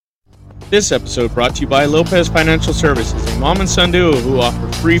This episode brought to you by Lopez Financial Services, a mom and son duo who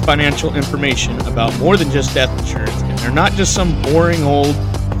offer free financial information about more than just death insurance. And they're not just some boring old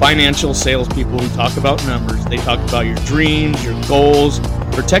financial salespeople who talk about numbers. They talk about your dreams, your goals,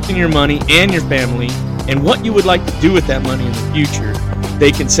 protecting your money and your family, and what you would like to do with that money in the future.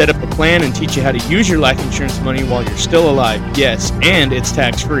 They can set up a plan and teach you how to use your life insurance money while you're still alive. Yes, and it's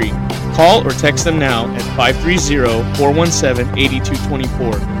tax-free. Call or text them now at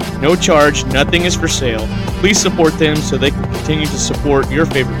 530-417-8224. No charge, nothing is for sale. Please support them so they can continue to support your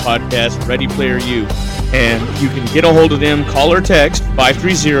favorite podcast, Ready Player U. And you can get a hold of them, call or text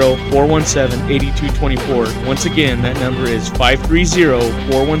 530-417-8224. Once again, that number is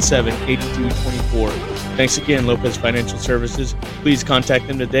 530-417-8224. Thanks again, Lopez Financial Services. Please contact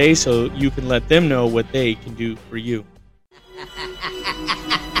them today so you can let them know what they can do for you.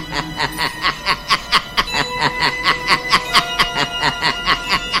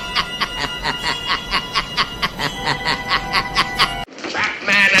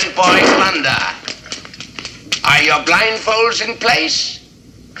 Batman and Boy Thunder. Are your blindfolds in place?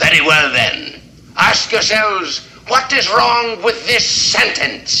 Very well then. Ask yourselves, what is wrong with this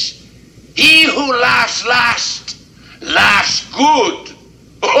sentence? He who laughs last, laughs good.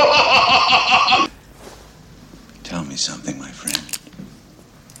 Tell me something, my friend.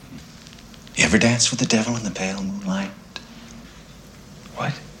 You ever dance with the devil in the pale moonlight?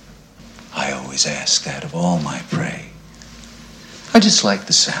 What? I always ask that of all my prey. I just like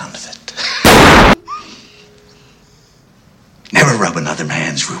the sound of it. Never rub another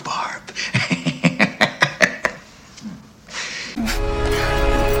man's rhubarb.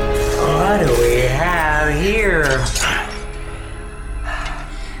 What do we have here?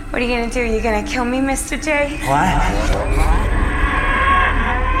 What are you gonna do? You gonna kill me, Mr. J? What?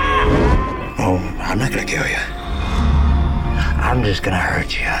 Oh, I'm not gonna kill you. I'm just gonna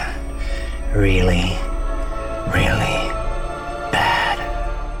hurt you. Really, really bad.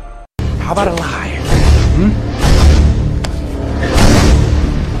 How about a lie?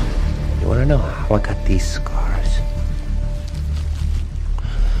 You wanna know how I got these scars?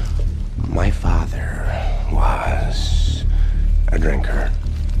 My father was a drinker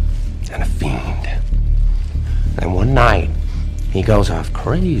and a fiend. And one night, he goes off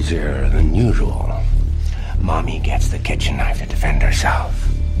crazier than usual. Mommy gets the kitchen knife to defend herself.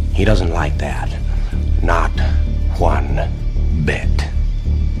 He doesn't like that. Not one bit.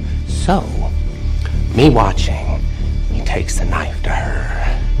 So, me watching, he takes the knife to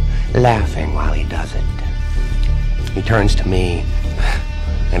her, laughing while he does it. He turns to me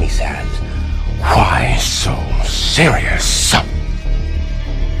and he says, "Why so serious?"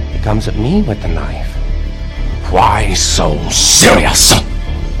 He comes at me with the knife. "Why so serious?"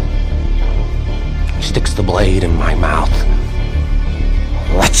 He sticks the blade in my mouth.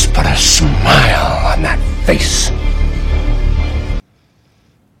 Let's put a smile on that face.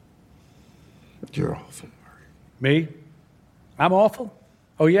 You're awful, Murray. Me? I'm awful?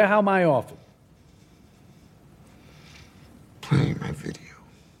 Oh yeah, how am I awful? Playing my video.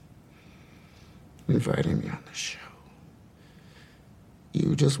 Inviting me on the show.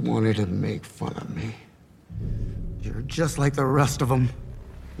 You just wanted to make fun of me. You're just like the rest of them.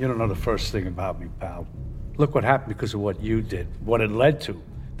 You don't know the first thing about me, pal. Look what happened because of what you did, what it led to.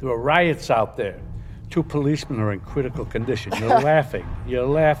 There were riots out there. 2 policemen are in critical condition. You're laughing. You're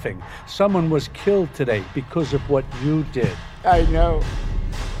laughing. Someone was killed today because of what you did. I know.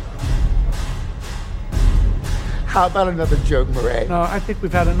 How about another joke, Murray? No, I think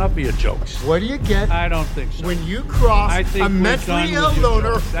we've had enough of your jokes. What do you get I don't think so. when you cross I think a we're mentally done ill with your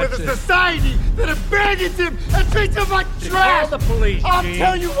loner jokes. with That's a it. society that abandons him and treats him like trash? Call the police, I'll Gene.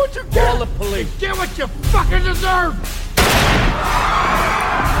 tell you what you get. Call the police. You get what you fucking deserve.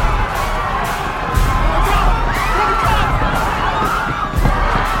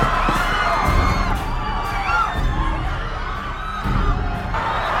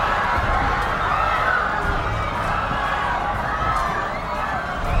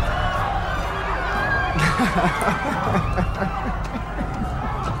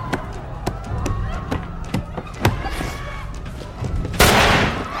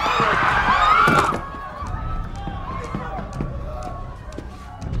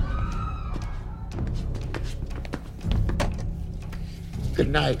 Good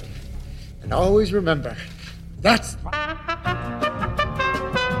night. And always remember, that's...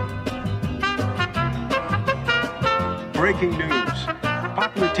 Breaking news.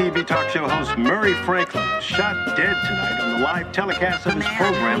 Popular TV talk show host Murray Franklin shot dead tonight on the live telecast of his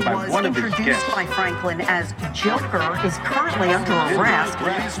program by one of his guests. Introduced by Franklin as Joker is currently under arrest.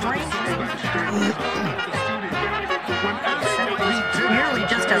 Merely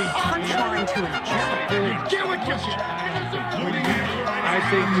just a punchline. Get what you should. I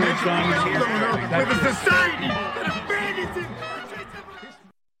think With a society that abandons it.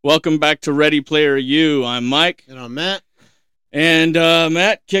 Welcome back to Ready Player U. I'm Mike. And I'm Matt. And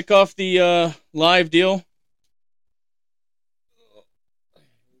Matt, kick off the live deal.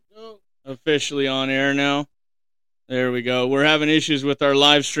 Officially on air now. There we go. We're having issues with our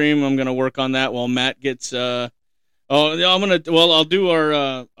live stream. I'm going to work on that while Matt gets... I'll do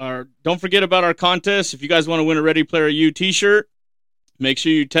our don't forget about our contest. If you guys want to win a Ready Player U t-shirt, make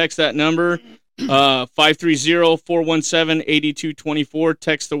sure you text that number, 530-417-8224.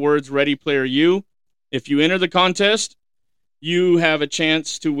 Text the words Ready Player U. If you enter the contest, you have a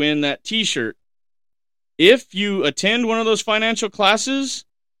chance to win that t-shirt. If you attend one of those financial classes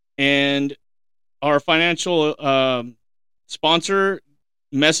and our financial sponsor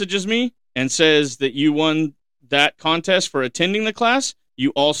messages me and says that you won that contest for attending the class,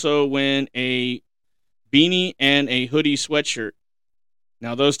 you also win a beanie and a hoodie sweatshirt.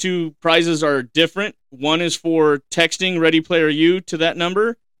 Now, those two prizes are different. One is for texting Ready Player U to that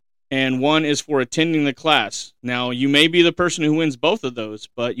number, and one is for attending the class. Now, you may be the person who wins both of those,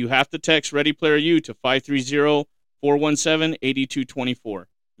 but you have to text Ready Player U to 530-417-8224.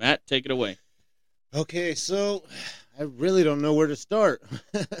 Matt, take it away. Okay, so I really don't know where to start.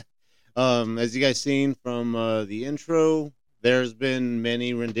 As you guys seen from the intro, there's been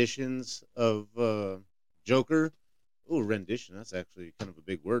many renditions of Joker. Oh, rendition, that's actually kind of a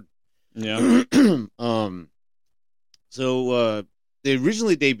big word. Yeah. So they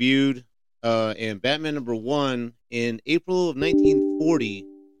originally debuted in Batman #1 in April of 1940.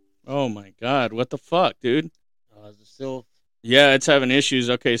 Oh my God, what the fuck, dude? Is it still... Yeah, it's having issues.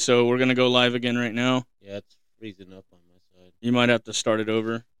 Okay, so we're going to go live again right now. Yeah, it's freezing up on my side. You might have to start it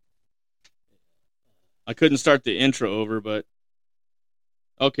over. I couldn't start the intro over, but...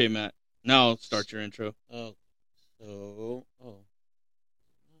 Okay, Matt. Now start your intro. Oh,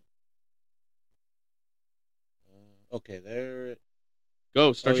 okay, there...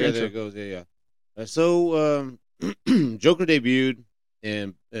 Go, start your intro. There it goes, yeah. So, Joker debuted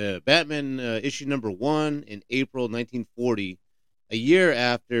in Batman issue #1 in April 1940, a year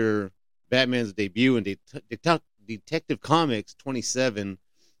after Batman's debut in Detective Comics 27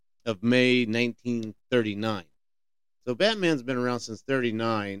 of May 1939. So Batman's been around since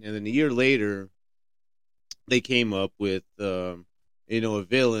 39, and then a year later, they came up with, a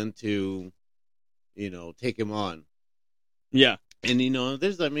villain to, take him on. Yeah. And,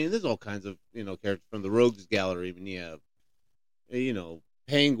 there's all kinds of, characters from the Rogues Gallery. I mean, you have,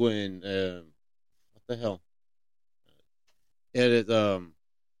 Penguin, what the hell? It is,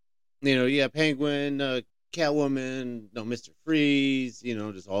 Penguin, Catwoman, Mr. Freeze,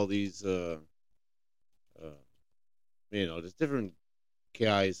 just all these, just different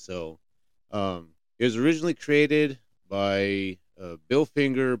guys. So, it was originally created by Bill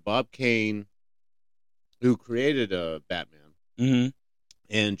Finger, Bob Kane, who created Batman,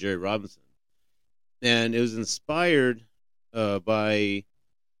 and Jerry Robinson. And it was inspired by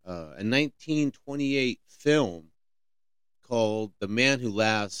a 1928 film called The Man Who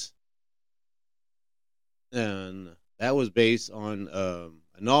Laughs, and that was based on a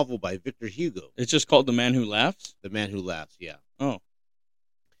novel by Victor Hugo. It's just called The Man Who Laughs? The Man Who Laughs, yeah. Oh.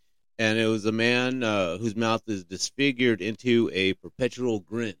 And it was a man whose mouth is disfigured into a perpetual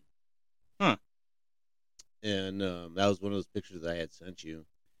grin. Huh. And that was one of those pictures I had sent you.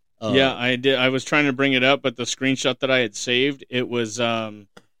 Yeah, I did. I was trying to bring it up, but the screenshot that I had saved, it was, it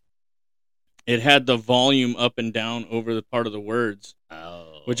had the volume up and down over the part of the words.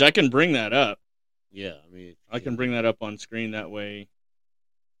 Oh. Which I can bring that up. Yeah, I can bring that up on screen. That way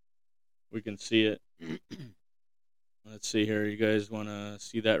we can see it. Let's see here. You guys want to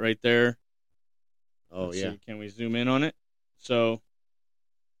see that right there? Let's see. Can we zoom in on it? So,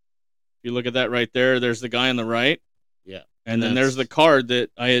 if you look at that right there, there's the guy on the right. Yeah. And then there's the card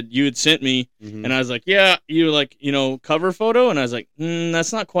that you had sent me, and I was like, yeah, you like, cover photo? And I was like,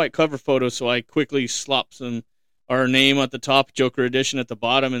 that's not quite cover photo, so I quickly slopped our name at the top, Joker Edition at the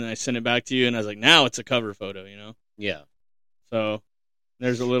bottom, and I sent it back to you, and I was like, now it's a cover photo, Yeah. So,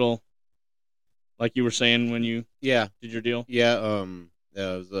 there's a little, like you were saying when you did your deal. Yeah, it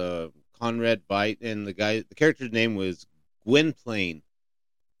was Conrad Veidt, and the character's name was Gwynplaine.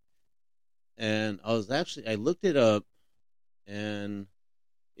 And I looked it up, and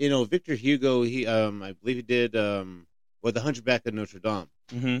Victor Hugo, he I believe he did The Hunchback of Notre Dame.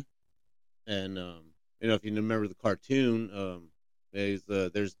 Mm-hmm. And if you remember the cartoon,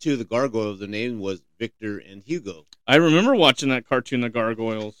 there's two of the gargoyles. Their name was Victor and Hugo. I remember watching that cartoon, The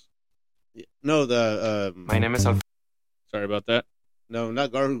Gargoyles. No, the My name is Sorry about that. No,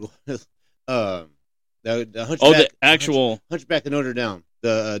 not gargoyles. The Hunchback. Oh, the actual Hunchback of Notre Dame,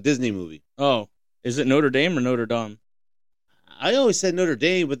 the Disney movie. Oh, is it Notre Dame or Notre Dame? I always said Notre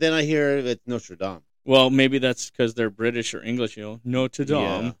Dame, but then I hear it's Notre Dame. Well, maybe that's because they're British or English, Notre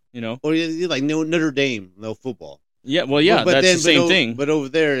Dame, Or like Notre Dame, no football. Yeah, well, yeah, but that's the same thing. But over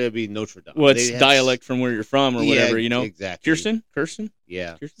there, it'd be Notre Dame. Well, it's dialect from where you're from or whatever, Exactly. Kirsten?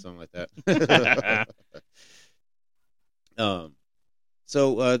 Yeah, Kirsten? something like that.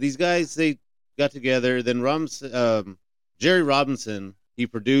 So these guys, they got together. Then Jerry Robinson, he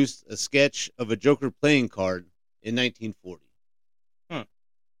produced a sketch of a Joker playing card in 1940.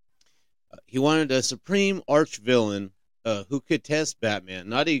 He wanted a supreme arch villain who could test Batman,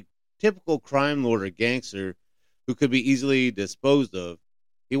 not a typical crime lord or gangster who could be easily disposed of.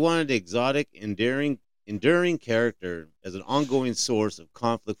 He wanted an exotic, enduring character as an ongoing source of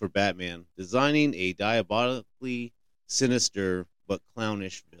conflict for Batman, designing a diabolically sinister but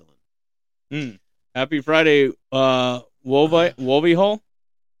clownish villain. Happy Friday, Wolby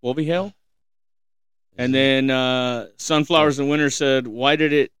Hale. And then Sunflowers in Winter said, "Why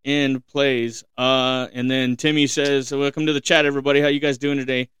did it end?" Plays. And then Timmy says, "Welcome to the chat, everybody. How you guys doing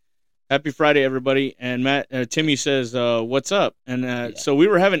today? Happy Friday, everybody." And Timmy says, "What's up?" And so we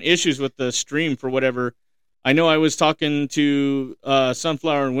were having issues with the stream for whatever. I know I was talking to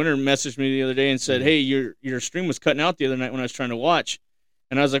Sunflower in Winter, messaged me the other day and said, "Hey, your stream was cutting out the other night when I was trying to watch."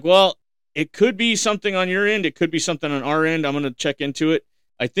 And I was like, "Well, it could be something on your end. It could be something on our end. I'm going to check into it."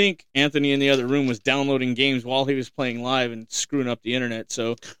 I think Anthony in the other room was downloading games while he was playing live and screwing up the internet.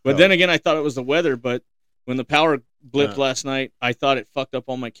 So, but then again, I thought it was the weather. But when the power blipped last night, I thought it fucked up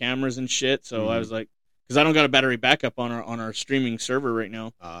all my cameras and shit. So I was like, because I don't got a battery backup on our streaming server right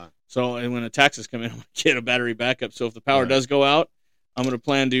now. So and when the taxes come in, I'm gonna get a battery backup. So if the power does go out, I'm gonna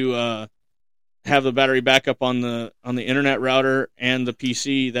plan to have the battery backup on the internet router and the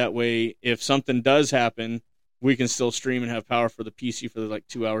PC. That way, if something does happen, we can still stream and have power for the PC for like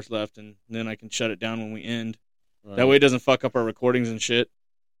 2 hours left, and then I can shut it down when we end. Right. That way it doesn't fuck up our recordings and shit.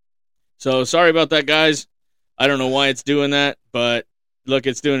 So sorry about that, guys. I don't know why it's doing that, but look,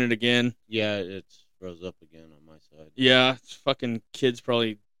 it's doing it again. Yeah, it's froze up again on my side. Yeah, it's fucking kid's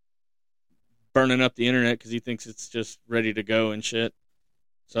probably burning up the internet because he thinks it's just ready to go and shit.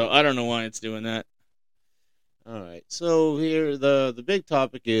 So I don't know why it's doing that. All right. So here the big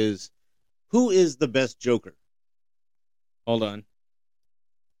topic is, who is the best Joker? Hold on.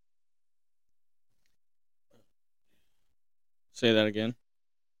 Say that again.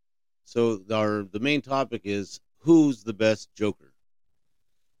 So the main topic is, who's the best Joker?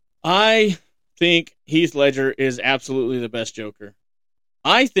 I think Heath Ledger is absolutely the best Joker.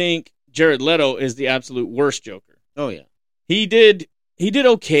 I think Jared Leto is the absolute worst Joker. Oh yeah. He did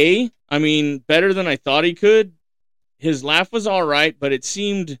okay. I mean, better than I thought he could. His laugh was all right, but it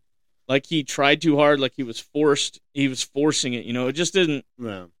seemed like he tried too hard, like he was forcing it, it just didn't.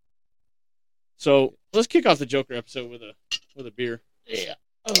 Yeah. So let's kick off the Joker episode with a beer. Yeah.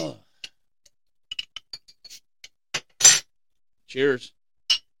 Oh. Cheers.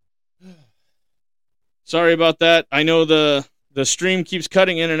 Sorry about that. I know the stream keeps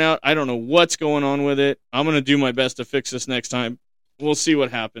cutting in and out. I don't know what's going on with it. I'm going to do my best to fix this next time. We'll see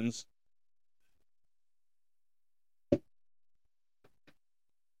what happens.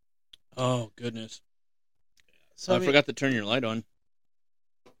 Oh, goodness. So I forgot to turn your light on.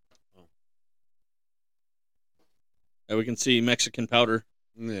 Oh. And we can see Mexican powder.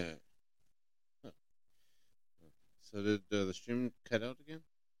 Yeah. So did the stream cut out again?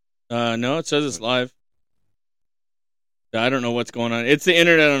 No, it says it's live. I don't know what's going on. It's the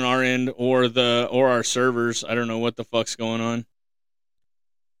internet on our end or our servers. I don't know what the fuck's going on.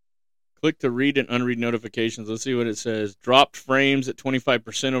 Click to read and unread notifications. Let's see what it says. Dropped frames at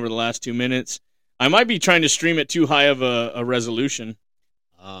 25% over the last 2 minutes. I might be trying to stream at too high of a resolution.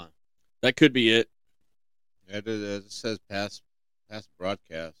 That could be it. It says past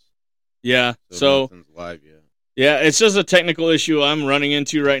broadcast. Yeah, so nothing's live yet. Yeah, it's just a technical issue I'm running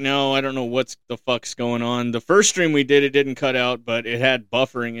into right now. I don't know what the fuck's going on. The first stream we did, it didn't cut out, but it had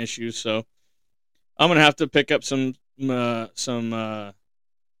buffering issues. So I'm gonna have to pick up some buffering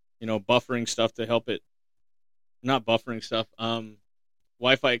stuff to help it. Not buffering stuff.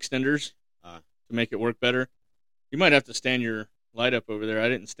 Wi-Fi extenders to make it work better. You might have to stand your light up over there. I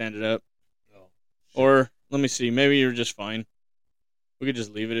didn't stand it up. Oh. Or let me see. Maybe you're just fine. We could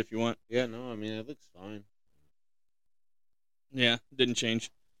just leave it if you want. Yeah, no, I mean it looks fine. Yeah, didn't change.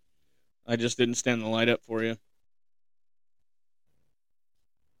 I just didn't stand the light up for you. It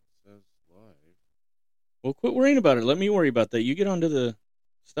says live. Well, quit worrying about it. Let me worry about that. You get onto the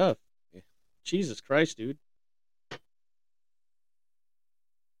stuff. Yeah. Jesus Christ, dude.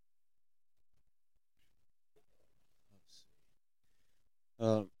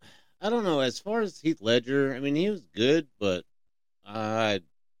 I don't know. As far as Heath Ledger, I mean, he was good, but I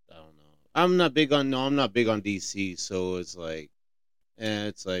don't know. I'm not big on DC, so it's like,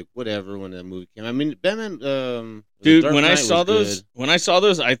 whatever. When the movie came, I mean, Batman. Dude, Dark when I Knight saw was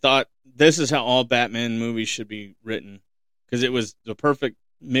those, I thought this is how all Batman movies should be written, because it was the perfect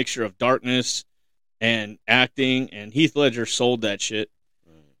mixture of darkness and acting, and Heath Ledger sold that shit.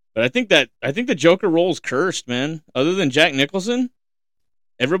 But I think the Joker role's cursed, man. Other than Jack Nicholson,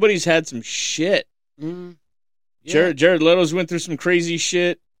 everybody's had some shit. Mm, yeah. Jared Leto's went through some crazy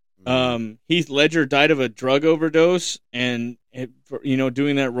shit. Heath Ledger died of a drug overdose, and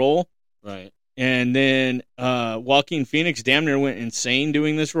doing that role. Right. And then Joaquin Phoenix damn near went insane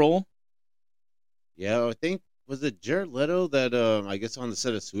doing this role. Yeah, I think, was it Jared Leto that I guess on the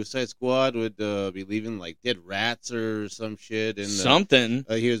set of Suicide Squad would be leaving like dead rats or some shit, and something.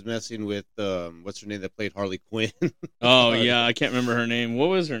 He was messing with what's her name that played Harley Quinn. Oh yeah, I can't remember her name. What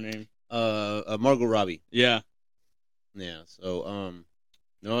was her name? Margot Robbie. Yeah. Yeah. So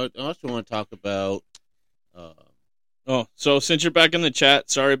no, I also want to talk about. So since you're back in the chat,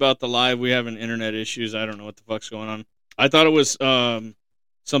 sorry about the live. We having internet issues. I don't know what the fuck's going on. I thought it was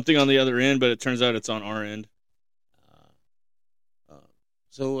something on the other end, but it turns out it's on our end.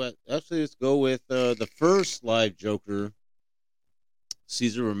 So actually, let's go with the first live Joker,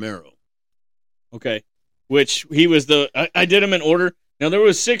 Cesar Romero. Okay, which he was I did him in order. Now there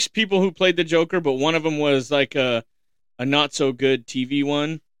was 6 people who played the Joker, but one of them was like a not so good TV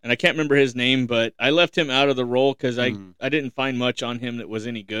one, and I can't remember his name, but I left him out of the role because I didn't find much on him that was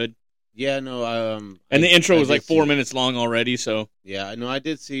any good. Yeah, no. And the intro was like 4 minutes long already, so. Yeah, I know. I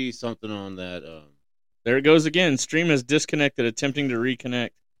did see something on that. There it goes again. Stream has disconnected, attempting to reconnect.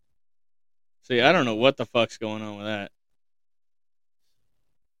 See, I don't know what the fuck's going on with that.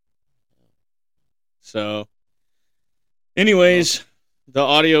 So, anyways, the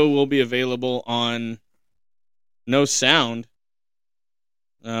audio will be available on no sound.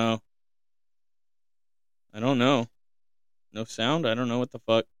 No. I don't know. No sound? I don't know what the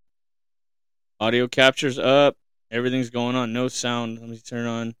fuck. Audio capture's up. Everything's going on. No sound. Let me turn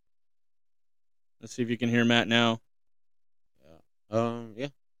on. Let's see if you can hear Matt now. Yeah.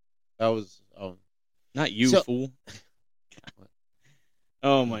 That was. Not you, fool.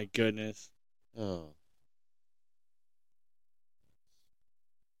 Oh my goodness. Oh.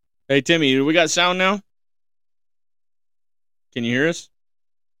 Hey Timmy, do we got sound now? Can you hear us?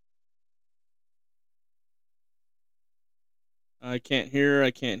 I can't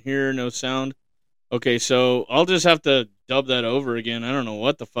hear, no sound. Okay, so I'll just have to dub that over again. I don't know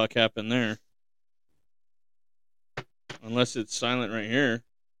what the fuck happened there. Unless it's silent right here.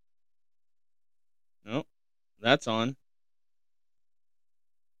 Nope, that's on.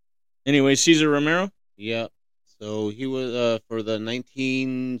 Anyway, Cesar Romero? Yeah, so he was for the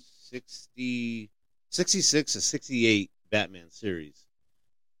 1966 to 68 Batman series.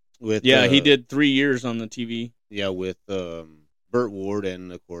 He did 3 years on the TV. Yeah, with Burt Ward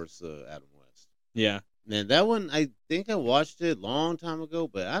and, of course, Adam West. Yeah. Man, that one, I think I watched it a long time ago,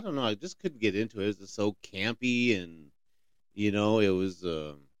 but I don't know. I just couldn't get into it. It was just so campy, and, it was,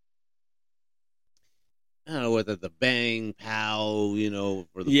 I don't know, what the bang, pow,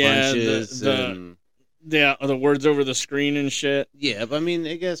 for the punches. The words over the screen and shit. Yeah, but I mean,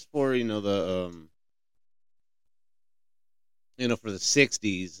 I guess for, for the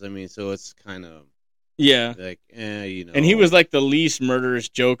 60s, I mean, so it's kind of. Yeah. Like, And he was like the least murderous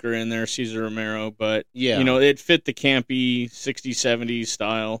Joker in there, Cesar Romero, but, yeah. It fit the campy 60s, 70s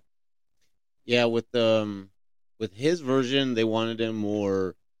style. Yeah, with his version, they wanted him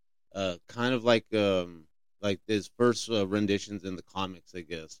more kind of like his first renditions in the comics, I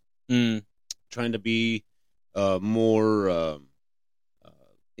guess. Trying to be more,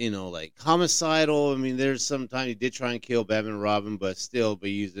 like homicidal. I mean, there's sometimes he did try and kill Batman and Robin, but still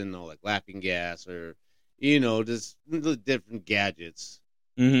be using, like laughing gas or, just different gadgets.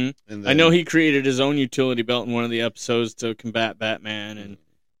 Mm-hmm. And then, I know he created his own utility belt in one of the episodes to combat Batman and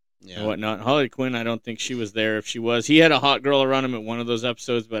whatnot. Harley Quinn, I don't think she was there. If she was, he had a hot girl around him at one of those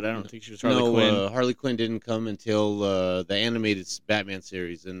episodes, but I don't think she was Harley Quinn. Harley Quinn didn't come until the animated Batman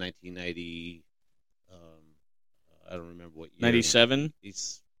series in 1990. I don't remember what year. 97?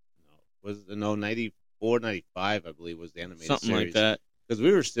 94, 95, I believe, was the animated Something series. like that. Because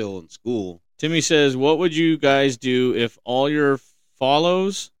we were still in school. Timmy says, what would you guys do if all your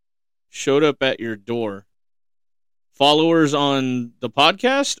follows showed up at your door? Followers on the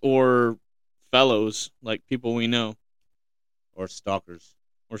podcast or fellows, like people we know? Or stalkers.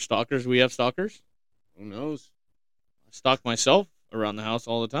 Or stalkers? We have stalkers? Who knows? I stalk myself around the house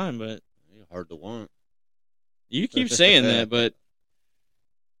all the time, but... Hard to want. You keep saying that, but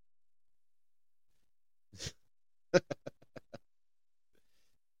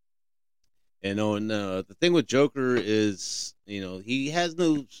And the thing with Joker is, he has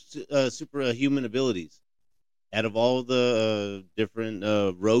no superhuman abilities. Out of all the different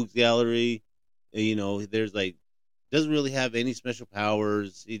rogues gallery, there's doesn't really have any special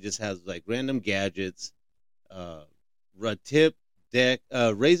powers. He just has random gadgets,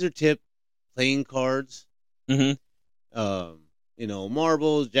 razor tip playing cards,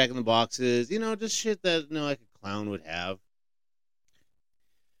 marbles, Jack in the Boxes, just shit that like a clown would have.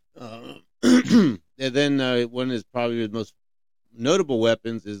 And then one of his probably his most notable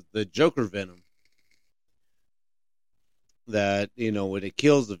weapons is the Joker venom. That when it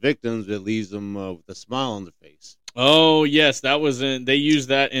kills the victims, it leaves them with a smile on their face. Oh yes, that was they used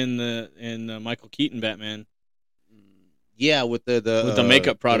that in Michael Keaton Batman. Yeah, with the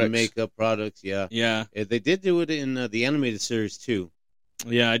makeup products. The makeup products, yeah. They did do it in the animated series too.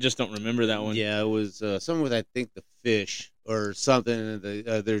 Yeah, I just don't remember that one. Yeah, it was something with I think the fish or something.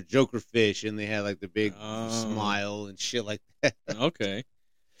 Their Joker fish, and they had the big smile and shit like that. Okay,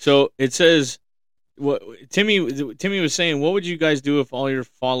 so it says what Timmy was saying. What would you guys do if all your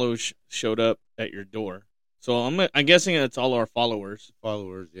follows showed up at your door? So I'm guessing it's all our followers.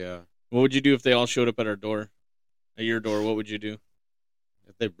 Followers, yeah. What would you do if they all showed up at our door? At your door, what would you do?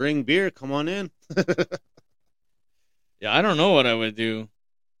 If they bring beer, come on in. Yeah, I don't know what I would do.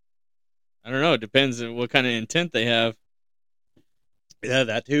 I don't know. It depends on what kind of intent they have. Yeah,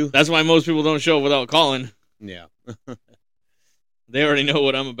 that too. That's why most people don't show up without calling. Yeah. They already know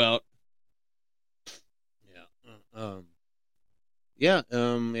what I'm about. Yeah.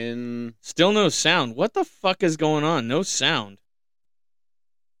 And still no sound. What the fuck is going on? No sound.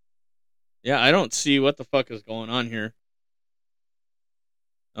 Yeah, I don't see what the fuck is going on here.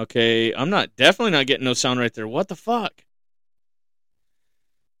 Okay, I'm definitely not getting no sound right there. What the fuck?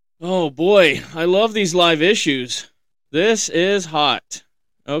 Oh boy, I love these live issues. This is hot.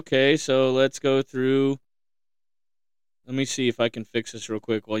 Okay, so let's go through. Let me see if I can fix this real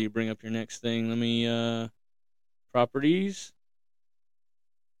quick while you bring up your next thing. Let me, properties.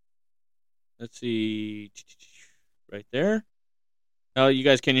 Let's see. Right there. Oh, you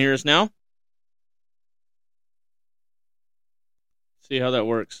guys can hear us now? See how that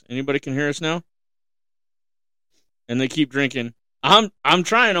works. Anybody can hear us now? And they keep drinking. I'm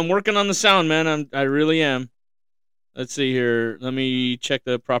trying. I'm working on the sound, man. I really am. Let's see here. Let me check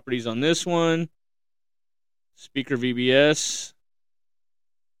the properties on this one. Speaker VBS.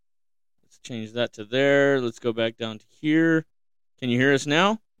 Let's change that to there. Let's go back down to here. Can you hear us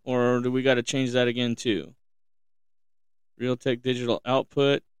now? Or do we got to change that again too? Realtek digital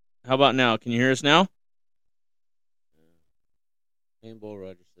output. How about now? Can you hear us now? Paintball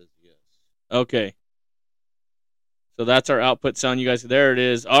Roger says yes. Okay. So that's our output sound, you guys. There it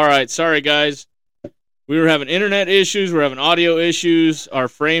is. All right. Sorry, guys. We were having internet issues. We're having audio issues. Our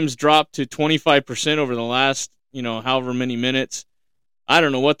frames dropped to 25% over the last, however many minutes. I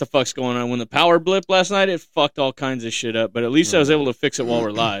don't know what the fuck's going on. When the power blipped last night, it fucked all kinds of shit up. But at least I was able to fix it while we're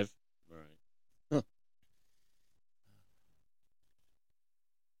live. Right.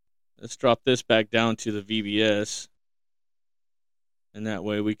 Let's drop this back down to the VBS. And that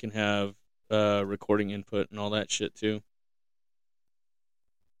way we can have recording input and all that shit too.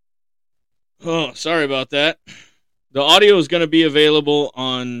 Oh, sorry about that. The audio is going to be available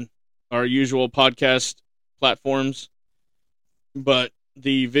on our usual podcast platforms, but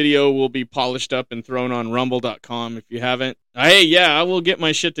the video will be polished up and thrown on rumble.com if you haven't. Hey, yeah, I will get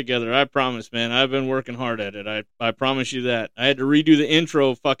my shit together. I promise, man. I've been working hard at it. I promise you that. I had to redo the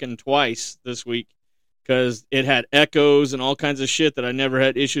intro fucking twice this week because it had echoes and all kinds of shit that I never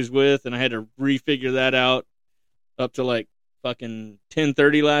had issues with, and I had to refigure that out up to fucking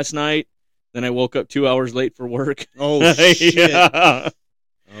 10:30 last night. Then I woke up 2 hours late for work. Oh, shit. Yeah.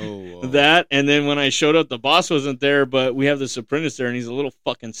 Oh, that, and then when I showed up, the boss wasn't there, but we have this apprentice there, and he's a little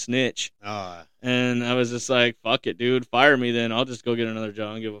fucking snitch. And I was just like, fuck it, dude. Fire me then. I'll just go get another job.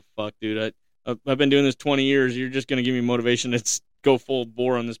 I don't give a fuck, dude. I've been doing this 20 years. You're just going to give me motivation to go full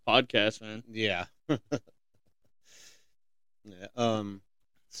bore on this podcast, man. Yeah. Yeah.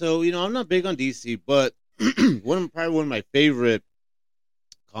 So, I'm not big on DC, but probably one of my favorite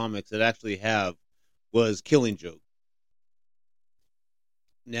comics that I actually have was Killing Joke.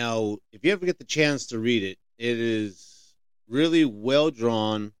 Now, if you ever get the chance to read it, it is really well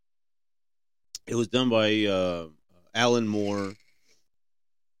drawn. It was done by Alan Moore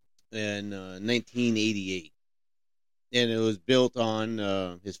in 1988, and it was built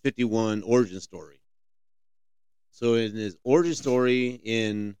on his 51 origin story. So in his origin story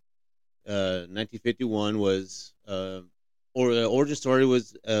in 1951 was, the origin story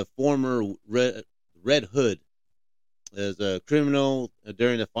was a former Red Hood As a criminal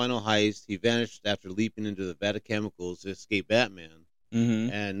during the final heist, he vanished after leaping into the vat of chemicals to escape Batman,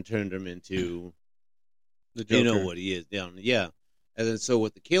 and turned him into the Joker. You know what he is down, yeah. And then so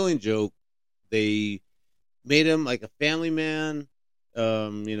with the Killing Joke, they made him like a family man.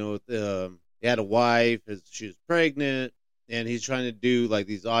 He had a wife, she was pregnant, and he's trying to do like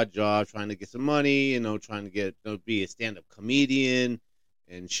these odd jobs, trying to get some money, trying to be a stand-up comedian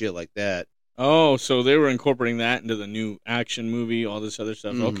and shit like that. Oh, so they were incorporating that into the new action movie, all this other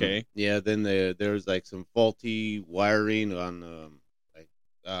stuff. Okay. Yeah, then there was like some faulty wiring on,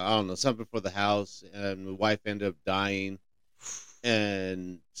 I don't know, something for the house, and the wife ended up dying.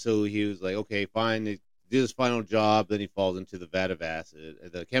 And so he was like, okay, fine, he did his final job, then he falls into the vat of acid,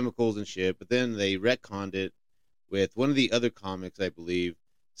 the chemicals and shit, but then they retconned it with one of the other comics, I believe,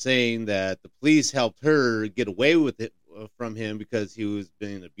 saying that the police helped her get away with it from him because he was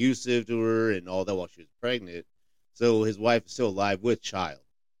being abusive to her and all that while she was pregnant. So his wife is still alive with child.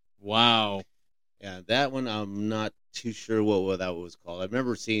 Wow. Yeah, that one I'm not too sure what that was called. I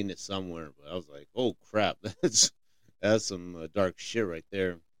remember seeing it somewhere, but I was like, oh crap, that's some dark shit right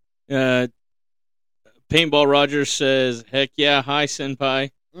there. Paintball Rogers says, heck yeah, hi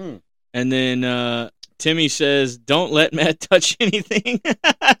senpai. And then Timmy says, don't let Matt touch anything.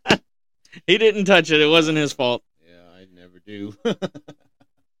 He didn't touch it. It wasn't his fault. Yeah, I never do.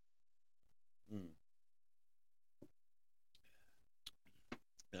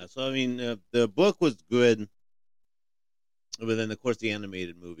 Yeah, so, I mean, the book was good. But then, of course, the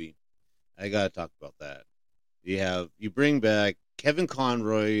animated movie. I got to talk about that. You bring back Kevin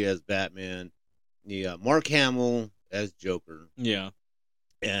Conroy as Batman. Mark Hamill as Joker. Yeah.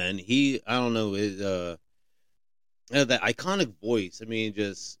 And he, I don't know, is that iconic voice. I mean,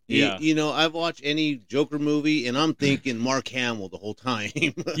 just I've watched any Joker movie, and I'm thinking Mark Hamill the whole time.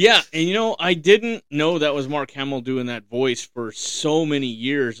 Yeah, and I didn't know that was Mark Hamill doing that voice for so many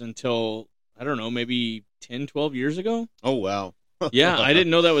years until, I don't know, maybe 10, 12 years ago. Oh, wow. Yeah, I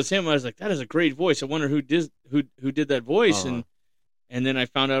didn't know that was him. I was like, that is a great voice. I wonder who did that voice. And then I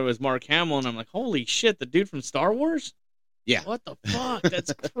found out it was Mark Hamill, and I'm like, holy shit, the dude from Star Wars? Yeah. What the fuck?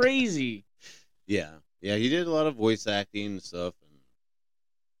 That's crazy. Yeah. Yeah, he did a lot of voice acting and stuff.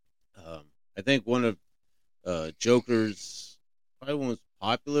 And I think one of Joker's probably most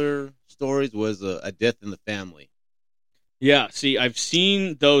popular stories was A Death in the Family. Yeah, see, I've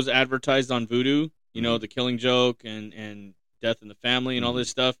seen those advertised on Vudu, The Killing Joke and Death in the Family and all this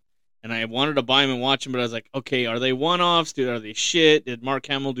stuff. And I wanted to buy them and watch them, but I was like, okay, are they one-offs? Dude, are they shit? Did Mark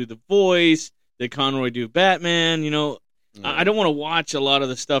Hamill do the voice? Did Conroy do Batman? I don't want to watch a lot of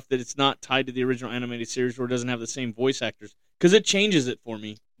the stuff that it's not tied to the original animated series or doesn't have the same voice actors because it changes it for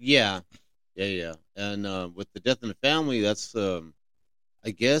me. Yeah. And with the Death in the Family, that's I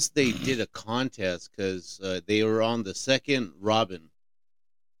guess they did a contest because they were on the second Robin,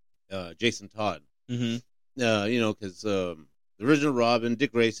 Jason Todd. Mm-hmm. Because the original Robin,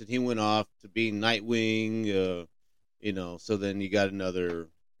 Dick Grayson, he went off to be Nightwing. So then you got another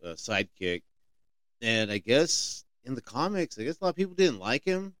sidekick, and I guess. In the comics, I guess a lot of people didn't like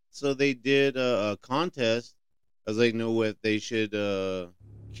him, so they did a contest as they know what they should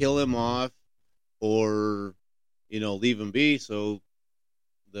kill him off or leave him be. So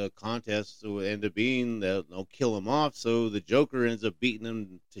the contest would end up being that they'll kill him off. So the Joker ends up beating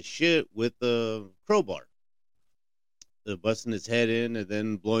him to shit with the crowbar, busting his head in and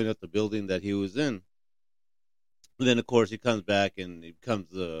then blowing up the building that he was in. And then of course he comes back and he becomes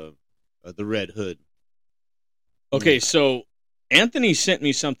the Red Hood. Okay, so Anthony sent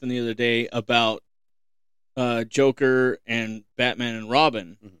me something the other day about Joker and Batman and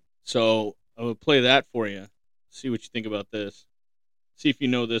Robin. Mm-hmm. So I will play that for you. See what you think about this. See if you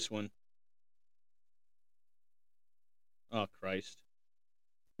know this one. Oh, Christ.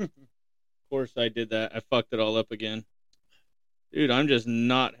 Of course I did that. I fucked it all up again. Dude, I'm just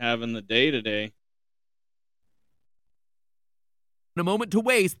not having the day today. A moment to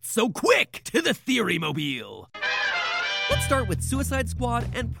waste, so quick to the Theory Mobile. Let's start with Suicide Squad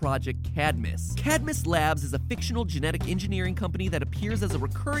and Project Cadmus. Cadmus Labs is a fictional genetic engineering company that appears as a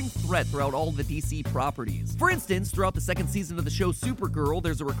recurring threat throughout all the DC properties. For instance, throughout the second season of the show Supergirl,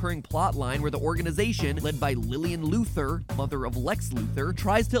 there's a recurring plot line where the organization, led by Lillian Luthor, mother of Lex Luthor,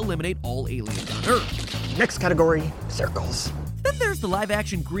 tries to eliminate all aliens on Earth. Next category, circles. Then there's the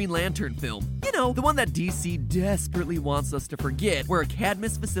live-action Green Lantern film. The one that DC desperately wants us to forget, where a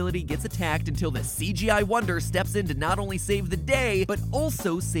Cadmus facility gets attacked until the CGI wonder steps in to not only save the day, but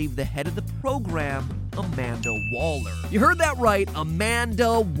also save the head of the program, Amanda Waller. You heard that right,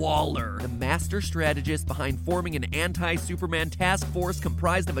 Amanda Waller, the master strategist behind forming an anti-Superman task force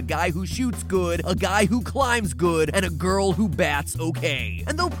comprised of a guy who shoots good, a guy who climbs good, and a girl who bats okay.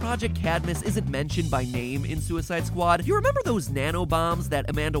 And though Project Cadmus isn't mentioned by name in Suicide Squad, you remember those nanobombs that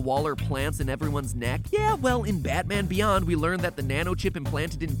Amanda Waller plants in everyone's neck? Yeah, well, in Batman Beyond, we learned that the nanochip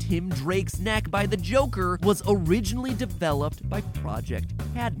implanted in Tim Drake's neck by the Joker was originally developed by Project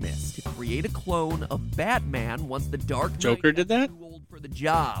Cadmus to create a clone of Batman once the Dark Knight Joker did that? for the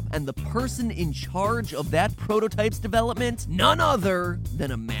job. And the person in charge of that prototype's development, none other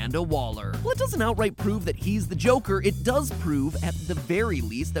than Amanda Waller. Well, it doesn't outright prove that he's the Joker. It does prove, at the very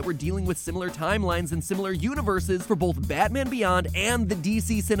least, that we're dealing with similar timelines and similar universes for both Batman Beyond and the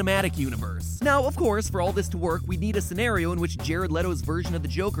DC Cinematic Universe. Now, of course, for all this to work, we need a scenario in which Jared Leto's version of the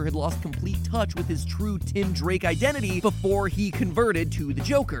Joker had lost complete touch with his true Tim Drake identity before he converted to the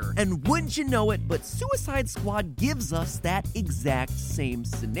Joker. And wouldn't you know it, but Suicide Squad gives us that exact same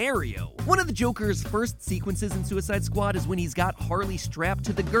scenario. One of the Joker's first sequences in Suicide Squad is when he's got Harley strapped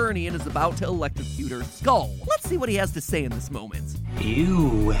to the gurney and is about to electrocute her skull. Let's see what he has to say in this moment.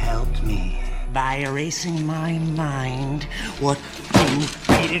 You helped me by erasing my mind what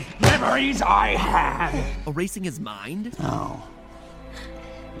faded memories I had. Erasing his mind? Oh.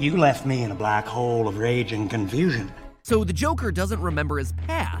 You left me in a black hole of rage and confusion. So the Joker doesn't remember his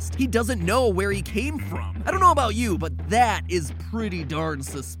past. He doesn't know where he came from. I don't know about you, but that is pretty darn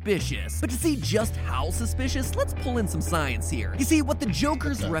suspicious. But to see just how suspicious, let's pull in some science here. You see, what the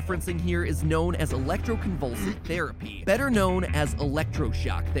Joker's referencing here is known as electroconvulsive therapy, better known as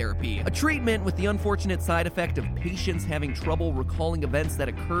electroshock therapy, a treatment with the unfortunate side effect of patients having trouble recalling events that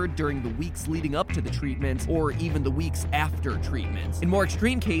occurred during the weeks leading up to the treatment, or even the weeks after treatment. In more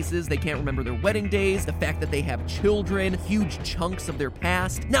extreme cases, they can't remember their wedding days, the fact that they have children, huge chunks of their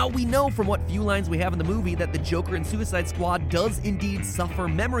past. Now, we know from what few lines we have in the movie that the Joker in Suicide Squad does indeed suffer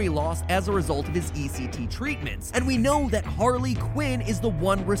memory loss as a result of his ECT treatments. And we know that Harley Quinn is the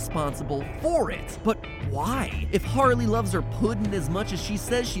one responsible for it. But why? If Harley loves her puddin' as much as she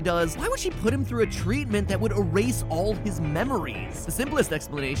says she does, why would she put him through a treatment that would erase all his memories? The simplest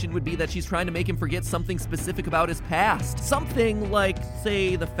explanation would be that she's trying to make him forget something specific about his past. Something like,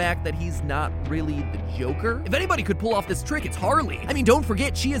 say, the fact that he's not really the Joker. If anybody could pull off this trick, it's Harley. I mean, don't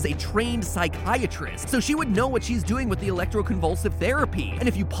forget, she is a trained psychiatrist, so she would know what she's doing with the electroconvulsive therapy. And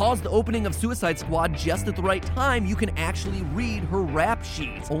if you pause the opening of Suicide Squad just at the right time, you can actually read her rap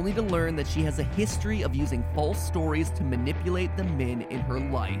sheet, only to learn that she has a history of using false stories to manipulate the men in her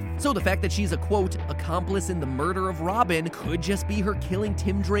life. So the fact that she's a, quote, accomplice in the murder of Robin could just be her killing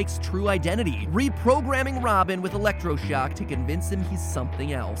Tim Drake's true identity, reprogramming Robin with electroshock to convince him he's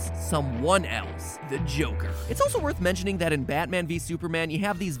something else, someone else, the Joker. It's also worth mentioning that in Batman v Superman, you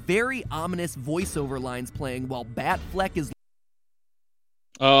have these very ominous voiceover lines playing while Batfleck is...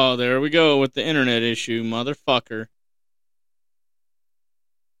 Oh, there we go with the internet issue, motherfucker.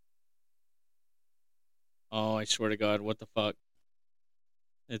 Oh, I swear to God, what the fuck?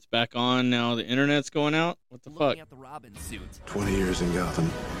 It's back on now. The internet's going out? What the fuck? At the Robin suit. 20 years in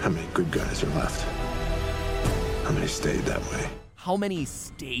Gotham. How many good guys are left? How many stayed that way? How many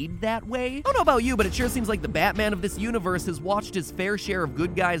stayed that way? I don't know about you, but it sure seems like the Batman of this universe has watched his fair share of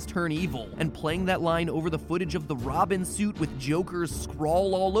good guys turn evil, and playing that line over the footage of the Robin suit with Joker's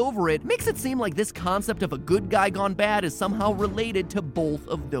scrawl all over it makes it seem like this concept of a good guy gone bad is somehow related to both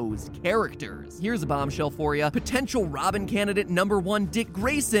of those characters. Here's a bombshell for you. Potential Robin candidate number 1, Dick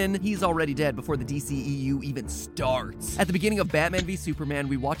Grayson. He's already dead before the DCEU even starts. At the beginning of Batman v Superman,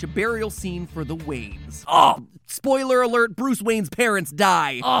 we watch a burial scene for the Waynes. Oh, spoiler alert, Bruce Wayne's parents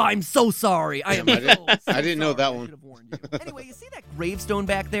die. Oh, I'm so sorry. I didn't know that one. Anyway, you see that gravestone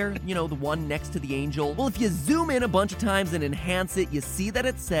back there? You know, the one next to the angel? Well, if you zoom in a bunch of times and enhance it, you see that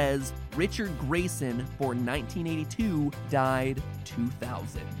it says Richard Grayson, born 1982, died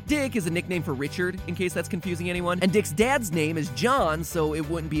 2000. Dick is a nickname for Richard, in case that's confusing anyone. And Dick's dad's name is John, so it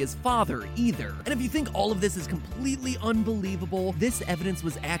wouldn't be his father either. And if you think all of this is completely unbelievable, this evidence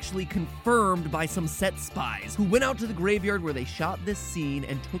was actually confirmed by some set spies who went out to the graveyard where they shot this scene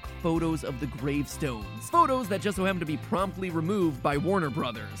and took photos of the gravestones. Photos that just so happened to be promptly removed by Warner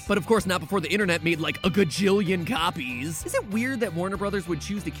Brothers. But of course not before the internet made like a gajillion copies. Is it weird that Warner Brothers would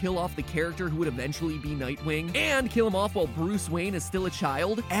choose to kill off the character who would eventually be Nightwing and kill him off while Bruce Wayne is still a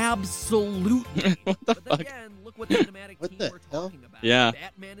child? Absolutely. What the fuck? Again, look what cinematic What team the we're hell? talking about. Yeah.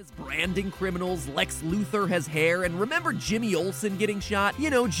 Batman is branding criminals, Lex Luthor has hair, and remember Jimmy Olsen getting shot? You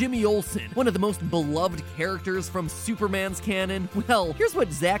know, Jimmy Olsen, one of the most beloved characters from Superman's canon. Well, here's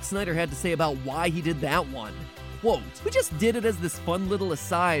what Zack Snyder had to say about why he did that one. quote, "We just did it as this fun little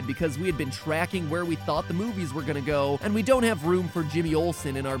aside because we had been tracking where we thought the movies were gonna go, and we don't have room for Jimmy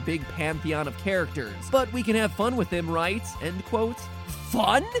Olsen in our big pantheon of characters. But we can have fun with him, right?" End quote.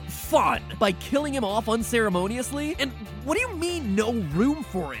 Fun? Fun. By killing him off unceremoniously? And what do you mean no room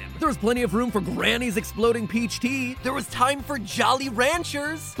for him? There was plenty of room for Granny's exploding peach tea. There was time for Jolly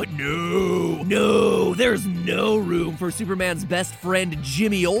Ranchers. But no, there's no room for Superman's best friend,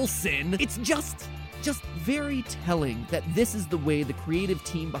 Jimmy Olsen. It's just very telling that this is the way the creative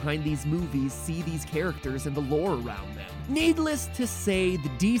team behind these movies see these characters and the lore around them. Needless to say, the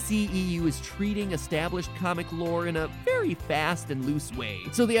DCEU is treating established comic lore in a very fast and loose way.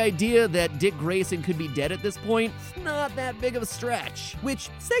 So the idea that Dick Grayson could be dead at this point is not that big of a stretch. Which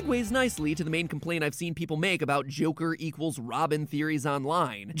segues nicely to the main complaint I've seen people make about Joker equals Robin theories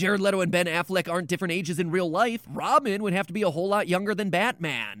online. Jared Leto and Ben Affleck aren't different ages in real life. Robin would have to be a whole lot younger than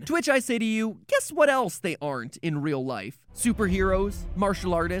Batman. To which I say to you, guess what else they aren't in real life? Superheroes,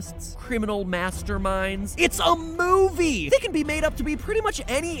 martial artists, criminal masterminds. It's a movie! They can be made up to be pretty much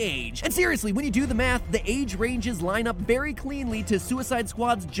any age. And seriously, when you do the math, the age ranges line up very cleanly to Suicide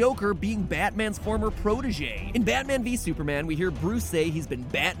Squad's Joker being Batman's former protege. In Batman v Superman, we hear Bruce say he's been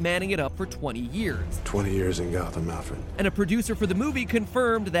Batmaning it up for 20 years. 20 years in Gotham, Alfred. And a producer for the movie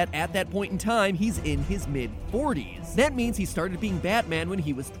confirmed that at that point in time, he's in his mid-40s. That means he started being Batman when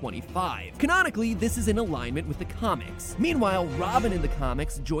he was 25. Canonically, this is in alignment with the comics. Meanwhile, Robin in the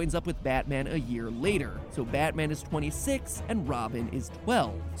comics joins up with Batman a year later. So Batman is 26 and Robin is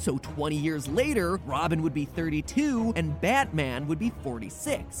 12. So 20 years later, Robin would be 32 and Batman would be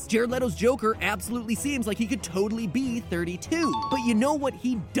 46. Jared Leto's Joker absolutely seems like he could totally be 32. But you know what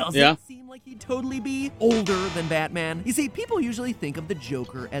he doesn't seem like he'd totally be? Older than Batman. You see, people usually think of the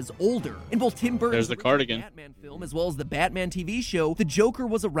Joker as older. In both Tim Burton's Batman film as well as the Batman TV show, the Joker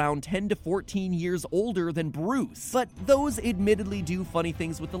was around 10 to 14 years older than Bruce. But those admittedly do funny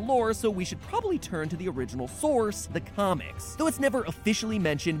things with the lore, so we should probably turn to the original source, the comics. Though it's never officially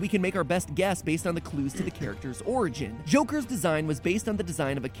mentioned, we can make our best guess based on the clues to the character's origin. Joker's design was based on the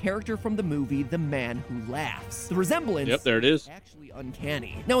design of a character from the movie The Man Who Laughs. The resemblance there it is. Actually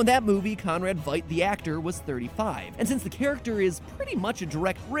uncanny. Now in that movie, Conrad Veidt, the actor, was 35. And since the character is pretty much a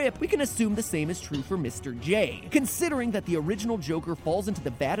direct rip, we can assume the same is true for Mr. J. Considering that the original Joker falls into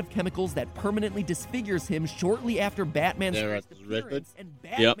the vat of chemicals that permanently disfigures him shortly after Batman's appearance, and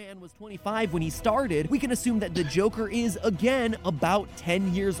Batman was 25 when he started, we can assume that the Joker is, again, about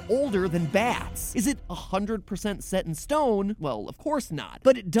 10 years older than Bats. Is it 100% set in stone? Well, of course not.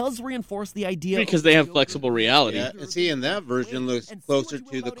 But it does reinforce the idea because they have flexible reality. Yeah, and see, in that version looks closer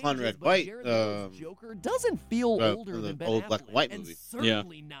to the Conrad Veidt Joker doesn't feel older than Ben old Affleck, black and white and movie.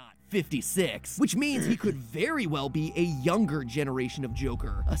 certainly not 56, which means he could very well be a younger generation of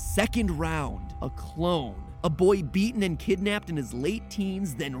Joker, a second round, a clone. A boy beaten and kidnapped in his late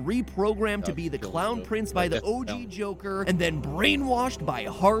teens, then reprogrammed to be the Clown Prince by the OG Joker, and then brainwashed by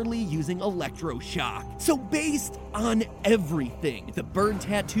Harley using electroshock. So based on everything, the bird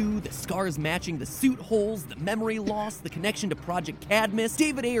tattoo, the scars matching the suit holes, the memory loss, the connection to Project Cadmus,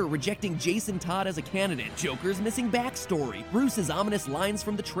 David Ayer rejecting Jason Todd as a candidate, Joker's missing backstory, Bruce's ominous lines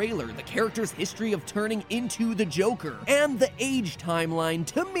from the trailer, the character's history of turning into the Joker, and the age timeline,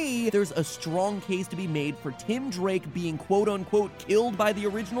 to me, there's a strong case to be made for Tim Drake being quote-unquote killed by the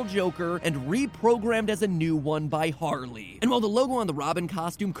original Joker and reprogrammed as a new one by Harley. And while the logo on the Robin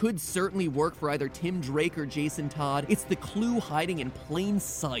costume could certainly work for either Tim Drake or Jason Todd, it's the clue hiding in plain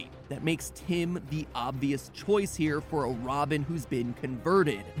sight that makes Tim the obvious choice here for a Robin who's been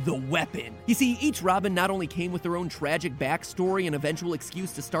converted. The weapon. You see, each Robin not only came with their own tragic backstory and eventual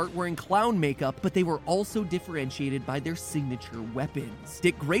excuse to start wearing clown makeup, but they were also differentiated by their signature weapons.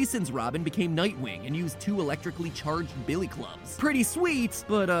 Dick Grayson's Robin became Nightwing and used 2 electrically charged billy clubs. Pretty sweet,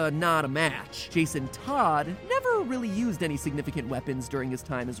 but not a match. Jason Todd never really used any significant weapons during his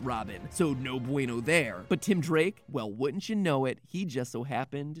time as Robin, so no bueno there. But Tim Drake, well, wouldn't you know it, he just so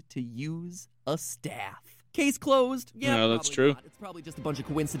happened to use a staff. Case closed. Yeah, no, that's true. Not. It's probably just a bunch of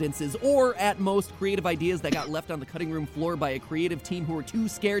coincidences, or at most, creative ideas that got left on the cutting room floor by a creative team who were too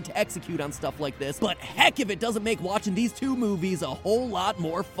scared to execute on stuff like this. But heck if it doesn't make watching these 2 movies a whole lot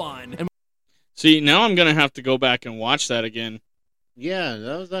more fun. And see, now I'm going to have to go back and watch that again. Yeah,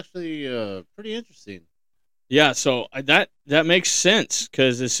 that was actually pretty interesting. Yeah, so that makes sense,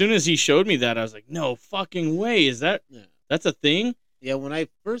 because as soon as he showed me that, I was like, no fucking way. Is that that's a thing? Yeah, when I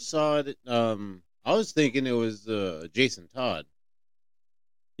first saw it, I was thinking it was Jason Todd.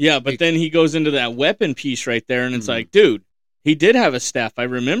 Yeah, but then he goes into that weapon piece right there, and it's like, dude, he did have a staff. I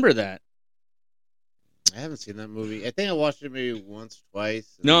remember that. I haven't seen that movie. I think I watched it maybe once,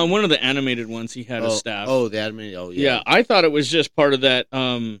 twice. No, in one of the animated ones, he had a staff. Oh, the animated. Oh, yeah. Yeah, I thought it was just part of that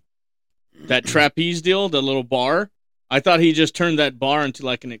that trapeze deal, the little bar. I thought he just turned that bar into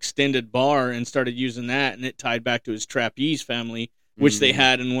like an extended bar and started using that, and it tied back to his trapeze family, which they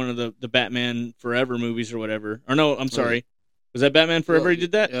had in one of the Batman Forever movies or whatever. Or no, I'm sorry. Was that Batman Forever he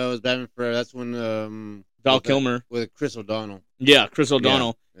did that? Yeah, it was Batman Forever. That's when Val Kilmer. With Chris O'Donnell. Yeah, Chris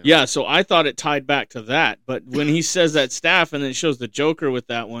O'Donnell. Yeah, so I thought it tied back to that. But when he says that staff and then it shows the Joker with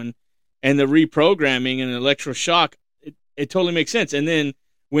that one and the reprogramming and electroshock, it totally makes sense. And then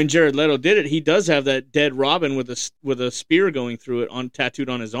when Jared Leto did it, he does have that dead Robin with a spear going through it tattooed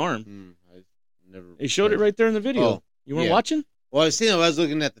on his arm. He showed it right there in the video. Oh, you weren't watching? Well, I was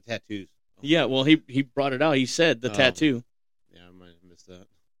looking at the tattoos. Yeah, well, he brought it out. He said the tattoo. Yeah, I might have missed that.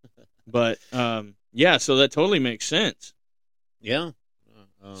 But, yeah, so that totally makes sense. Yeah.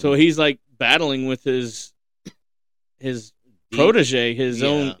 So he's like battling with his protege, his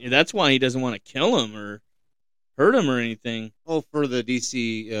own. That's why he doesn't want to kill him or hurt him or anything. Oh, for the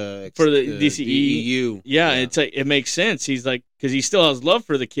DC, for the DCEU. Yeah, Yeah. it's like it makes sense. He's like, because he still has love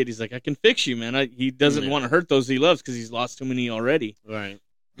for the kid. He's like, I can fix you, man. He doesn't want to hurt those he loves because he's lost too many already. Right.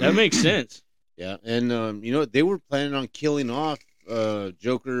 That makes sense. Yeah, and you know they were planning on killing off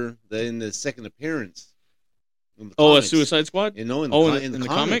Joker in the second appearance. Oh, a Suicide Squad? In the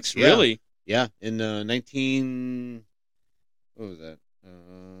comics? Yeah. Really? Yeah, in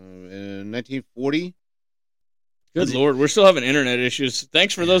 1940. Good Lord, we're still having internet issues.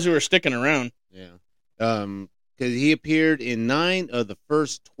 Thanks for those who are sticking around. Yeah. Because he appeared in 9 of the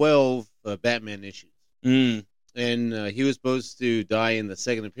first 12 Batman issues. Mm. And he was supposed to die in the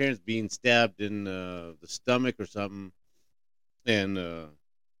second appearance, being stabbed in the stomach or something. And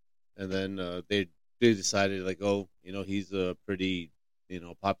then they decided, like, oh, you know, he's a pretty, you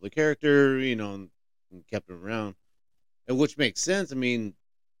know, popular character, you know, and kept him around. And which makes sense. I mean,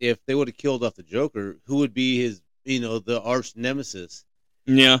 if they would have killed off the Joker, who would be his, you know, the arch nemesis?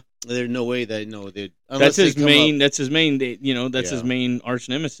 Yeah. There's no way that, you know, that's his main, you know, that's his main arch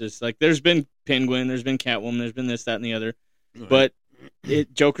nemesis. Like, there's been Penguin, there's been Catwoman, there's been this, that, and the other. Right. But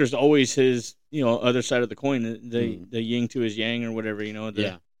Joker's always his, you know, other side of the coin, the yin to his yang or whatever, you know.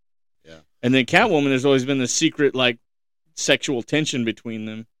 Yeah. And then Catwoman, there's always been the secret, like, sexual tension between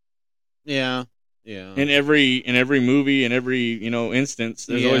them. Yeah. Yeah. In every movie, in every, you know, instance,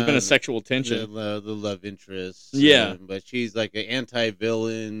 there's always been a sexual tension. The love interest. Yeah. But she's like an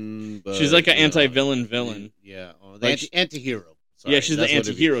anti-villain. She's like an anti-villain. Yeah. The anti-hero. Sorry, yeah, she's the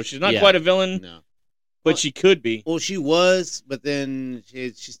anti-hero. She's not quite a villain. No. But she could be. Well, she was, but then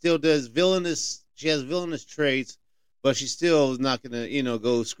she still does villainous. She has villainous traits, but she still is not going to, you know,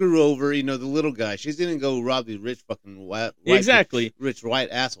 go screw over, you know, the little guy. She's going to go rob the rich fucking rich white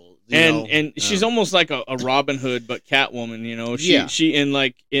asshole. And she's almost like a Robin Hood, but Catwoman, you know. She in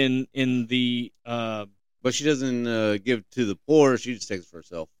the. But she doesn't give to the poor. She just takes it for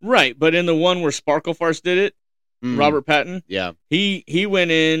herself. Right, but in the one where Sparkle Farce did it, Robert Pattinson. Yeah, he went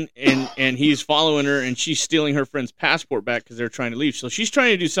in and he's following her, and she's stealing her friend's passport back because they're trying to leave. So she's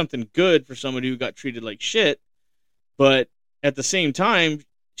trying to do something good for somebody who got treated like shit. But at the same time,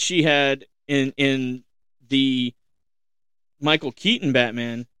 she had in the Michael Keaton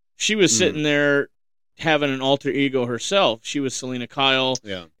Batman, she was sitting there having an alter ego herself. She was Selena Kyle.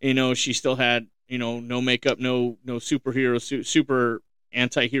 Yeah, you know, she still had, you know, no makeup, no superhero suit, super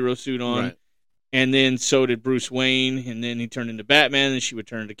anti-hero suit on. Right. And then so did Bruce Wayne, and then he turned into Batman, and she would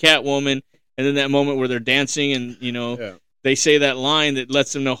turn into Catwoman. And then that moment where they're dancing, and, you know, they say that line that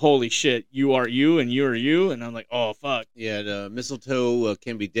lets them know, holy shit, you are you, and you are you. And I'm like, oh, fuck. Yeah, the mistletoe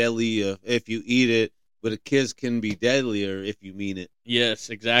can be deadly if you eat it, but a kiss can be deadlier if you mean it. Yes,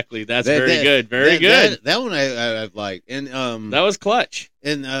 exactly. That's very good. Very good. That one I've liked. And that was clutch.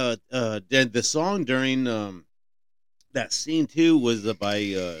 And the song during that scene too was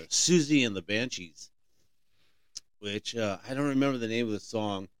by Susie and the Banshees, which I don't remember the name of the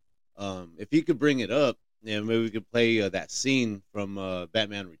song. If you could bring it up, maybe we could play that scene from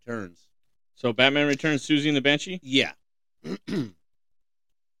Batman Returns. So Batman Returns, Susie and the Banshee? Yeah.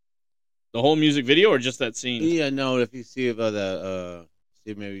 The whole music video or just that scene? Yeah, no, if you see about that,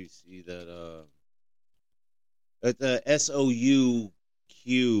 maybe you see that, it's SOUQ.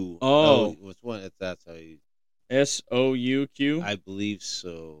 Oh. What's one? That's how you... SOUQ? I believe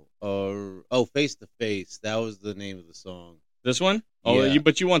so. Or Face to Face. That was the name of the song. This one? Oh, yeah.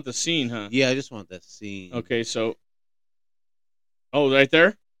 But you want the scene, huh? Yeah, I just want that scene. Okay, so... Oh, right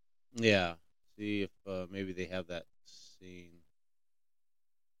there? Yeah. See if maybe they have that scene.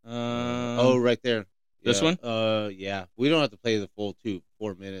 Right there. This one? Yeah. We don't have to play the full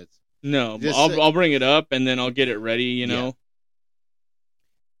 4 minutes. No, Just I'll bring it up and then I'll get it ready. You know.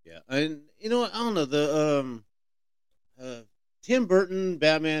 Yeah, and I don't know, the Tim Burton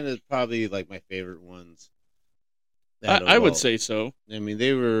Batman is probably like my favorite ones. I would say so. I mean,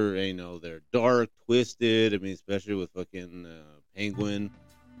 they were, they're dark, twisted. I mean, especially with fucking Penguin.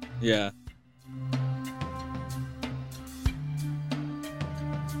 Yeah.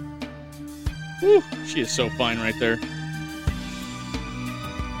 Whew, she is so fine right there.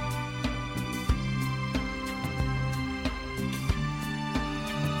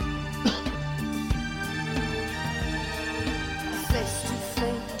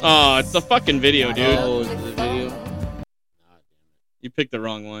 Oh, it's the fucking video, dude. Oh, is it the video? You picked the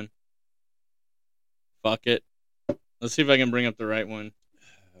wrong one. Fuck it. Let's see if I can bring up the right one.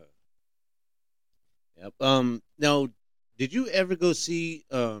 Yep. Now, did you ever go see?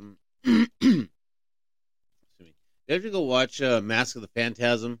 Did you ever go watch Mask of the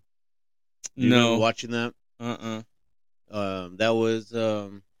Phantasm? Do you remember watching that? That was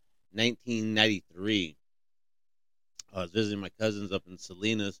 1993. I was visiting my cousins up in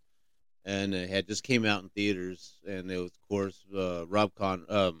Salinas, and it had just came out in theaters, and it was, of course,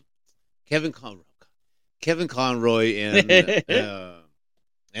 Kevin Conroy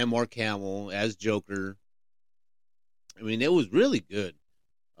and Mark Hamill as Joker. I mean, it was really good.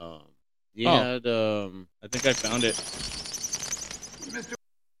 I think I found it.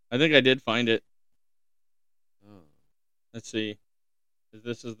 I think I did find it. Let's see.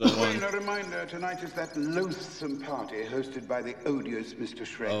 This is the one. A reminder, tonight is that loathsome party hosted by the odious Mr.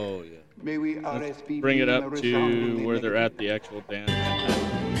 Shred. Oh, yeah. May we RSVP bring it up to where they're at the actual dance.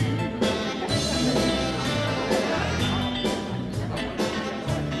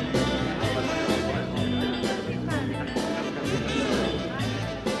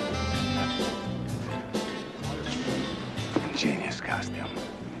 Ingenious costume.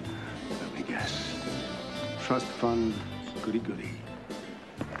 Let me guess. Trust fund, goody-goody.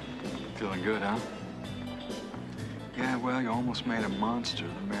 Feeling good, huh? Yeah, well, you almost made a monster,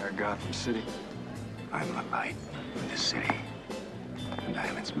 the mayor of Gotham City. I'm the light of the city, and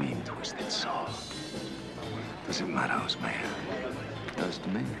I'm its mean, twisted soul. Does it matter who's mayor? Does to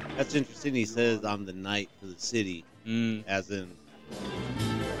me. That's interesting. He says, I'm the knight for the city, as in...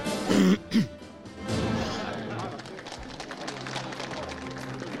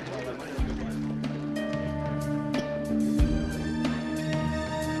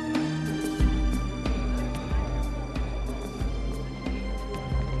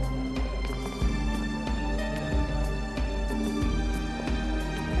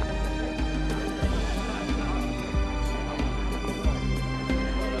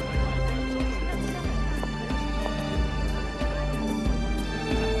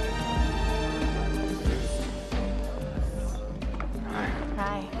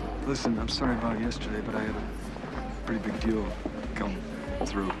 Listen, I'm sorry about yesterday, but I had a pretty big deal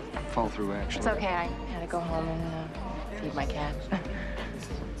fall through, actually. It's okay. I had to go home and feed my cat.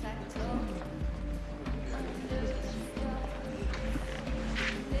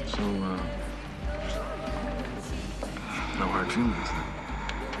 So, no hard feelings.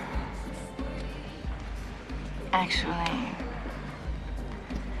 Actually,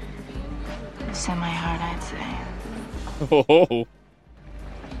 semi-hard, I'd say. Oh.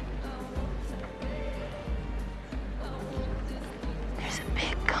 There's a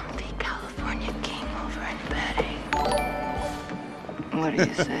big, comfy California king over in bedding. What do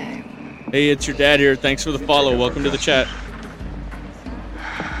you say? Hey, it's your dad here. Thanks for the follow. Welcome to the chat.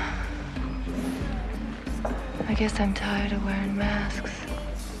 I guess I'm tired of wearing masks.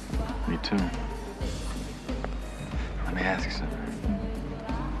 Me too. Let me ask you something.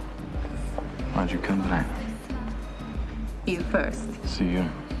 Why'd you come tonight? You first. See you.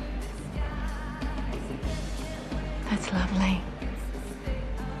 That's lovely.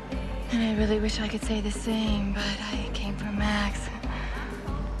 And I really wish I could say the same, but I came for Max.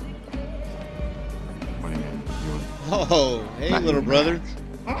 What do you mean? Oh, hey, little brother.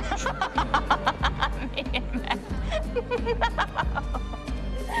 Me and Max.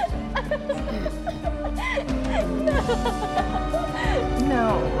 No.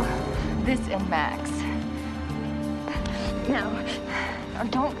 This and Max. Now,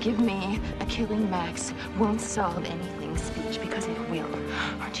 don't give me a killing Max won't solve anything speech, because it will.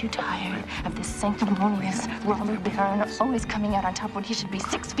 Aren't you tired of this sanctimonious robber baron always coming out on top when he should be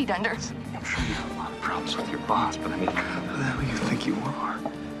 6 feet under? I'm sure you have a lot of problems with your boss, but I mean, who the hell do you think you are?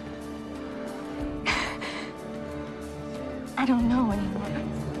 I don't know anymore,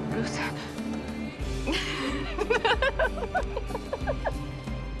 Bruce.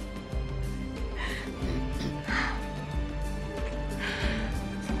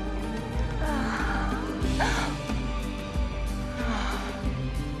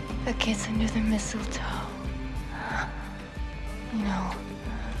 kiss under the mistletoe. You know,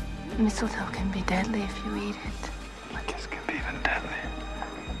 mistletoe can be deadly if you eat it. A kiss can be even deadly.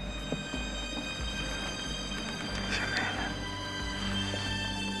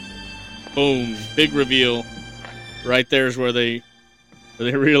 Boom. Big reveal. Right there is where they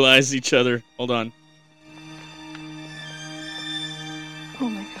realize each other. Hold on. Oh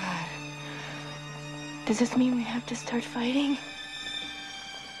my God. Does this mean we have to start fighting?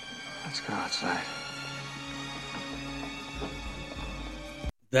 Let's go outside.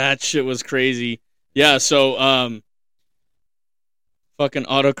 That shit was crazy. Yeah, so fucking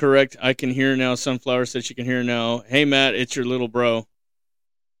autocorrect. I can hear now. Sunflower said she can hear now. Hey Matt, it's your little bro.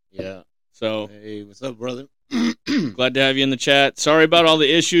 Yeah. So hey, what's up, brother? Glad to have you in the chat. Sorry about all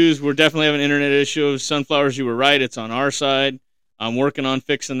the issues. We're definitely having internet issues. Sunflowers, you were right. It's on our side. I'm working on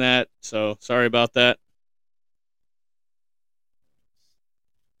fixing that. So sorry about that.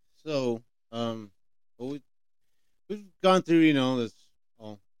 So, we've gone through, you know, this.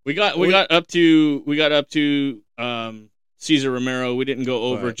 We got up to Cesar Romero. We didn't go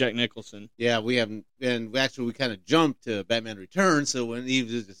over Jack Nicholson. Yeah, we haven't, and we kind of jumped to Batman Returns. So when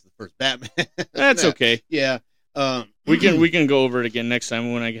Eve is just the first Batman, that's okay. Yeah, we can go over it again next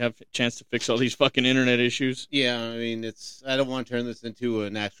time when I have a chance to fix all these fucking internet issues. Yeah, I mean, I don't want to turn this into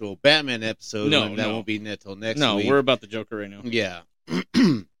an actual Batman episode. No, that won't be until next week. No, we're about the Joker right now. Yeah.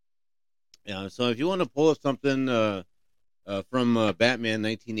 Yeah. So if you want to pull up something from Batman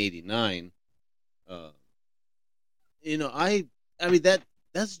 1989, you know, I mean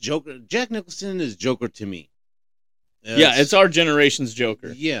that's Joker. Jack Nicholson is Joker to me. It's our generation's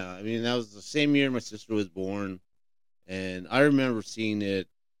Joker. Yeah, I mean that was the same year my sister was born, and I remember seeing it.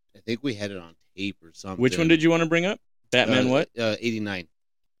 I think we had it on tape or something. Which one did you want to bring up? Batman what? 89.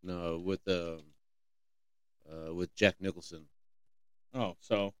 No, with Jack Nicholson. Oh,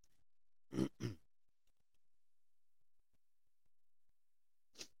 so.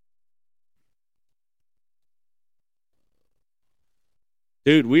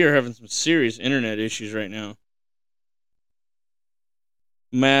 Dude, we are having some serious internet issues right now.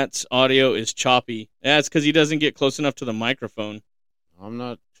 Matt's audio is choppy. That's because he doesn't get close enough to the microphone. I'm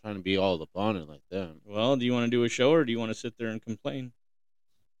not trying to be all up on it like that. Well, do you want to do a show or do you want to sit there and complain?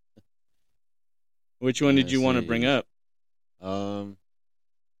 Which one did you want to bring up? Oh,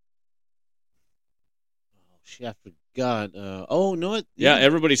 shit, I forgot. Oh, no. Yeah,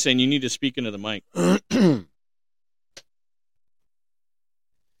 everybody's saying you need to speak into the mic. Let's see.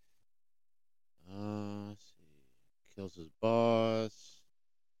 Kills his boss.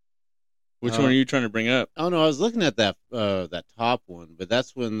 Which one are you trying to bring up? Oh no, I was looking at that top one, but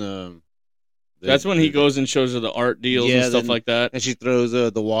that's when that's when he goes and shows her the art deals and stuff like that. And she throws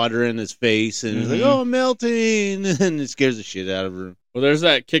the water in his face, and he's like, "Oh, I'm melting!" and it scares the shit out of her. Well, there's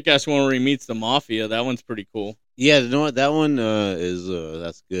that kick-ass one where he meets the mafia. That one's pretty cool. Yeah, you know what? That one is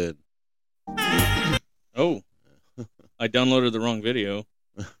that's good. Oh, I downloaded the wrong video.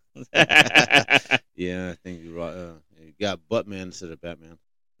 Yeah, I think you got Buttman instead of Batman.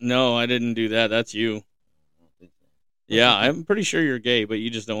 No, I didn't do that. That's you. I don't think so. Yeah, I'm pretty sure you're gay, but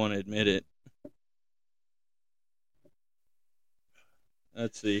you just don't want to admit it.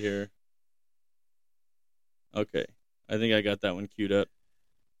 Let's see here. Okay. I think I got that one queued up.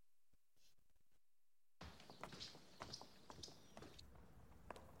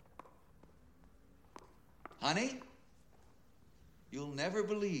 Honey, you'll never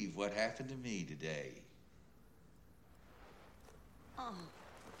believe what happened to me today. Oh.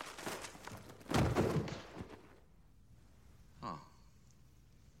 Huh.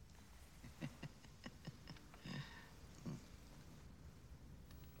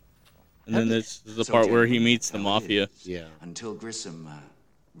 And then this is the part where he meets the mafia. Yeah. Until Grissom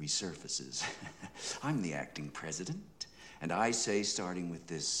resurfaces. I'm the acting president, and I say starting with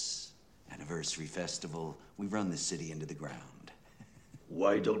this anniversary festival, we run the city into the ground.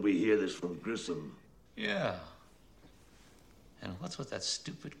 Why don't we hear this from Grissom? Yeah. And what's with that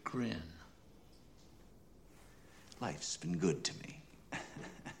stupid grin? Life's been good to me.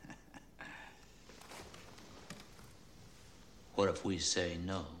 What if we say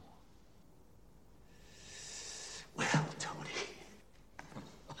no? Well, Tony,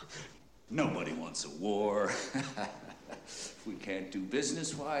 nobody wants a war. If we can't do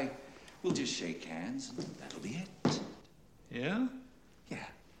business, why, we'll just shake hands and that'll be it. Yeah? Yeah.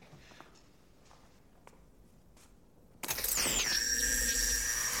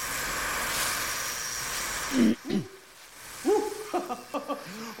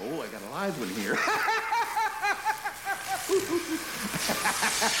 Oh, I got a live one here.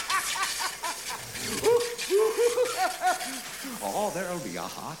 Oh, there'll be a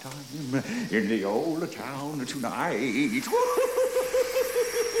hot time in the old town tonight.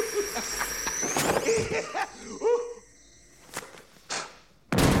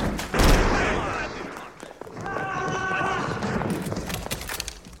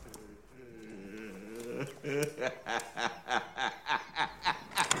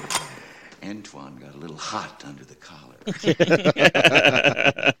 Antoine got a little hot under the collar.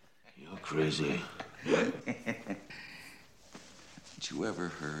 You're crazy. Haven't you ever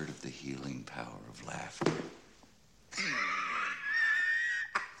heard of the healing power of laughter?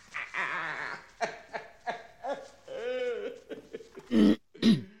 Now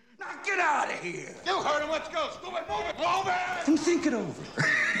get out of here. You heard him. Let's go. Stupid, move it. Move it. And think it over.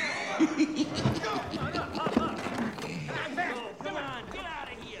 Come on, get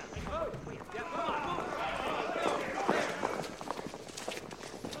out of here.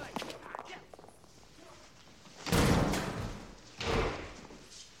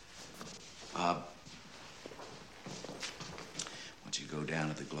 Bob, once you go down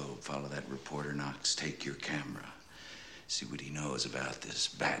to the Globe, follow that reporter Knox, take your camera, see what he knows about this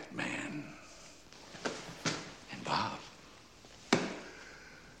Batman. And Bob,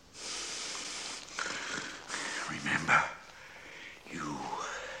 remember, you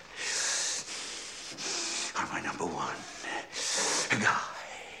are my number one guy.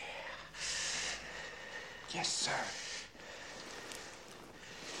 Yes, sir.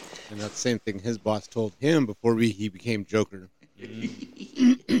 And that's the same thing his boss told him before he became Joker.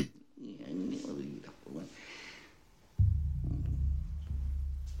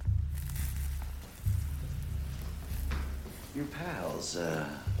 Your pals,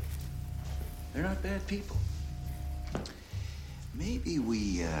 they're not bad people. Maybe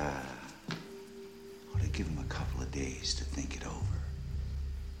we, ought to give them a couple of days to think it over.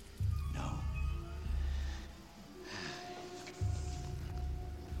 No?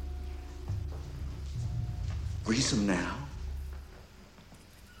 Grease them now?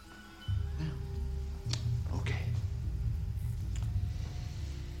 No. Okay.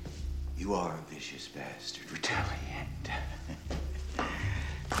 You are a vicious bastard, retaliant.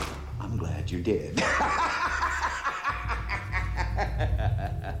 I'm glad you're dead.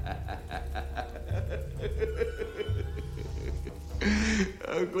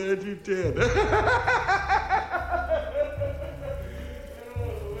 I'm glad you're dead.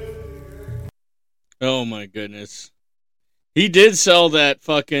 Oh my goodness. He did sell that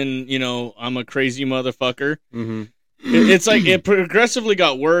fucking, I'm a crazy motherfucker. Mm-hmm. It's like it progressively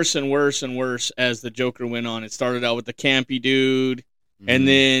got worse and worse and worse as the Joker went on. It started out with the campy dude, and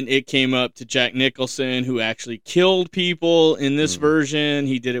then it came up to Jack Nicholson, who actually killed people in this version.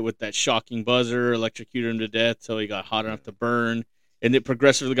 He did it with that shocking buzzer, electrocuted him to death till he got hot enough to burn, and it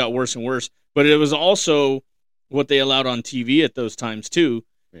progressively got worse and worse. But it was also what they allowed on TV at those times, too,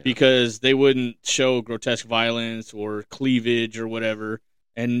 because they wouldn't show grotesque violence or cleavage or whatever.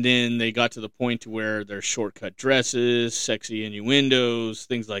 And then they got to the point to where there's shortcut dresses, sexy innuendos,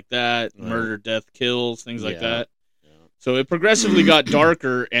 things like that, murder, death, kills, things like that. Yeah. So it progressively got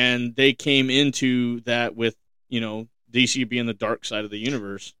darker, and they came into that with, DC being the dark side of the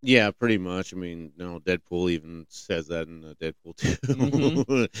universe. Yeah, pretty much. I mean, Deadpool even says that in Deadpool 2.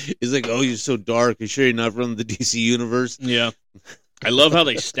 Mm-hmm. He's like, oh, you're so dark. You sure you're not from the DC universe? Yeah. I love how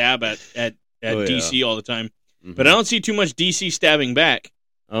they stab at DC all the time. Mm-hmm. But I don't see too much DC stabbing back.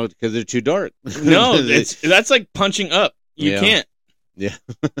 Oh, because they're too dark. No, that's like punching up. You can't. Yeah.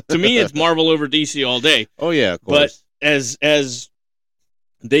 To me, it's Marvel over DC all day. Oh, yeah, of course. But as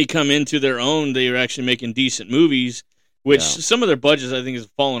they come into their own, they are actually making decent movies, which some of their budgets, I think, has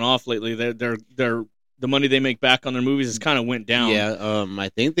fallen off lately. They're the money they make back on their movies has kind of went down. Yeah, I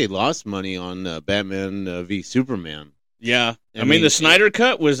think they lost money on Batman v Superman. Yeah. I mean, the Snyder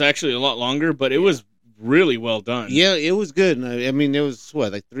Cut was actually a lot longer, but it was really well done. Yeah, it was good. I mean, it was,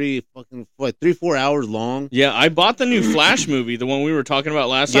 3-4 hours long? Yeah, I bought the new Flash movie, the one we were talking about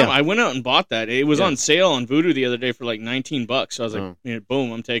last time. I went out and bought that. It was on sale on Vudu the other day for like $19. So I was like,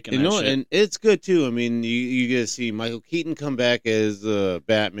 boom, I'm taking that shit. And it's good, too. I mean, you get to see Michael Keaton come back as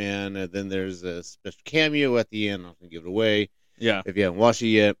Batman, and then there's a special cameo at the end. I'm not going to give it away. Yeah. If you haven't watched it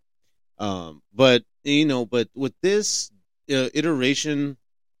yet. But with this iteration...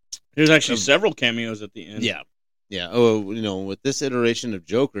 There's actually several cameos at the end. Yeah. Yeah. Oh, with this iteration of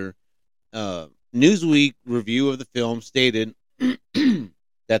Joker, Newsweek review of the film stated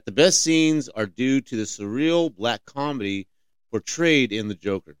that the best scenes are due to the surreal black comedy portrayed in the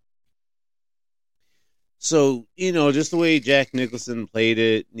Joker. So, just the way Jack Nicholson played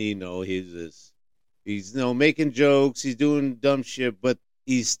it, he's making jokes, he's doing dumb shit, but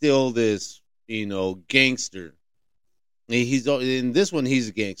he's still this, gangster. He's in this one. He's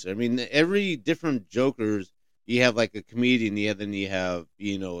a gangster. I mean, every different Jokers, you have like a comedian. Then you have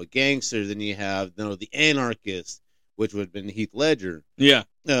a gangster. Then you have the anarchist, which would have been Heath Ledger. Yeah.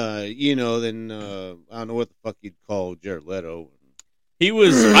 Then I don't know what the fuck you'd call Jared Leto. He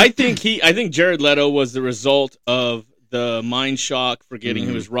was. I think Jared Leto was the result of the mind shock, forgetting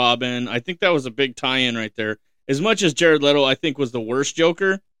he was Robin. I think that was a big tie-in right there. As much as Jared Leto, I think, was the worst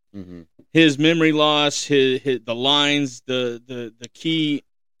Joker. Mm-hmm. His memory loss, his the lines, the key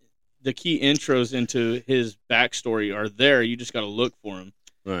intros into his backstory are there. You just got to look for him.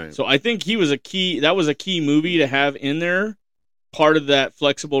 Right. So I think he was a key. That was a key movie to have in there, part of that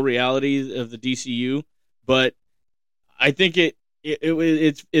flexible reality of the DCU. But I think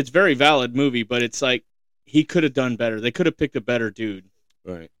it's very valid movie. But it's like he could have done better. They could have picked a better dude.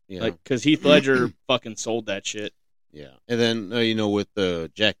 Right. Yeah. Like because Heath Ledger fucking sold that shit. Yeah. And then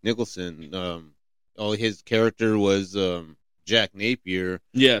with Jack Nicholson, his character was Jack Napier.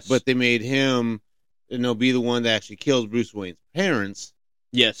 Yes. But they made him be the one that actually killed Bruce Wayne's parents.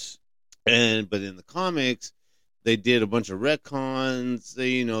 Yes. But in the comics, they did a bunch of retcons.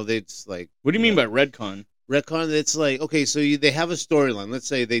 They just like. What do you mean by retcon? Retcon. It's like, okay, so they have a storyline. Let's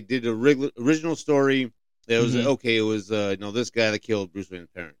say they did a original story. That was okay. It was this guy that killed Bruce Wayne's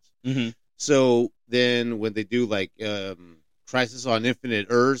parents. Mm-hmm. So then when they do like Crisis on Infinite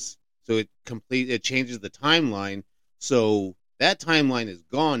Earths, so it changes the timeline. So that timeline is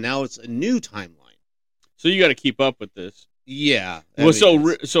gone. Now it's a new timeline. So you got to keep up with this. Yeah. Well, so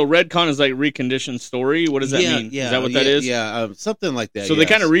retcon is like reconditioned story. What does that mean? Yeah, is that what that is? Yeah, something like that. So they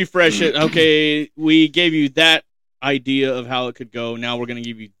kind of refresh it. Okay, we gave you that idea of how it could go. Now we're going to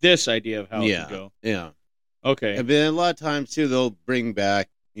give you this idea of how it could go. Yeah. Okay. And then a lot of times too, they'll bring back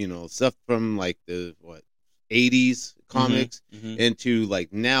stuff from like the 80s comics into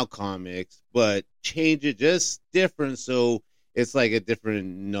like now comics, but change it just different. So it's like a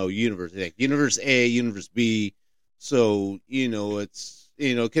different universe, like universe A, universe B. So it's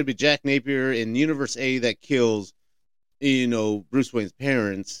it could be Jack Napier in universe A that kills Bruce Wayne's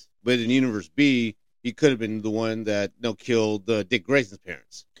parents, but in universe B he could have been the one that killed Dick Grayson's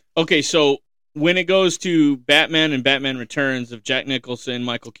parents. Okay, so when it goes to Batman and Batman Returns of Jack Nicholson,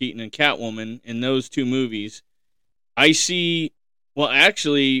 Michael Keaton, and Catwoman in those two movies, I see,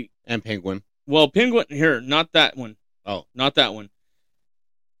 and Penguin. Well, Penguin, here, not that one. Oh. Not that one.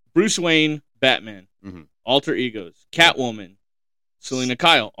 Bruce Wayne, Batman, alter egos. Catwoman, Selena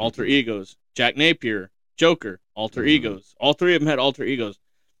Kyle, alter egos. Jack Napier, Joker, alter egos. All three of them had alter egos.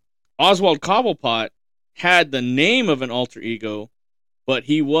 Oswald Cobblepot had the name of an alter ego, but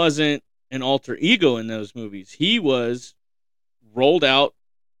he wasn't an alter ego in those movies. He was rolled out,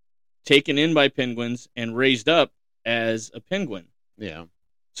 taken in by penguins, and raised up as a penguin. Yeah.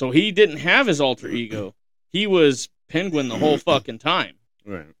 So he didn't have his alter ego. He was Penguin the whole fucking time.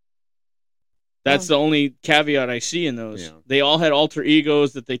 Right. That's the only caveat I see in those. Yeah. They all had alter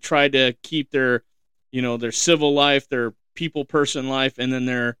egos that they tried to keep their, their civil life, their people person life, and then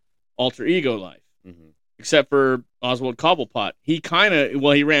their alter ego life. Except for Oswald Cobblepot. He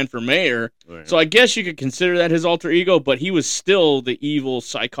he ran for mayor, so I guess you could consider that his alter ego, but he was still the evil,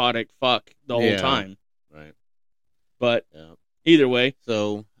 psychotic fuck the whole time. Right. But either way,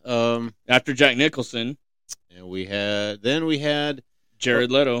 so after Jack Nicholson, and we had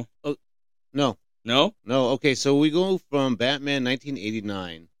Jared Leto. Oh, no. Okay, so we go from Batman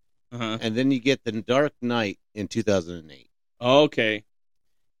 1989, and then you get The Dark Knight in 2008. Okay.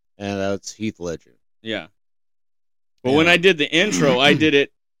 And that's Heath Ledger. Yeah. But when I did the intro, I did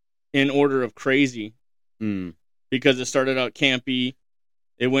it in order of crazy. Because it started out campy.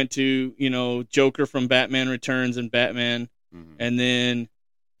 It went to, Joker from Batman Returns and Batman. And then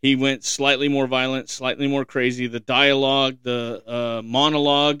he went slightly more violent, slightly more crazy. The dialogue, the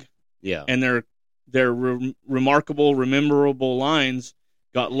monologue, and their remarkable, rememberable lines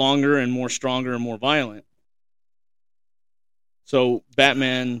got longer and more stronger and more violent. So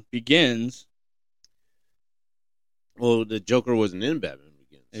Batman Begins. Well, the Joker wasn't in Batman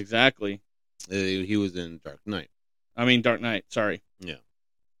Begins. Exactly. He was in Dark Knight. Dark Knight, sorry. Yeah.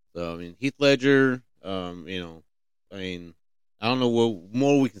 So, Heath Ledger, I don't know what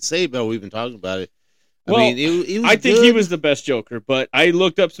more we can say about it. We've been talking about it. I think he was the best Joker, but I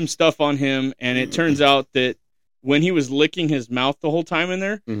looked up some stuff on him, and it turns out that when he was licking his mouth the whole time in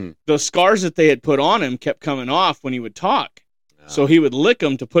there, the scars that they had put on him kept coming off when he would talk. So he would lick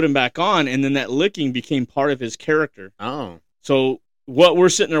them to put him back on, and then that licking became part of his character. Oh. So what we're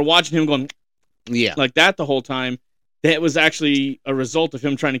sitting there watching him going like that the whole time, that was actually a result of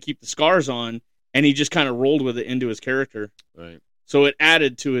him trying to keep the scars on, and he just kind of rolled with it into his character. Right. So it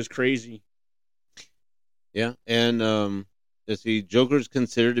added to his crazy. Yeah, and let's see, Joker's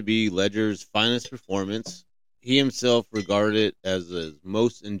considered to be Ledger's finest performance. He himself regarded it as his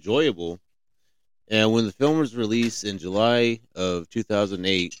most enjoyable. And when the film was released in July of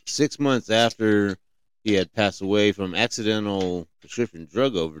 2008, 6 months after he had passed away from accidental prescription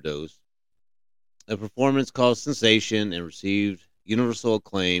drug overdose, a performance caused sensation and received universal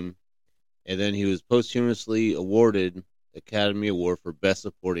acclaim. And then he was posthumously awarded the Academy Award for Best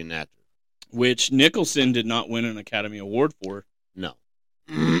Supporting Actor. Which Nicholson did not win an Academy Award for. No.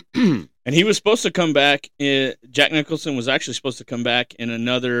 And he was supposed to come back. Jack Nicholson was actually supposed to come back in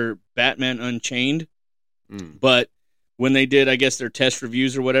another Batman Unchained. But when they did, I guess, their test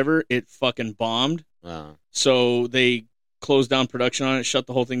reviews or whatever, it fucking bombed. So they closed down production on it, shut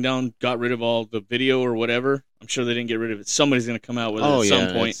the whole thing down, got rid of all the video or whatever. I'm sure they didn't get rid of it. Somebody's going to come out with it at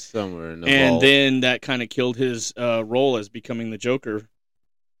some point. It's somewhere in the and vault. then that kind of killed his role as becoming the Joker.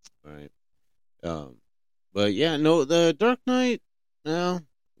 Right. But yeah, no, the Dark Knight, no,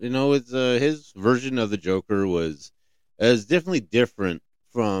 it's his version of the Joker was definitely different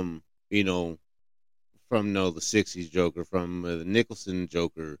from the 60s Joker, from the Nicholson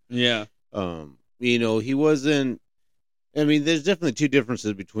Joker. Yeah. He wasn't. I mean, there's definitely two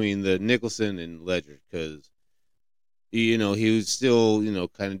differences between the Nicholson and Ledger, because he was still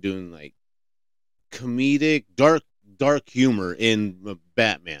kind of doing like comedic dark humor in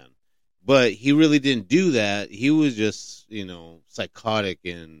Batman. But he really didn't do that. He was just, psychotic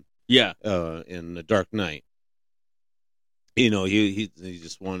in the Dark Knight. He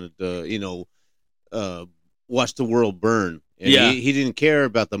just wanted to, watch the world burn. And he didn't care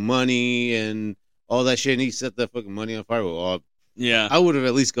about the money and all that shit. And he set that fucking money on fire. Well, I would have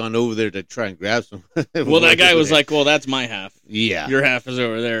at least gone over there to try and grab some. Well, that guy was like, well, that's my half. Yeah. Your half is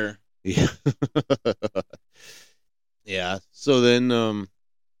over there. Yeah. Yeah. So then,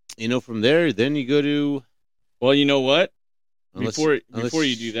 from there, then you go to... Well, you know what? Unless Before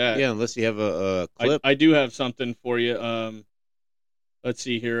you do that... Yeah, unless you have a clip. I do have something for you. Let's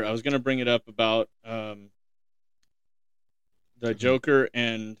see here. I was going to bring it up about the Joker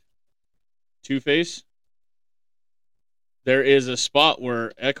and Two-Face. There is a spot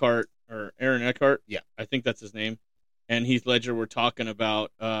where Aaron Eckhart, I think that's his name, and Heath Ledger were talking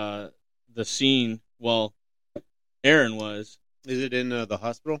about the scene. Well, Aaron was. Is it in the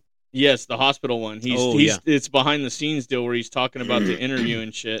hospital? Yes, the hospital one. It's behind the scenes deal where he's talking about the interview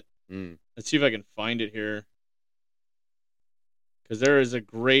and shit. Let's see if I can find it here. Because there is a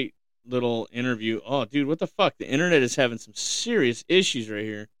great little interview. Oh, dude, what the fuck? The internet is having some serious issues right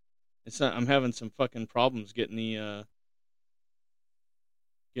here. I'm having some fucking problems getting the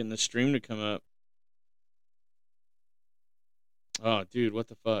stream to come up. Oh, dude, what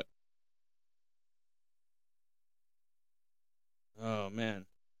the fuck? Oh, man.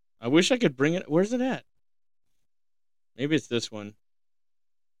 I wish I could bring it. Where's it at? Maybe it's this one.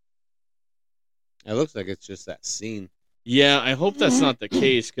 It looks like it's just that scene. Yeah, I hope that's not the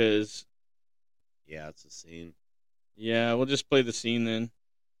case, because... Yeah, it's a scene. Yeah, we'll just play the scene then.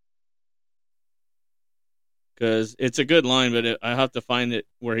 Because it's a good line, but I have to find it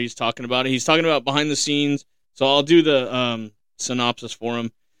where he's talking about it. He's talking about behind the scenes, so I'll do the synopsis for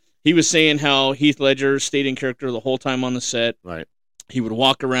him. He was saying how Heath Ledger stayed in character the whole time on the set. Right. He would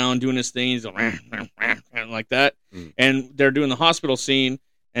walk around doing his things like that. And they're doing the hospital scene,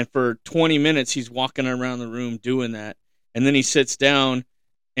 and for 20 minutes he's walking around the room doing that. And then he sits down,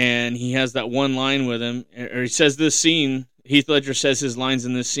 and he has that one line with him, or he says this scene. Heath Ledger says his lines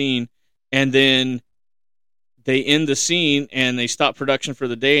in this scene, and then they end the scene, and they stop production for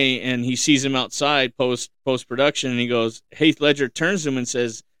the day, and he sees him outside post-production, and he goes, Heath Ledger turns to him and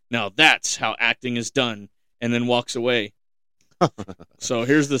says, now that's how acting is done, and then walks away. So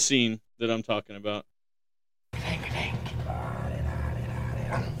here's the scene that I'm talking about. Hi.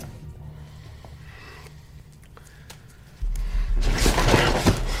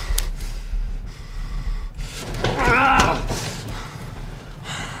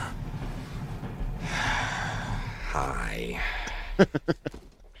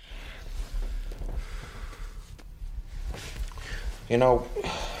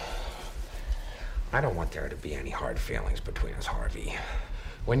 I don't want there to be any hard feelings between us, Harvey.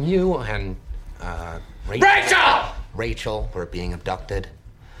 When you and, Rachel were being abducted,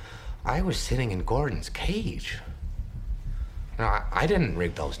 I was sitting in Gordon's cage. Now, I didn't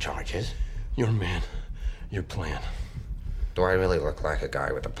rig those charges. Your man. Your plan. Do I really look like a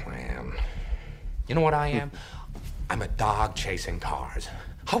guy with a plan? You know what I am? I'm a dog chasing cars.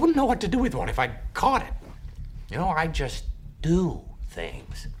 I wouldn't know what to do with one if I caught it. I just do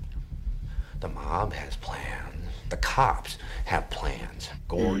things. The mob has plans. The cops have plans.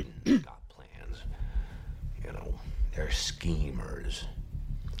 Gordon got plans.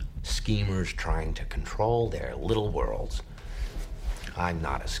 schemers trying to control their little worlds. I'm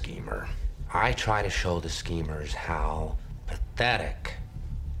not a schemer. I try to show the schemers how pathetic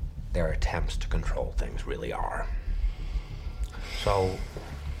their attempts to control things really are. So,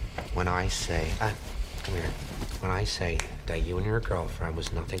 when I say, come here, when I say that you and your girlfriend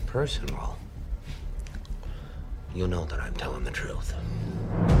was nothing personal, you know that I'm telling the truth.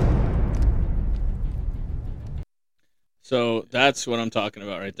 So that's what I'm talking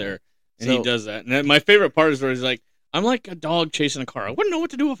about right there. And he does that. And my favorite part is where he's like, I'm like a dog chasing a car. I wouldn't know what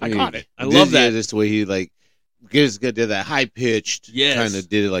to do if I caught it. I love that. Yeah, just the way he like did that high pitched, kind of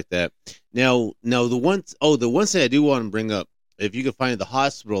did it like that. Now the one thing I do want to bring up, if you can find the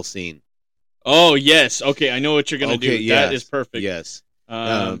hospital scene. Oh yes, okay, I know what you're gonna do. Yes, that is perfect. Yes,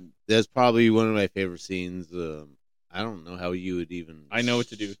 that's probably one of my favorite scenes. I don't know how you would even. I know what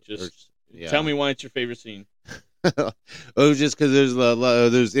to do. Just tell me why it's your favorite scene. It was just because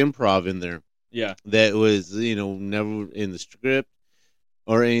there's improv in there. Yeah, that was never in the script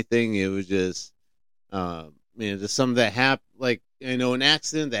or anything. It was just just something that happened, like an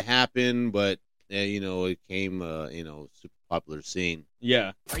accident that happened, but it came super popular scene.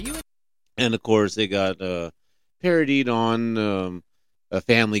 Yeah, are you? And of course they got parodied on a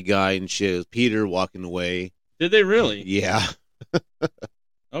Family Guy and shit. It was Peter walking away. Did they really? Yeah.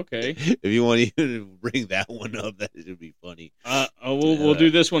 Okay. If you want to bring that one up, that should be funny. We'll do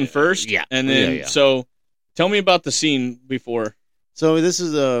this one first. Yeah. And then, so tell me about the scene before. So this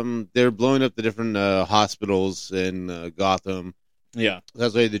is, they're blowing up the different hospitals in Gotham. Yeah.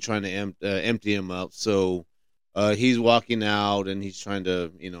 That's why they're trying to empty him up. So he's walking out and he's trying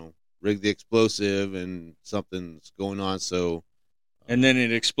to, rig the explosive and something's going on. So. And then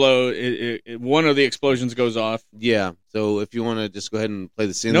it explodes. One of the explosions goes off. Yeah. So if you want to just go ahead and play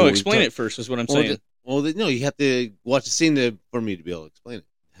the scene. No, explain it first is what I'm saying. No, you have to watch the scene for me to be able to explain it.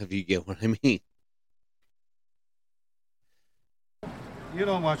 If you get what I mean. You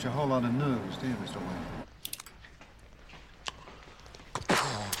don't watch a whole lot of news, do you, Mr. Wayne?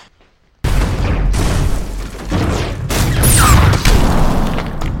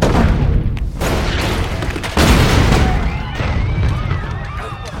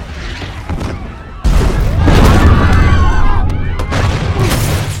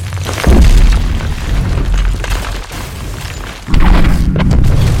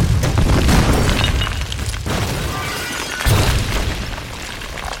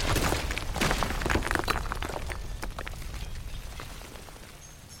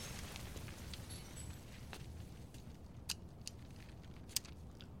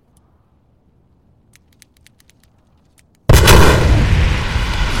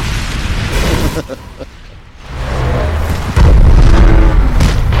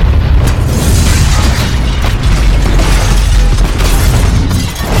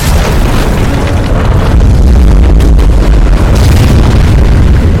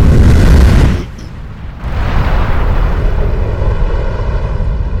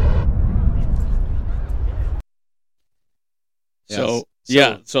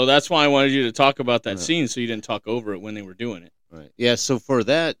 So that's why I wanted you to talk about that scene, so you didn't talk over it when they were doing it. Right. Yeah. So for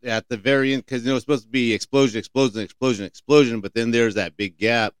that, at the very end, because it's supposed to be explosion, explosion, explosion, explosion, but then there's that big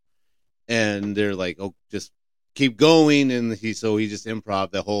gap, and they're like, "Oh, just keep going," and he just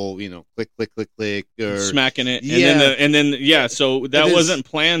improv the whole, click, click, click, click, or smacking it, yeah, and then so that wasn't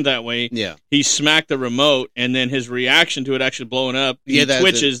planned that way. Yeah, he smacked the remote, and then his reaction to it actually blowing up. He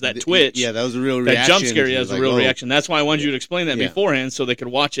twitches that twitch. Yeah, that was a real reaction. That jump scare, that was a real reaction. That's why I wanted you to explain that Yeah. beforehand, so they could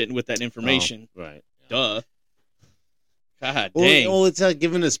watch it with that information. Oh, right. Duh. God dang. Well, it's not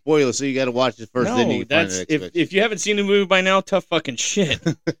giving a spoiler, so you got to watch it first. No, then you can find if you haven't seen the movie by now, tough fucking shit.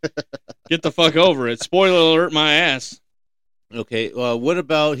 Get the fuck over it. Spoiler alert, my ass. Okay, what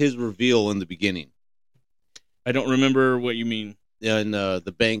about his reveal in the beginning? I don't remember what you mean. Yeah, in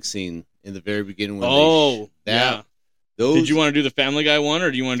the bank scene in the very beginning. When yeah. Did you want to do the Family Guy one, or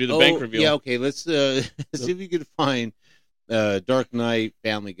do you want to do the bank reveal? Yeah, okay. Let's see if you can find Dark Knight,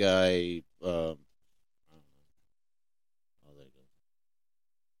 Family Guy.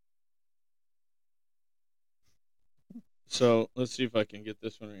 So let's see if I can get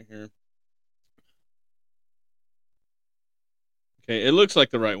this one right here. Okay, it looks like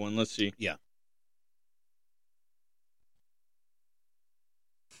the right one. Let's see. Yeah.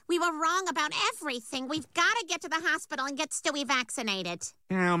 We were wrong about everything. We've got to get to the hospital and get Stewie vaccinated.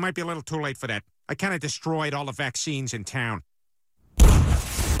 It might be a little too late for that. I kind of destroyed all the vaccines in town.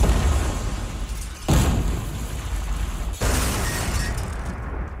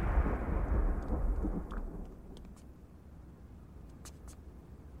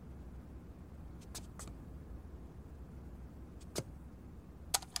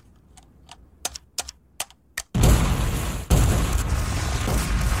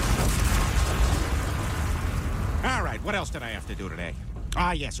 What else did I have to do today?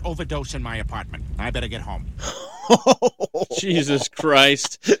 Ah, yes, overdose in my apartment. I better get home. Jesus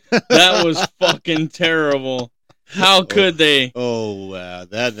Christ. That was fucking terrible. How could they? Oh, wow.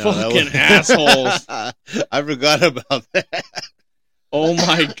 That fucking was... assholes. I forgot about that. Oh,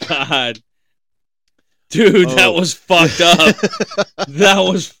 my God. Dude, that was fucked up. That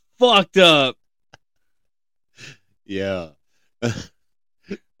was fucked up. Yeah.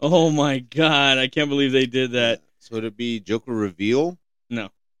 Oh, my God. I can't believe they did that. So would it be Joker reveal? No.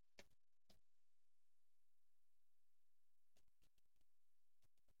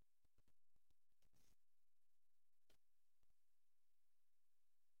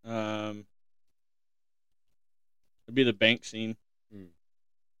 It'd be the bank scene.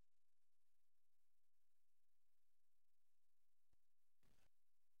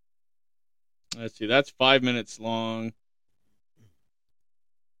 Let's see. That's 5 minutes long.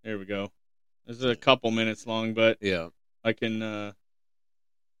 There we go. This is a couple minutes long, but yeah, I can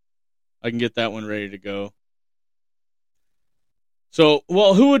get that one ready to go. So,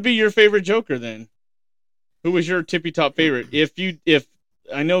 well, who would be your favorite Joker then? Who was your tippy top favorite? If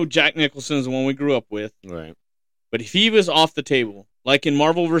I know Jack Nicholson's the one we grew up with, right? But if he was off the table, like in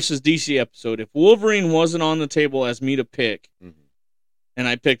Marvel vs. DC episode, if Wolverine wasn't on the table as me to pick, and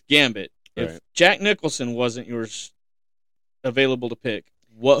I picked Gambit, if Jack Nicholson wasn't yours available to pick,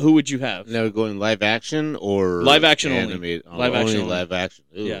 who would you have? Now going live action or live action animated? Only. Live action only. Live action.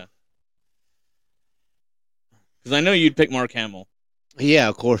 Ooh. Yeah. Because I know you'd pick Mark Hamill. Yeah,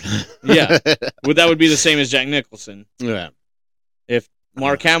 of course. Yeah. Well, that would be the same as Jack Nicholson. Yeah. If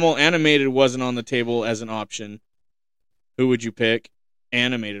Mark Hamill animated wasn't on the table as an option, who would you pick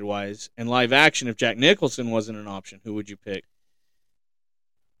animated wise? And live action, if Jack Nicholson wasn't an option, who would you pick?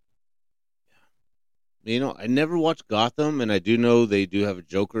 You know, I never watched Gotham, and I do know they do have a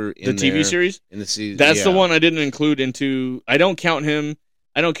Joker in the TV series. In the season, that's the one I didn't include into. I don't count him.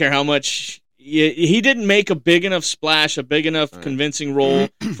 I don't care how much he didn't make a big enough splash, a big enough convincing role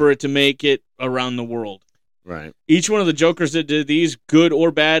for it to make it around the world. Right. Each one of the Jokers that did these, good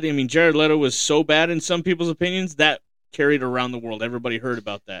or bad. I mean, Jared Leto was so bad in some people's opinions that carried around the world. Everybody heard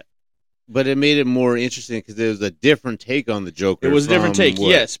about that. But it made it more interesting because there was a different take on the Joker. It was a different take,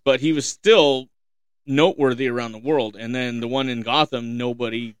 yes, but he was still noteworthy around the world. And then the one in Gotham,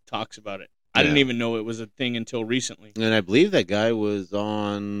 nobody talks about it. I didn't even know it was a thing until recently. And I believe that guy was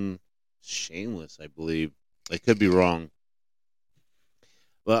on Shameless, I believe. I could be wrong.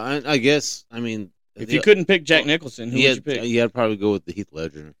 But I guess, I mean... If you couldn't pick Jack Nicholson, who would you pick? Yeah, I'd probably go with the Heath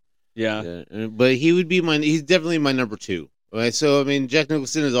Ledger. Yeah. But he would be he's definitely my number 2. Right? So, I mean, Jack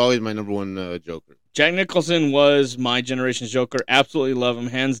Nicholson is always my number 1 Joker. Jack Nicholson was my generation's Joker. Absolutely love him,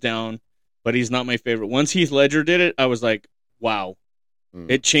 hands down. But he's not my favorite. Once Heath Ledger did it, I was like, wow.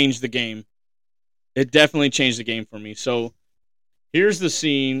 It changed the game. It definitely changed the game for me. So here's the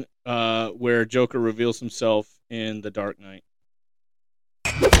scene where Joker reveals himself in The Dark Knight.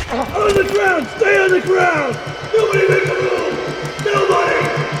 On the ground! Stay on the ground! Nobody make a move! Nobody!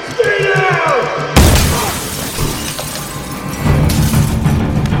 Stay down!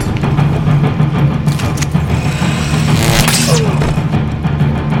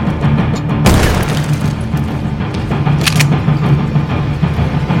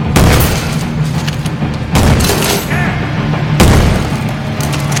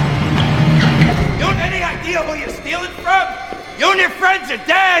 You have any idea who you're stealing from? You and your friends are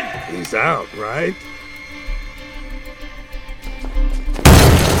dead! He's out, right?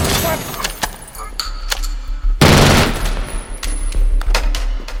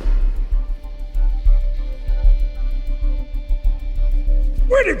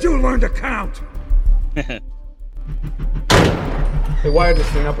 Where did you learn to count? They wired this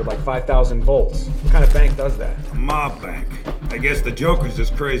thing up with like 5,000 volts. What kind of bank does that? A mob bank. I guess the Joker's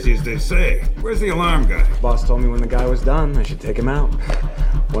as crazy as they say. Where's the alarm guy? Boss told me when the guy was done, I should take him out.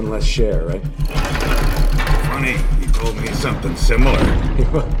 One less share, right? Funny, he told me something similar.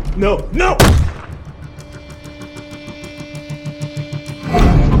 No, no!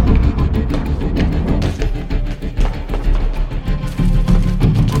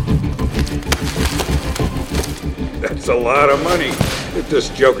 That's a lot of money. If this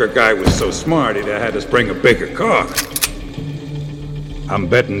Joker guy was so smart, he'd have had us bring a bigger car. I'm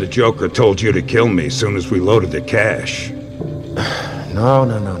betting the Joker told you to kill me as soon as we loaded the cash. No.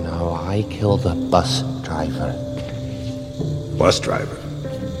 I killed the bus driver. Bus driver?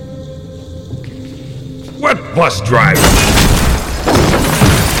 What bus driver?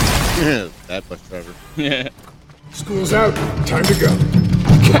 That bus driver. Yeah. School's out. Time to go.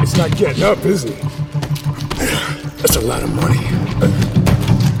 It's not getting up, is he? That's a lot of money.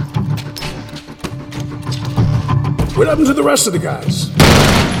 What happened to the rest of the guys?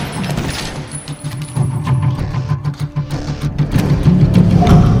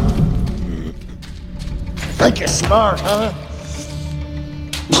 Think you're smart, huh?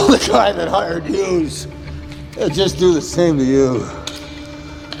 The guy that hired yous, he'll just do the same to you.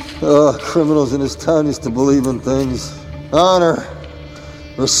 Oh, criminals in this town used to believe in things. Honor,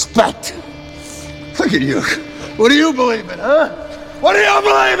 respect. Look at you. What do you believe in, huh? What do you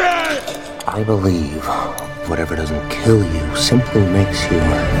believe in? I believe whatever doesn't kill you simply makes you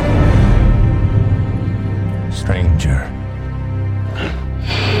stranger.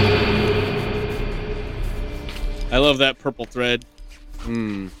 I love that purple thread.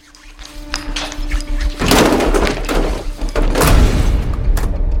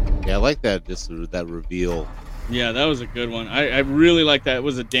 Yeah, I like that. Just that reveal. Yeah, that was a good one. I really like that. It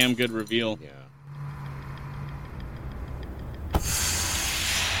was a damn good reveal. Yeah.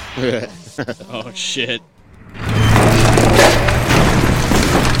 Oh, shit.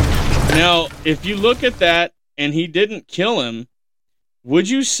 Now, if you look at that and he didn't kill him, would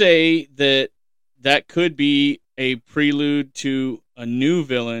you say that that could be a prelude to a new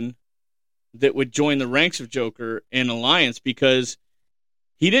villain that would join the ranks of Joker in Alliance? Because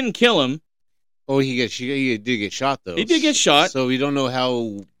he didn't kill him. Oh, he did get shot, though. He did get shot. So we don't know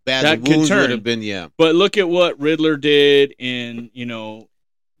how bad That the wounds could turn. would have been, yeah. But look at what Riddler did in,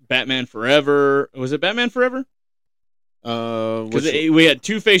 Batman Forever. Was it Batman Forever? Because we had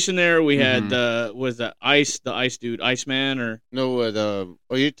Two-Face in there. We had was that the Ice dude, Iceman, or no?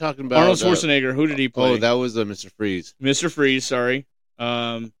 You're talking about Arnold Schwarzenegger. Who did he play? Oh, that was Mr. Freeze. Mr. Freeze. Sorry.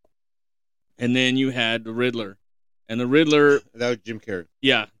 And then you had the Riddler, and the Riddler. That was Jim Carrey.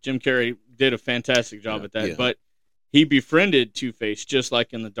 Yeah, Jim Carrey did a fantastic job at that. Yeah. But he befriended Two-Face just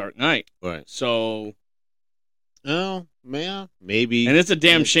like in The Dark Knight. Right. So. Oh, man, maybe. And it's a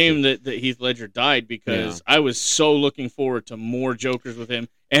damn shame that Heath Ledger died, because I was so looking forward to more Jokers with him.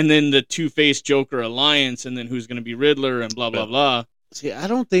 And then the Two-Face Joker alliance, and then who's going to be Riddler, and blah, blah, blah. See, I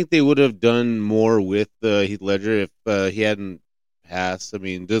don't think they would have done more with Heath Ledger if he hadn't passed. I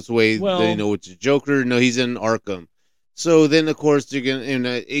mean, this way they know it's a Joker. No, he's in Arkham. So then, of course, you're going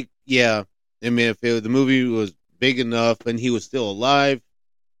to... I mean, if the movie was big enough and he was still alive.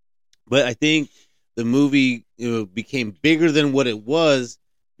 But I think the movie became bigger than what it was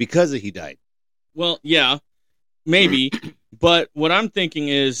because he died. Well, yeah, maybe. But what I'm thinking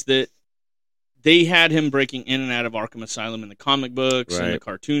is that they had him breaking in and out of Arkham Asylum in the comic books and the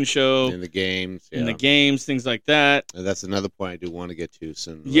cartoon show. In the games. In the games, things like that. And that's another point I do want to get to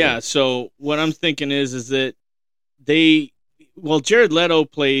soon. Yeah, so what I'm thinking is that Jared Leto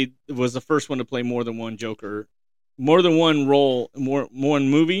was the first one to play more than one Joker. More than one role, one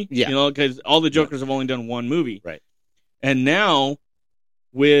movie, because all the Jokers have only done one movie, right? And now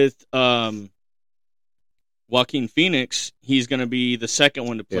with Joaquin Phoenix, he's going to be the second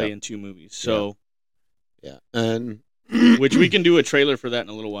one to play in two movies. So, and which we can do a trailer for that in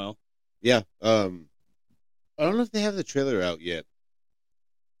a little while. Yeah, I don't know if they have the trailer out yet,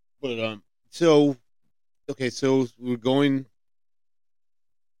 but so we're going.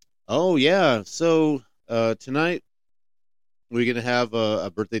 Oh yeah, so tonight. We're going to have a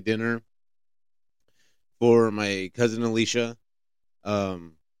birthday dinner for my cousin Alicia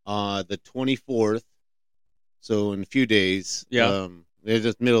on the 24th. So in a few days. Yeah. It's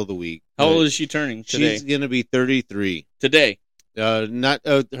just middle of the week. How old is she turning today? She's going to be 33. Today? Not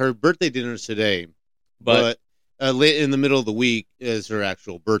her birthday dinner is today. But late in the middle of the week is her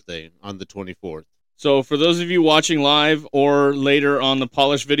actual birthday on the 24th. So for those of you watching live or later on the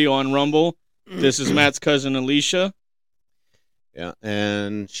polished video on Rumble, this is Matt's cousin Alicia. Yeah,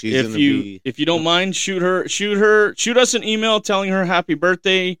 and she's if you don't mind, shoot us an email telling her happy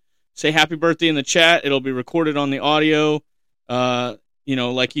birthday. Say happy birthday in the chat. It'll be recorded on the audio.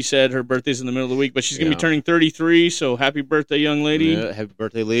 Like you said, her birthday's in the middle of the week, but she's gonna be turning 33. So happy birthday, young lady! Yeah, happy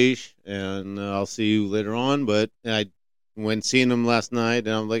birthday, Leash, and I'll see you later on. But I went seeing him last night, and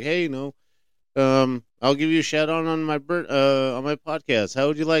I'm like, hey, I'll give you a shout out on my podcast. How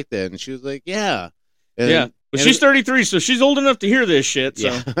would you like that? And she was like, yeah. But she's 33, so she's old enough to hear this shit.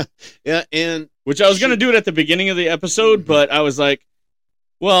 So. Yeah, and which I was going to do it at the beginning of the episode, but I was like,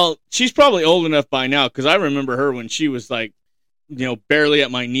 well, she's probably old enough by now, because I remember her when she was like, barely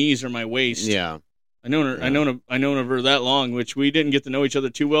at my knees or my waist. Yeah, I known her. Yeah. I known of her that long, which we didn't get to know each other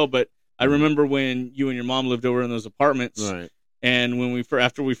too well. But I remember when you and your mom lived over in those apartments, right? And when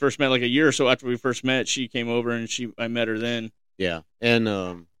after we first met, like a year or so after we first met, she came over and I met her then. Yeah, and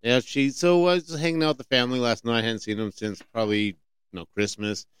so I was hanging out with the family last night. I hadn't seen them since probably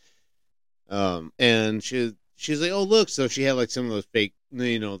Christmas. And she's like, oh look, so she had like some of those fake,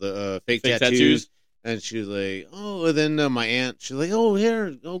 the fake tattoos. And she was like, oh, and then my aunt, she's like, oh,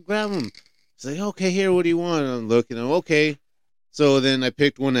 here, go grab them. She's like, okay, here, what do you want? And I'm looking, okay. So then I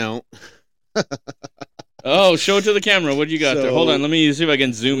picked one out. Oh, show it to the camera. What do you got there? So- Hold on, let me see if I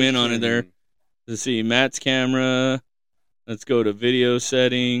can zoom in on it there. Let's see, Matt's camera. Let's go to video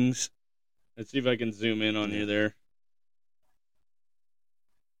settings. Let's see if I can zoom in on you there.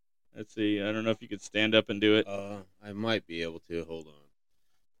 Let's see. I don't know if you could stand up and do it. I might be able to. Hold on.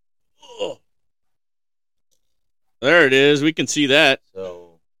 Oh. There it is. We can see that.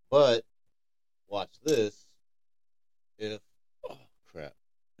 So, but watch this. If crap.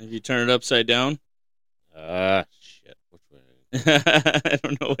 If you turn it upside down. Shit. Which way? I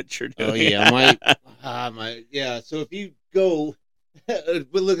don't know what you're doing. Oh yeah, yeah. So if you go,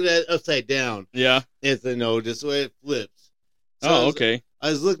 but look at that upside down. Yeah. It's just the way it flips. So Oh, okay. I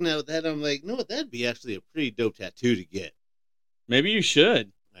was looking at that. I'm like, no, that'd be actually a pretty dope tattoo to get. Maybe you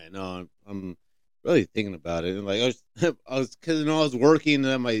should. I know. I'm really thinking about it. And like I was because I was working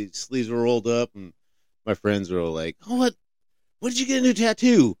and my sleeves were rolled up, and my friends were all like, "Oh, what did you get a new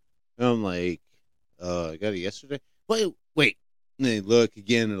tattoo?" And I'm like, I got it yesterday. Wait. And they look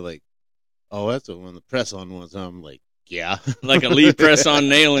again and they're like, "Oh, that's the one the press on ones." And I'm like, "Yeah." Like a lead press on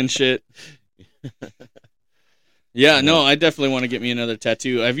nail and shit. Yeah, no, I definitely want to get me another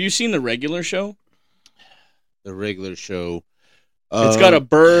tattoo. Have you seen the regular show? The regular show. It's got a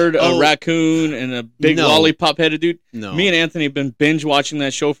bird, a raccoon, and a big No. lollipop-headed dude. No. Me and Anthony have been binge watching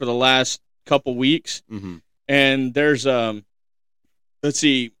that show for the last couple weeks. Mm-hmm. And there's, let's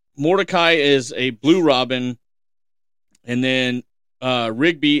see, Mordecai is a blue robin, and then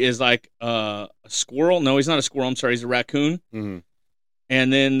Rigby is like a squirrel. No, he's not a squirrel. I'm sorry, he's a raccoon. Mm-hmm.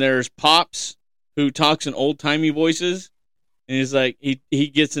 And then there's Pops, who talks in old-timey voices. And he's like, he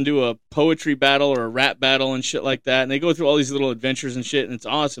gets into a poetry battle or a rap battle and shit like that. And they go through all these little adventures and shit, and it's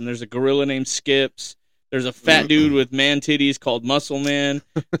awesome. There's a gorilla named Skips. There's a fat dude with man titties called Muscle Man.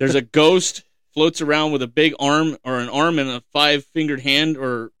 There's a ghost floats around with a big arm or an arm and a 5-fingered hand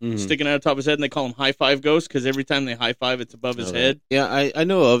or sticking out of the top of his head, and they call him High Five Ghost because every time they high five, it's above his head. Yeah, I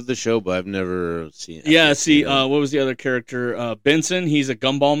know of the show, but I've never seen it. Yeah, see, what was the other character? Benson, he's a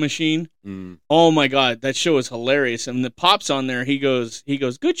gumball machine. Mm. Oh my god, that show is hilarious. And the Pop's on there, he goes,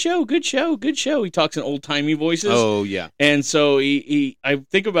 good show, good show, good show. He talks in old-timey voices. Oh, yeah. And so I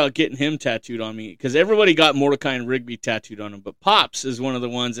think about getting him tattooed on me because everybody got Mordecai and Rigby tattooed on him, but Pops is one of the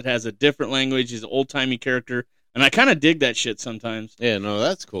ones that has a different language. He's an old-timey character, and I kind of dig that shit sometimes. Yeah, no,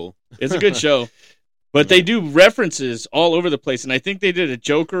 that's cool. It's a good show. But they do references all over the place, and I think they did a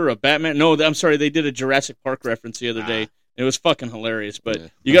Joker, a Batman. No, I'm sorry, they did a Jurassic Park reference the other day. It was fucking hilarious, but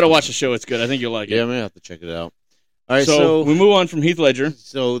you got to watch the show. It's good. I think you'll like it. Yeah, I'm gonna have to check it out. All right, so we move on from Heath Ledger.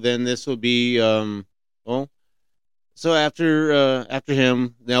 So then this will be so after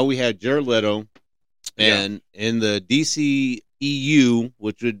him, now we had Jared Leto, and in the DCEU,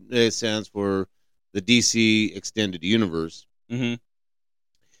 which stands for the DC Extended Universe.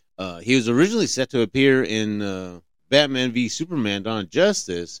 Mm-hmm. He was originally set to appear in Batman v Superman: Dawn of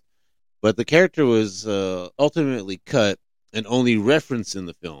Justice, but the character was ultimately cut and only referenced in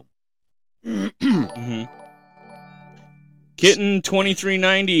the film. Mm-hmm. Kitten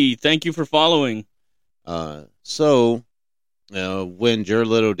 2390, thank you for following. So when Jared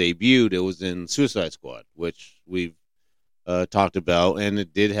Leto debuted, it was in Suicide Squad, which we've talked about, and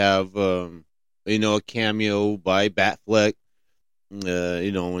it did have a cameo by Batfleck. And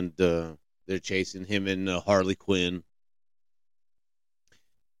they're chasing him and Harley Quinn.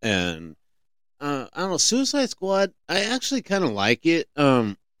 And I don't know, Suicide Squad, I actually kind of like it.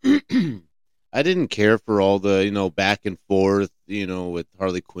 I didn't care for all the, back and forth, with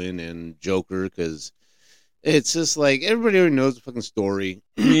Harley Quinn and Joker, because it's just like everybody already knows the fucking story.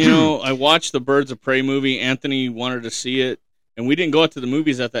 I watched the Birds of Prey movie. Anthony wanted to see it, and we didn't go out to the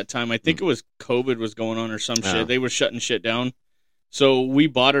movies at that time. I think it was COVID was going on or some shit. They were shutting shit down. So we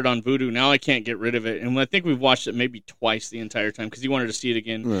bought it on Vudu. Now I can't get rid of it. And I think we've watched it maybe twice the entire time because he wanted to see it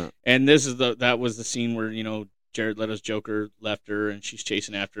again. Yeah. And that was the scene where, Jared Leto's Joker left her and she's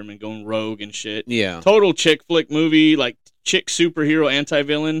chasing after him and going rogue and shit. Yeah. Total chick flick movie, like chick superhero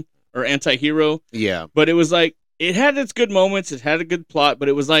anti-villain or anti-hero. Yeah. But it was like, it had its good moments. It had a good plot, but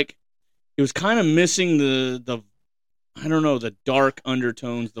it was like, it was kind of missing the I don't know, the dark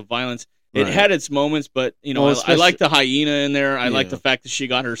undertones, the violence. It Right. had its moments, but, I like the hyena in there. I like Yeah. the fact that she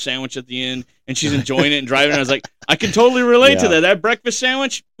got her sandwich at the end and she's enjoying it and driving. I was like, I can totally relate to Yeah. that. That breakfast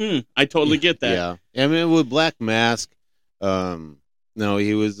sandwich, I totally get that. Yeah. I mean, with Black Mask, no,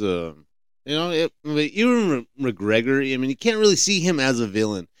 he was, Ewan McGregor, I mean, you can't really see him as a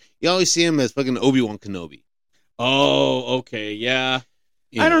villain. You always see him as fucking Obi-Wan Kenobi. Oh, okay, yeah.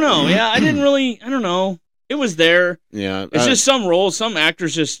 I don't know. Yeah, I don't know. It was there. Yeah. It's just some roles. Some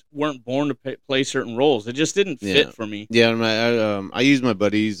actors just weren't born to play certain roles. It just didn't fit for me. Yeah, I use my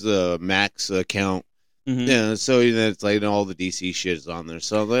buddy's Max account. Mm-hmm. Yeah, so it's like all the DC shit is on there.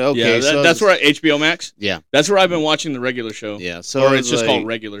 So I'm like, okay. Yeah, that's where HBO Max? Yeah. That's where I've been watching the regular show. Yeah. So or it's just called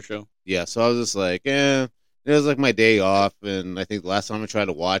regular show. Yeah, so I was just like, it was like my day off, and I think the last time I tried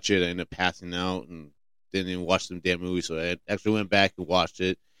to watch it, I ended up passing out and didn't even watch some damn movie, so I actually went back and watched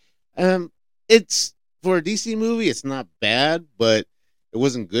it. It's, for a DC movie, it's not bad, but it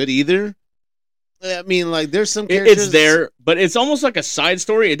wasn't good either. I mean, like, there's some characters... It's there, but it's almost like a side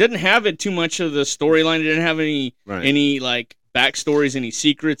story. It didn't have too much of the storyline. It didn't have any like, backstories, any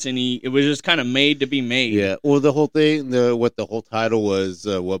secrets, it was just kind of made to be made. Yeah, well, the whole thing, what the whole title was,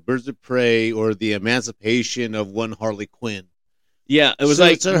 Birds of Prey, or the Emancipation of One Harley Quinn. Yeah, it was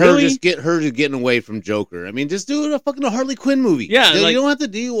getting away from Joker. I mean, just do a fucking Harley Quinn movie. Yeah, you don't have to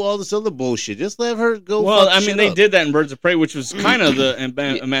deal with all this other bullshit. Just let her go. Well, I mean, they did that in Birds of Prey, which was kind of the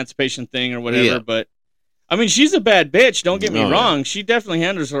emancipation thing or whatever. Yeah. But I mean, she's a bad bitch. Don't get me wrong. Yeah. She definitely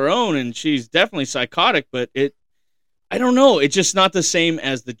handles her own, and she's definitely psychotic. But I don't know. It's just not the same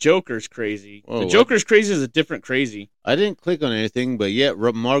as the Joker's crazy. The Joker's crazy is a different crazy. I didn't click on anything, but yet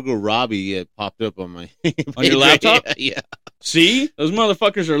Margot Robbie popped up on my on your laptop. Yeah. See, those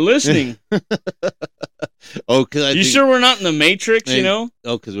motherfuckers are listening. Because you sure we're not in the Matrix? You know?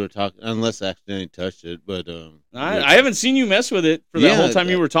 Oh, because we're talking. Unless I accidentally touched it, but I haven't seen you mess with it for the whole time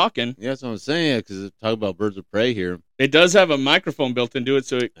you were talking. Yeah, that's what I'm saying. Because talk about Birds of Prey here. It does have a microphone built into it,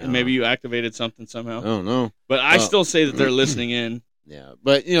 so maybe you activated something somehow. I don't know, but I still say that they're listening in. Yeah,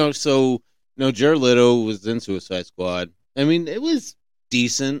 but Jared Leto was in Suicide Squad. I mean, it was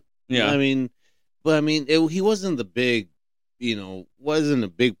decent. Yeah, I mean, he wasn't the big. Wasn't a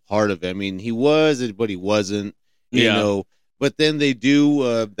big part of it. I mean, he was, but he wasn't, you know. But then they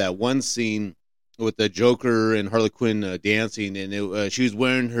do that one scene with the Joker and Harley Quinn dancing, and she was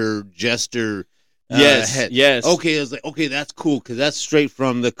wearing her jester head. Yes. Okay, I was like, okay, that's cool, because that's straight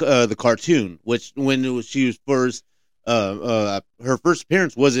from the cartoon, which she was first, her first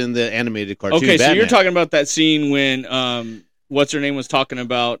appearance was in the animated cartoon. Okay, Batman. so you're talking about that scene when, what's her name was talking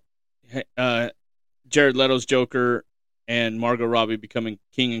about Jared Leto's Joker and Margot Robbie becoming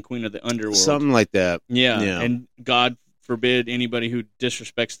king and queen of the underworld. Something like that. Yeah. And God forbid anybody who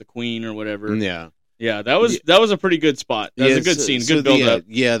disrespects the queen or whatever. Yeah. Yeah, that was a pretty good spot. That was a good scene, good build-up.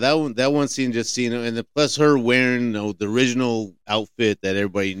 Yeah, that one scene just and plus her wearing the original outfit that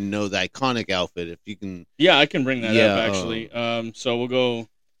everybody knows, the iconic outfit. If you can... Yeah, I can bring that up, actually. So we'll go...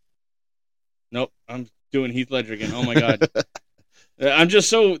 Nope, I'm doing Heath Ledger again. Oh, my God. I'm just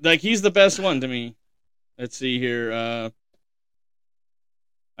so... he's the best one to me. Let's see here.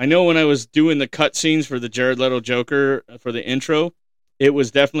 I know when I was doing the cut scenes for the Jared Leto Joker for the intro, it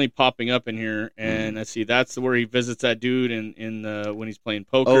was definitely popping up in here. And let's see, that's where he visits that dude in when he's playing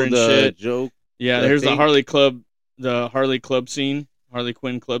poker and shit. Joke. Yeah, here's the Harley Club scene, Harley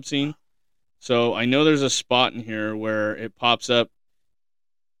Quinn club scene. So I know there's a spot in here where it pops up.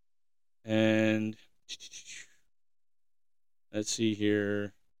 And let's see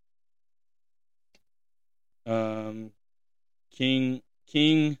here.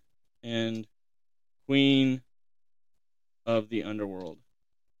 King and Queen of the Underworld.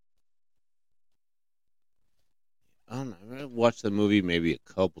 I don't know. I've watched the movie maybe a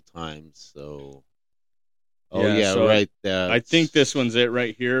couple times, so... right. I think this one's it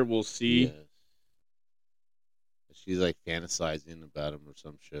right here. We'll see. Yes. She's like fantasizing about him or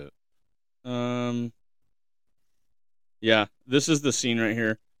some shit. Yeah, this is the scene right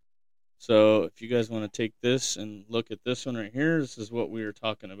here. So if you guys want to take this and look at this one right here, this is what we were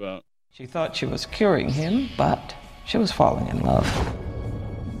talking about. She thought she was curing him, but she was falling in love.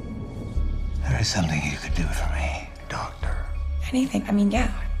 There is something you could do for me, Doctor. Anything. I mean,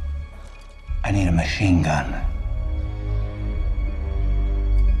 yeah. I need a machine gun.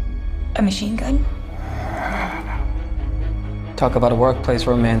 A machine gun? Talk about a workplace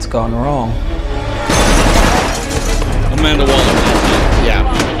romance gone wrong. Amanda Waller. Yeah.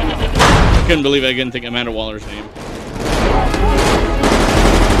 I couldn't believe I didn't think Amanda Waller's name.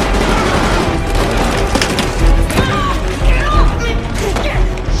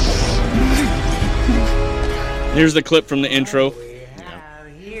 Here's the clip from the intro.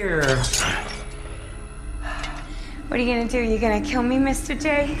 Here. What are you gonna do? You gonna kill me, Mr.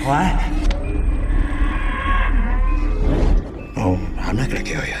 J? What? Oh, I'm not gonna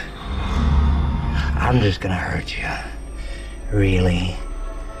kill you. I'm just gonna hurt you. Really,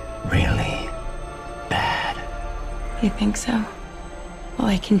 really bad. You think so? Well,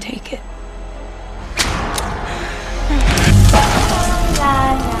 I can take it.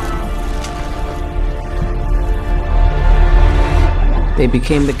 They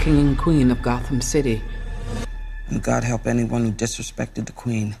became the king and queen of Gotham City. And God help anyone who disrespected the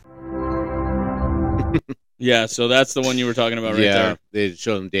queen. Yeah, so that's the one you were talking about right there. They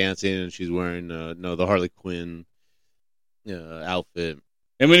show them dancing, and she's wearing the Harley Quinn outfit.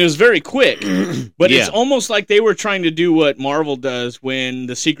 I mean, it was very quick, but it's almost like they were trying to do what Marvel does when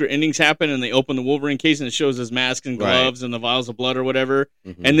the secret endings happen and they open the Wolverine case and it shows his mask and gloves and the vials of blood or whatever.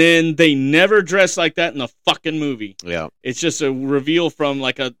 Mm-hmm. And then they never dress like that in the fucking movie. Yeah. It's just a reveal from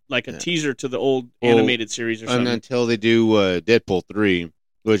like a teaser to the old animated series or something. And until they do Deadpool 3,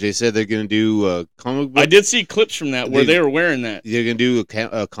 which they said they're going to do comic book. I did see clips from that where they were wearing that. They're going to do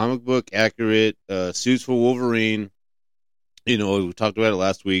a comic book accurate suits for Wolverine. You know, we talked about it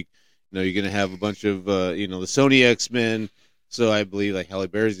last week. You know, you're going to have a bunch of, the Sony X-Men. So I believe like Halle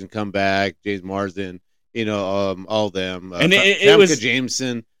Berry's going to come back, James Marsden, all of them. And it was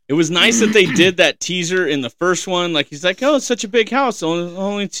Jameson. It was nice that they did that teaser in the first one. Like, he's like, oh, it's such a big house. I'll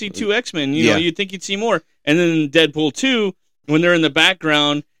only see 2 X-Men. You know, you'd think you'd see more. And then Deadpool 2, when they're in the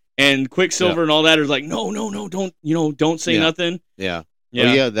background and Quicksilver and all that are like, no, don't say nothing. Yeah. Yeah,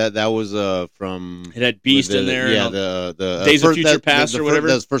 oh, yeah, that was from. It had Beast in there. Yeah, the Days of Future Past or whatever.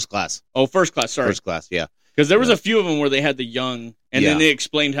 That was First Class. Oh, First Class. Sorry, First Class. Yeah, because there was a few of them where they had the young, and then they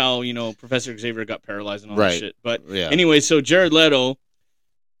explained how Professor Xavier got paralyzed and all that shit. But anyway, so Jared Leto,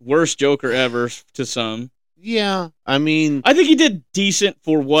 worst Joker ever to some. Yeah, I mean, I think he did decent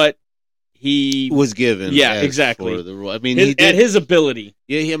for what he was given. Yeah, exactly. For the role. I mean, at his ability.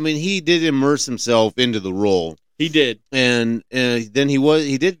 Yeah, I mean, he did immerse himself into the role. He did, and then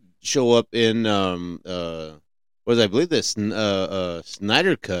he did show up in I believe this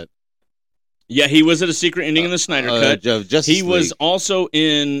Snyder Cut. Yeah, he was at a secret ending in the Snyder Cut. He was League. also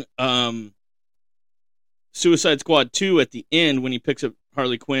in Suicide Squad 2 at the end when he picks up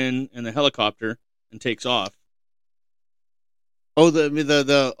Harley Quinn in the helicopter and takes off. Oh,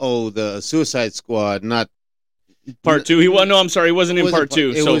 the Suicide Squad, not Part 2. He wasn't in Part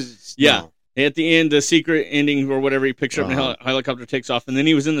 2. It so was, yeah. No. At the end, the secret ending or whatever, he picks her up in a helicopter, takes off, and then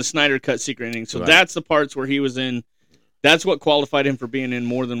he was in the Snyder Cut secret ending. So that's the parts where he was in. That's what qualified him for being in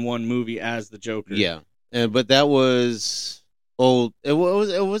more than one movie as the Joker. Yeah, but that was it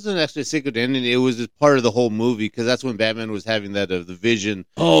wasn't actually a secret ending. It was just part of the whole movie because that's when Batman was having that the vision.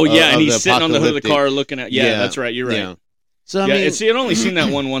 Oh yeah, and he's sitting on the hood of the car looking at. Yeah, that's right. You're right. Yeah. So I mean, I'd only seen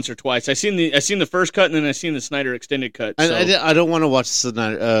that one once or twice. I seen the first cut, and then I seen the Snyder extended cut. So. I don't want to watch the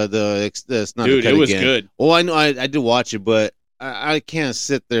Snyder Dude, cut it was again. good. Well, I know I did watch it, but I can't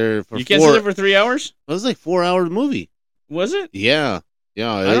sit there for. You can't sit there for 3 hours. It was like 4 hour movie. Was it? Yeah.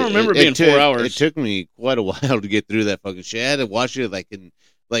 I don't remember being 4 hours. It took me quite a while to get through that fucking shit. I had to watch it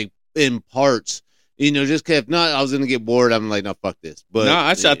in parts. Just if not, I was gonna get bored. I'm like, no, fuck this. But no,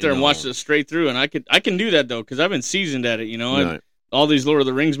 I sat there and watched it straight through, and I can do that though because I've been seasoned at it. All these Lord of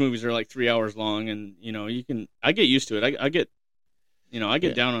the Rings movies are like 3 hours long, and I get used to it. I get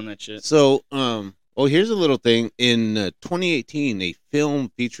down on that shit. So, here's a little thing. In 2018, a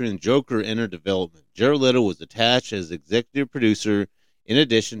film featuring Joker entered development. Jared Leto was attached as executive producer, in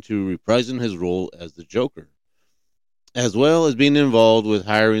addition to reprising his role as the Joker, as well as being involved with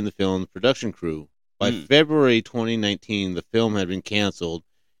hiring the film's production crew. By February 2019, the film had been canceled,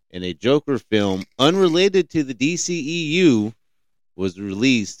 and a Joker film unrelated to the DCEU was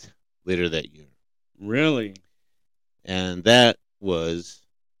released later that year. Really? And that was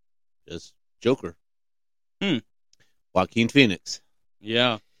just Joker. Joaquin Phoenix.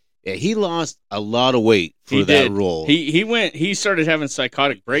 Yeah. Yeah, he lost a lot of weight for that role. He started having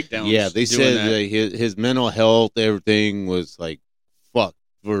psychotic breakdowns. Yeah, they said that his mental health, everything was like fucked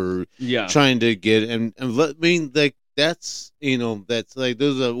for trying to get and I mean like that's that's like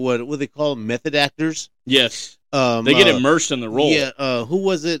those are what they call them, method actors. Yes. They get immersed in the role. Yeah, who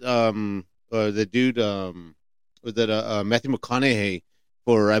was it? The dude was that Matthew McConaughey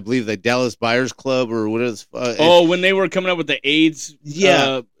for I believe the Dallas Buyers Club or whatever. When they were coming up with the AIDS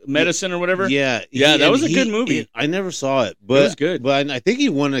medicine or whatever. Yeah, that was a good movie. I never saw it, but it was good. But I think he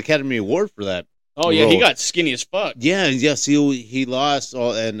won an Academy Award for that. Oh yeah, he got skinny as fuck. Yeah, yes, he lost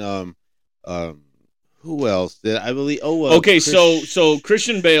all and who else did I believe? So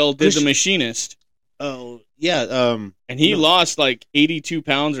Christian Bale did The Machinist. Oh yeah, and he lost like 82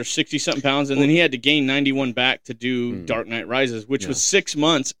 pounds or 60 something pounds, and then he had to gain 91 back to do Dark Knight Rises, which was 6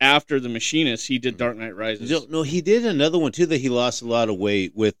 months after The Machinist. He did Dark Knight Rises. No, he did another one too that he lost a lot of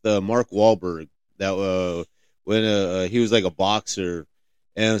weight with Mark Wahlberg. That when he was like a boxer,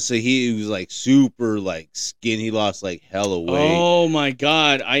 And so he was like super like skin. He lost like hella weight. Oh my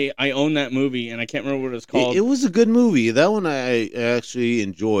god, I own that movie and I can't remember what it's called. It was a good movie. That one I actually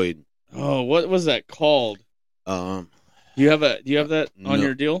enjoyed. Oh, what was that called? Do you have that on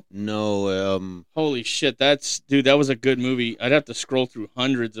your deal? No. Holy shit, that was a good movie. I'd have to scroll through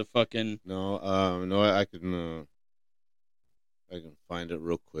hundreds of fucking. No, I can find it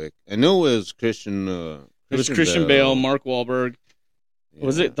real quick. I know it was Christian. It was Christian Bale, Mark Wahlberg. Yeah.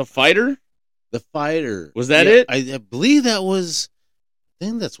 Was it The Fighter? The Fighter. Was that it? I believe that was. I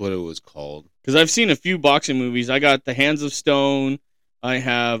think that's what it was called. Because I've seen a few boxing movies. I got The Hands of Stone. I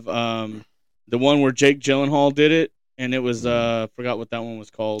have the one where Jake Gyllenhaal did it, and it was forgot what that one was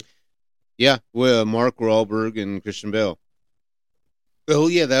called. Yeah, well, Mark Wahlberg and Christian Bale. Oh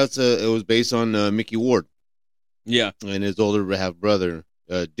yeah, it was based on Mickey Ward. Yeah, and his older half brother,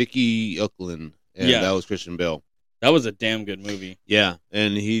 Dickie Uckland, and that was Christian Bale. That was a damn good movie. Yeah,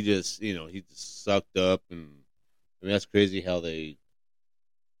 and he just sucked up, and I mean that's crazy how they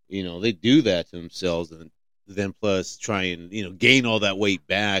do that to themselves, and then plus try and gain all that weight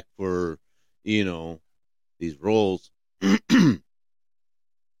back for these roles.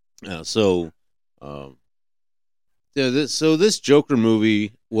 So this Joker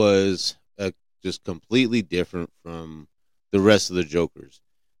movie was just completely different from the rest of the Jokers.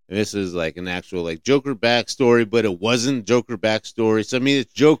 And this is like an actual like Joker backstory, but it wasn't Joker backstory. So I mean,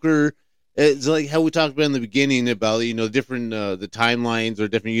 it's Joker. It's like how we talked about in the beginning about different the timelines or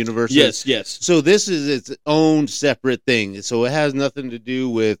different universes. Yes. So this is its own separate thing. So it has nothing to do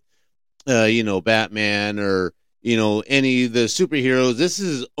with Batman or any of the superheroes. This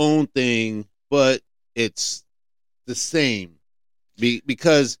is his own thing, but it's the same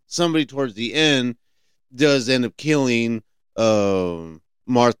because somebody towards the end does end up killing Martha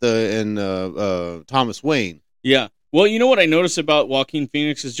and Thomas Wayne. Yeah. Well, you know what I noticed about Joaquin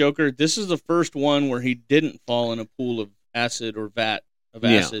Phoenix's Joker? This is the first one where he didn't fall in a pool of acid or vat of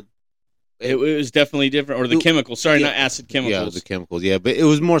acid. It was definitely different. Or the chemicals. Sorry, not acid, chemicals. Yeah, the chemicals. Yeah, but it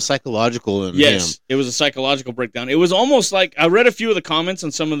was more psychological in him. Yes, it was a psychological breakdown. It was almost like, I read a few of the comments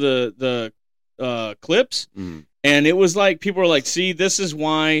on some of the clips, and it was like, people were like, see, this is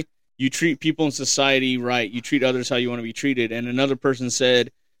why you treat people in society right. You treat others how you want to be treated. And another person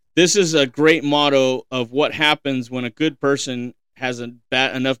said, this is a great motto of what happens when a good person has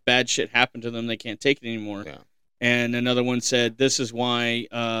enough bad shit happen to them they can't take it anymore. Yeah. And another one said, this is why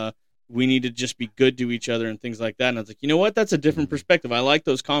we need to just be good to each other and things like that. And I was like, you know what? That's a different perspective. I like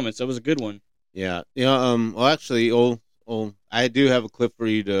those comments. That was a good one. Yeah. Well, actually, I do have a clip for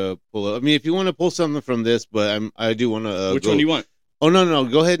you to pull up. I mean, if you want to pull something from this, but I do want to. Which one do you want? Oh, no.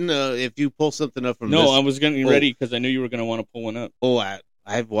 Go ahead and if you pull something up from this. No, I was getting ready because I knew you were going to want to pull one up. Oh,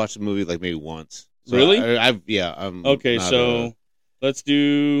 I've watched the movie like maybe once. So really? Okay, so let's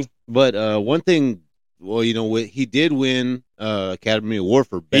do. But one thing, well, he did win Academy Award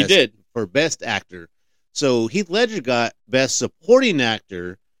for best. He did. For best actor. So Heath Ledger got best supporting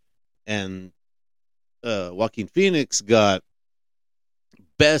actor, and Joaquin Phoenix got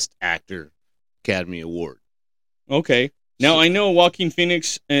best actor Academy Award. Okay. Now I know Joaquin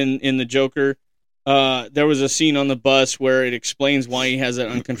Phoenix in the Joker. There was a scene on the bus where it explains why he has that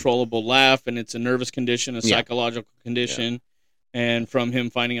uncontrollable laugh, and it's a nervous condition, a psychological condition, and from him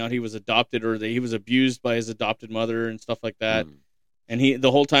finding out he was adopted or that he was abused by his adopted mother and stuff like that. And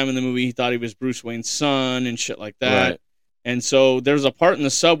the whole time in the movie, he thought he was Bruce Wayne's son and shit like that. Right. And so there's a part in the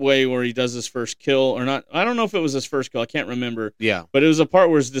subway where he does his first kill, or not. I don't know if it was his first kill. I can't remember. Yeah. But it was a part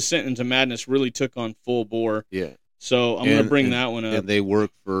where his descent into madness really took on full bore. Yeah. So I'm going to bring that one up. And they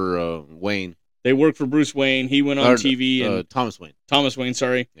work for Wayne. They worked for Bruce Wayne. He went on TV and Thomas Wayne. Thomas Wayne,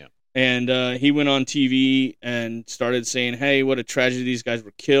 sorry. Yeah. And he went on TV and started saying, "Hey, what a tragedy! These guys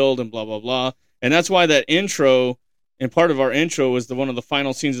were killed," and blah blah blah. And that's why that intro, and part of our intro, was one of the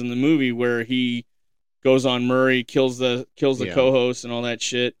final scenes in the movie where he goes on Murray, kills the co-host and all that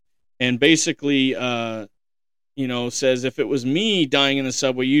shit, and basically, says, if it was me dying in the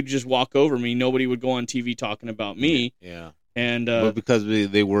subway, you'd just walk over me. Nobody would go on TV talking about me. Yeah. And but because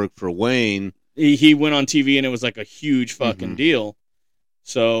they work for Wayne. He went on TV and it was like a huge fucking deal.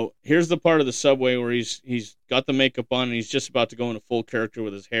 So here's the part of the subway where he's got the makeup on and he's just about to go into full character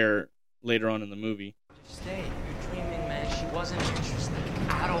with his hair later on in the movie. Stay. You're dreaming, man. She wasn't interested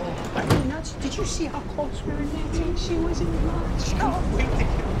at all. Are you nuts? Did you see how close we were, Nancy? She was in love. Oh, wait.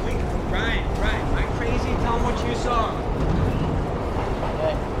 Right. Am I crazy? Tell him what you saw.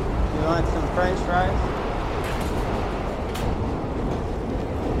 Hey, you want some French fries?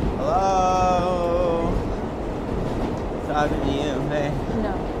 Hello? Talking to you, man.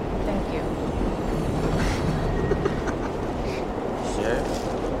 No, thank you. Sure.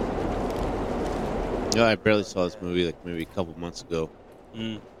 No, I barely saw this movie like maybe a couple months ago.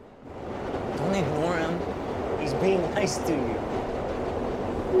 Don't ignore him. He's being nice to you.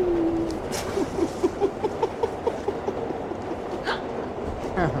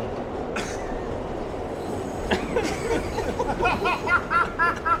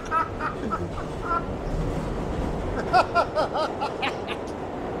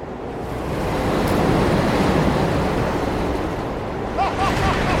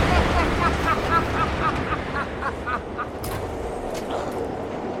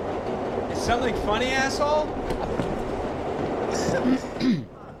 Is something funny, asshole?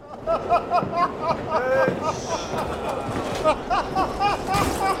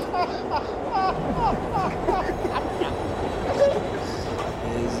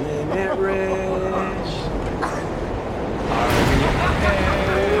 Isn't it rich?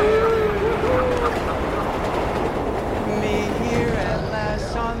 Me here at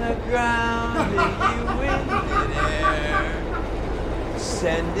last on the ground, and you in midair,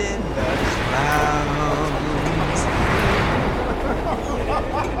 sending the clowns.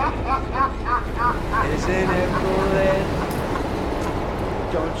 Isn't it bullet?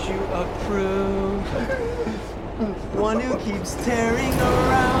 Don't you approve? One who keeps tearing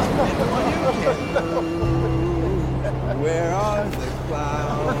around and one who can move. Where are the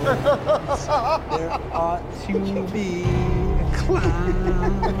clowns? There ought to be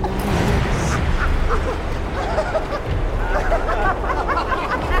clowns.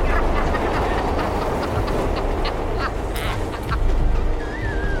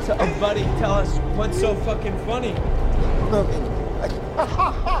 So, buddy, tell us what's so fucking funny.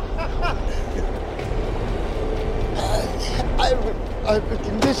 I have a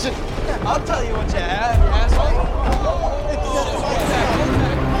condition. I'll tell you what you have, you asshole.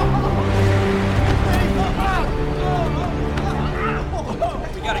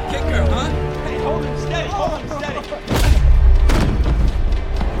 We got a kicker, huh? Hey, hold him steady, hold him steady.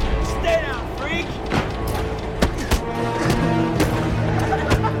 Stay down, freak.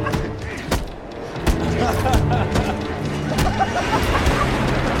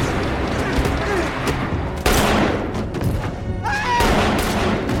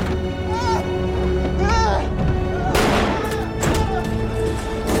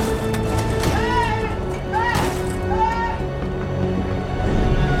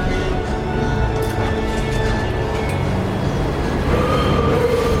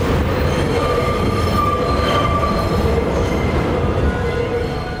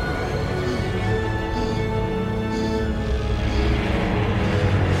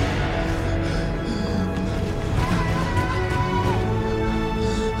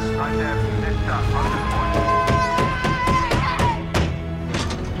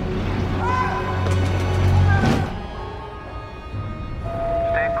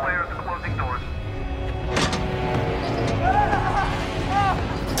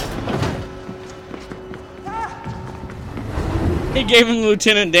 He gave him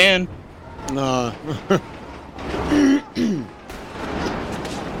Lieutenant Dan. No.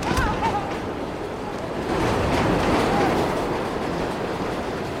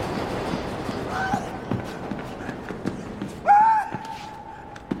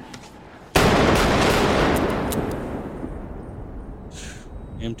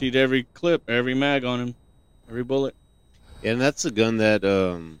 Emptied every clip, every mag on him, every bullet. Yeah, and that's the gun that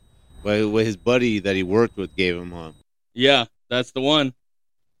well, his buddy that he worked with gave him, huh? Yeah, that's the one.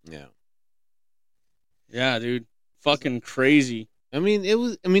 Yeah. Yeah, dude. Fucking crazy. It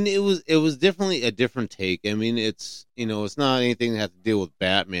was definitely a different take. I mean, it's not anything that has to deal with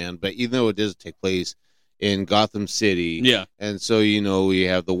Batman, but even though it does take place in Gotham City. Yeah. And so, we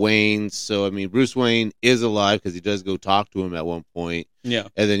have the Waynes. So, I mean, Bruce Wayne is alive because he does go talk to him at one point. Yeah.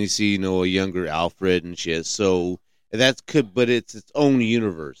 And then you see, a younger Alfred and shit. So but it's its own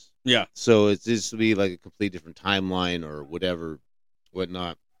universe. Yeah. So it's just to be like a complete different timeline or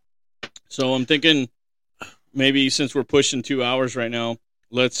whatnot. So I'm thinking maybe since we're pushing 2 hours right now,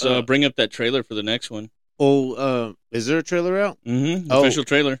 let's bring up that trailer for the next one. Oh, is there a trailer out? Mm-hmm. Official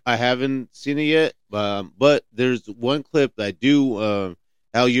trailer. I haven't seen it yet, but there's one clip that I do.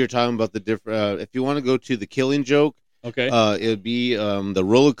 How you're talking about the different. If you want to go to the Killing Joke, okay, it would be the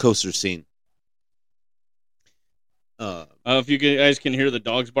roller coaster scene. If you guys can hear the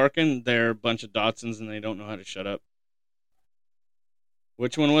dogs barking, they're a bunch of Dotsons and they don't know how to shut up.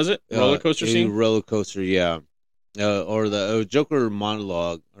 Which one was it? Roller coaster scene? Roller coaster, yeah. Or the Joker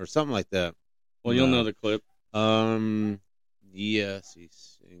monologue or something like that. Well, you'll know the clip. Yes,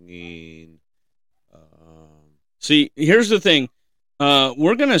 he's singing. See, here's the thing.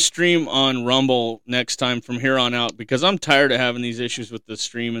 We're going to stream on Rumble next time from here on out because I'm tired of having these issues with the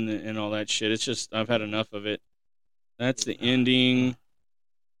stream and all that shit. It's just, I've had enough of it. That's the ending.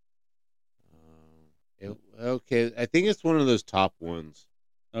 Okay, I think it's one of those top ones.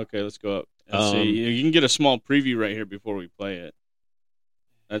 Okay, let's go up. Let's see. You can get a small preview right here before we play it.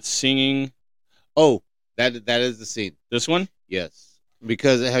 That's singing. Oh, that is the scene. This one? Yes.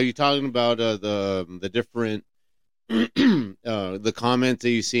 Because how you talking about the different the comments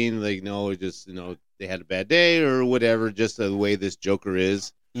that you've seen, like, no, just, they had a bad day or whatever, just the way this Joker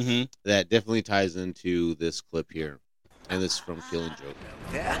is. Mm-hmm. That definitely ties into this clip here. And this is from Killing Joke.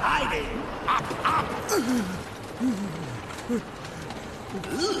 They're hiding.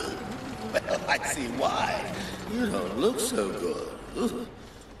 Well, I see why. You don't look so good.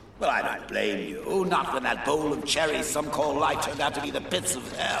 Well, I don't blame you. Not when that bowl of cherries some call light turned out to be the pits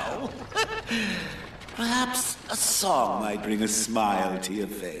of hell. Perhaps a song might bring a smile to your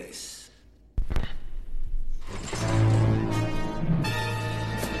face.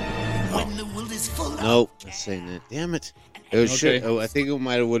 When the world is full of... Nope, I'm saying that. Damn it. It was I think it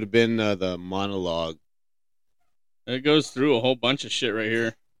would have been the monologue. It goes through a whole bunch of shit right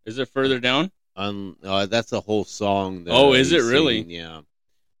here. Is it further down? That's a whole song. That is it really? Yeah.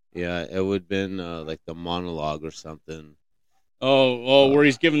 Yeah, it would have been like the monologue or something. Where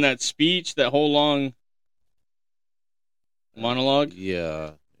he's giving that speech, that whole long monologue?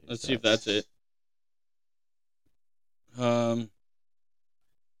 Yeah. Let's see if that's it.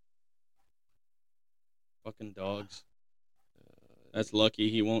 Fucking dogs. That's lucky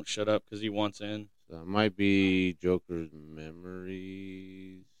he won't shut up because he wants in. That might be Joker's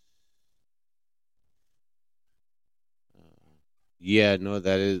memories. Yeah, no,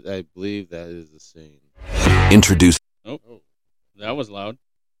 that is. I believe that is the scene. Introduce. Oh, that was loud.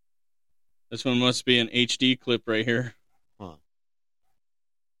 This one must be an HD clip right here. Huh.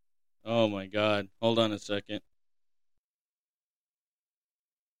 Oh my God! Hold on a second.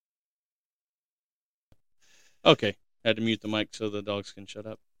 Okay, had to mute the mic so the dogs can shut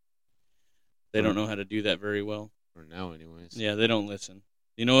up. They don't know how to do that very well. For now, anyways. Yeah, they don't listen.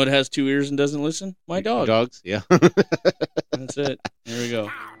 You know what has 2 ears and doesn't listen? My dog. Dogs, yeah. That's it. Here we go.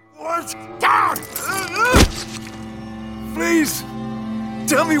 What's down? Please,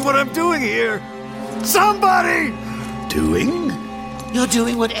 tell me what I'm doing here. Somebody! Doing? You're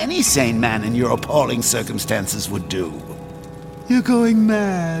doing what any sane man in your appalling circumstances would do. You're going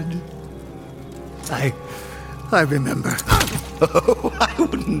mad. I remember. Oh, I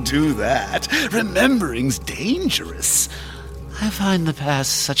wouldn't do that. Remembering's dangerous. I find the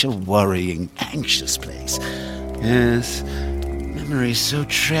past such a worrying, anxious place. Yes, memory's so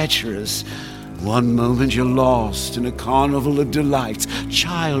treacherous. One moment you're lost in a carnival of delights,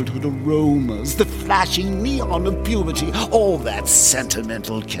 childhood aromas, the flashing neon of puberty, all that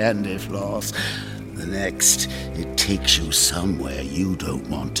sentimental candy floss. The next, it takes you somewhere you don't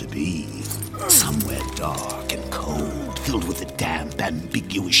want to be. Somewhere dark and cold, filled with the damp,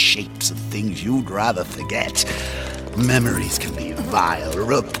 ambiguous shapes of things you'd rather forget. Memories can be vile,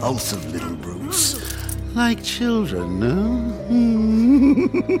 repulsive little brutes. Like children, no?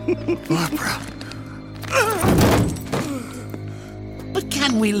 Barbara. But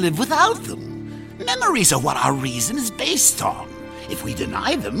can we live without them? Memories are what our reason is based on. If we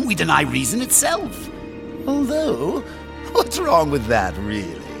deny them, we deny reason itself. Although, what's wrong with that,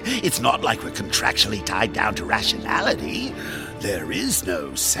 really? It's not like we're contractually tied down to rationality. There is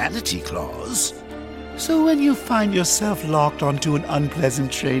no sanity clause. So when you find yourself locked onto an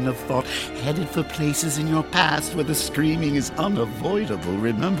unpleasant train of thought, headed for places in your past where the screaming is unavoidable,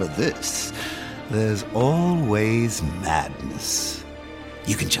 remember this. There's always madness.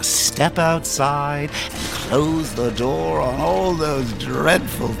 You can just step outside and close the door on all those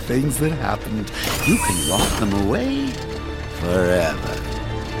dreadful things that happened. You can lock them away forever.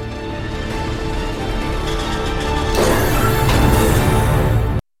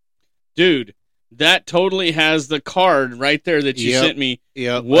 Dude, that totally has the card right there that you sent me.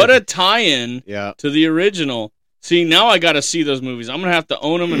 Yep. What a tie-in Yeah. to the original. See, now I got to see those movies. I'm going to have to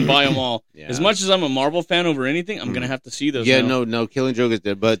own them and buy them all. Yeah. As much as I'm a Marvel fan over anything, I'm going to have to see those Yeah, now. no, Killing Joke is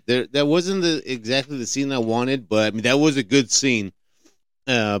there, but that wasn't exactly the scene I wanted. But I mean, that was a good scene.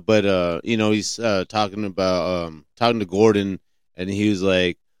 But he's talking to Gordon, and he was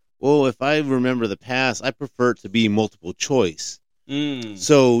like, "Well, if I remember the past, I prefer it to be multiple choice."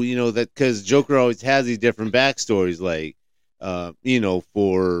 So that because Joker always has these different backstories, like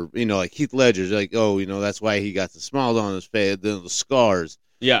like Heath Ledger's, like, that's why he got the smiles on his face, the scars.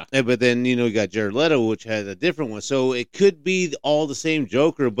 Yeah. But then, you got Jared Leto, which has a different one. So it could be all the same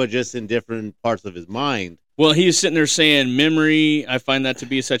Joker, but just in different parts of his mind. Well, he was sitting there saying, memory, I find that to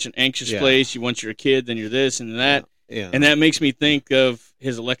be such an anxious Yeah. place. You once you're a kid, then you're this and that. Yeah. And that makes me think of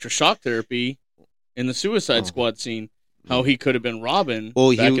his electroshock therapy in the Suicide Squad scene, how he could have been Robin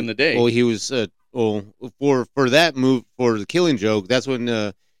back in the day. Well, he was for that move, for the Killing Joke, that's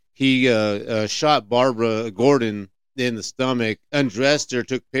when he shot Barbara Gordon in the stomach, undressed her,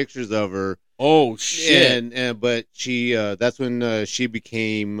 took pictures of her. Oh shit! But she that's when she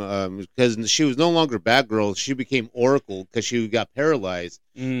became because she was no longer Batgirl. She became Oracle because she got paralyzed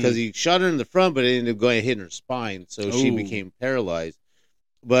because he shot her in the front, but it ended up going and hitting her spine, so she Ooh. became paralyzed.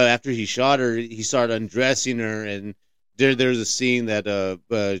 But after he shot her, he started undressing her, and there's a scene that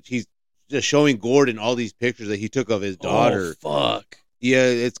he's just showing Gordon all these pictures that he took of his daughter. Oh, fuck. Yeah,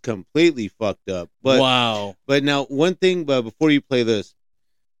 it's completely fucked up. But wow. But now one thing, before you play this,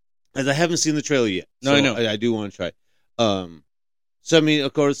 as I haven't seen the trailer yet, No, so I know. I do want to try. So I mean,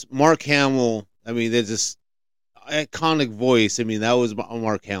 of course, Mark Hamill. I mean, there's this iconic voice. I mean, that was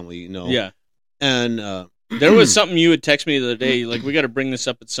Mark Hamill, you know. Yeah. And there was something you had texted me the other day. Like, we got to bring this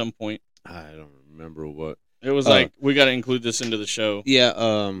up at some point. I don't remember what. It was like, we got to include this into the show. Yeah.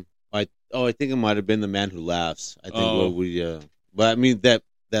 I think it might have been The Man Who Laughs. I think Oh. but I mean that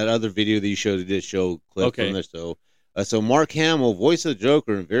other video that you showed, it did show clip Okay. from there. So Mark Hamill, voice of the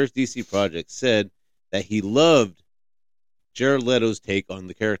Joker in various DC projects, said that he loved Jared Leto's take on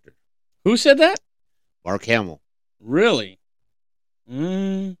the character. Who said that? Mark Hamill. Really?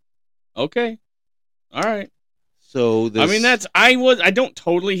 Okay. All right. So I mean, I don't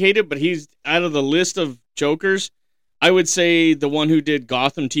totally hate it, but he's out of the list of Jokers. I would say the one who did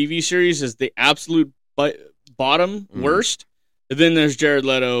Gotham TV series is the absolute bottom worst. And then there's Jared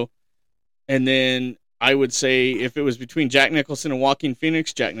Leto, and then I would say if it was between Jack Nicholson and Joaquin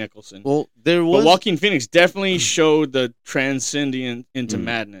Phoenix, Jack Nicholson. Well, there was, but Joaquin Phoenix definitely showed the transcendent into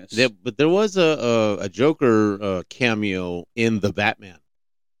madness. Yeah, but there was a Joker cameo in the Batman.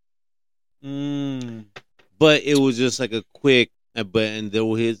 But it was just like a quick, and there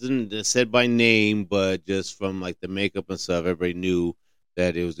wasn't said by name, but just from like the makeup and stuff, everybody knew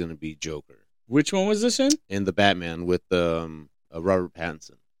that it was going to be Joker. Which one was this in? In the Batman with Robert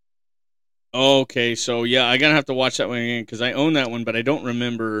Pattinson. Okay, so yeah, I'm gonna have to watch that one again because I own that one, but I don't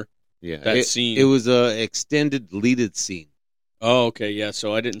remember that scene. It was a extended deleted scene. Oh, okay, yeah.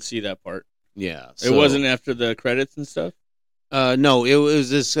 So I didn't see that part. Yeah, it wasn't after the credits and stuff. No, it was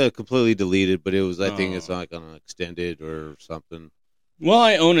just completely deleted, but it was. I think it's like on extended or something. Well,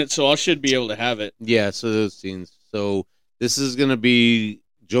 I own it, so I should be able to have it. Yeah, so those scenes. So this is gonna be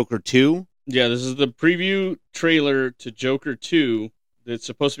Joker 2. Yeah, this is the preview trailer to Joker 2. That's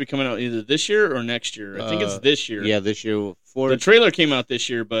supposed to be coming out either this year or next year. I think it's this year. Yeah, this year. The trailer came out this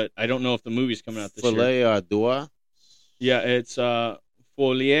year, but I don't know if the movie's coming out this year. Folie à deux. Yeah, it's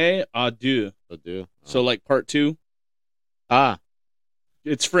Folie à deux. So like part 2.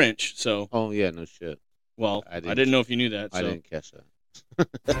 It's French, so. Oh yeah, no shit. Well, I didn't know if you knew that. So. I didn't catch that.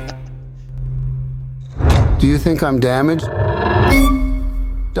 Do you think I'm damaged,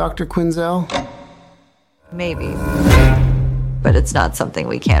 Dr. Quinzel? Maybe. But it's not something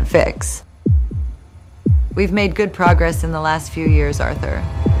we can't fix. We've made good progress in the last few years, Arthur.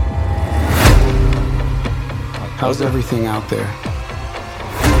 How's everything out there?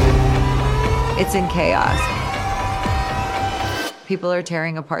 It's in chaos. People are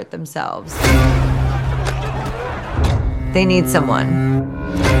tearing apart themselves. They need someone.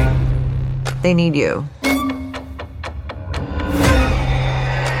 They need you.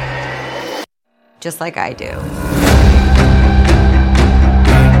 Just like I do.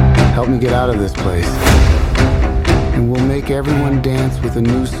 Help me get out of this place. And we'll make everyone dance with a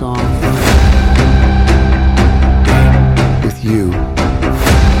new song. With you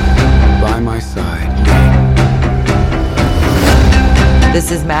by my side.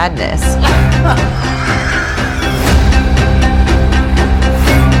 This is madness.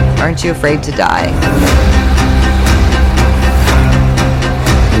 Aren't you afraid to die?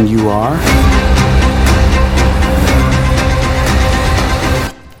 And you are?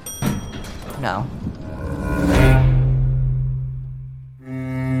 No.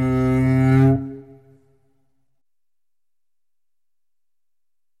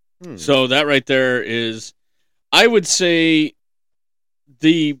 So that right there is, I would say,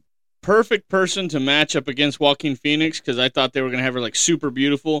 the perfect person to match up against Joaquin Phoenix, because I thought they were going to have her like super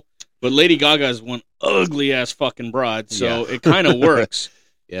beautiful, but Lady Gaga is one ugly ass fucking broad, so it kind of works.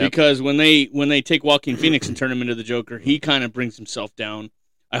 Yep. Because when they take Joaquin Phoenix and turn him into the Joker, he kind of brings himself down.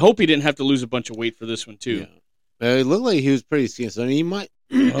 I hope he didn't have to lose a bunch of weight for this one too. It looked like he was pretty skinny, so I mean, he might.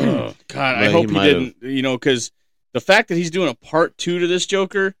 Oh God, I hope he didn't. You know, because the fact that he's doing a part 2 to this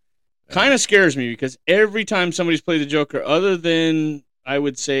Joker, kind of scares me because every time somebody's played the Joker, other than, I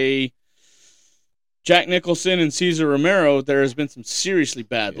would say, Jack Nicholson and Cesar Romero, there has been some seriously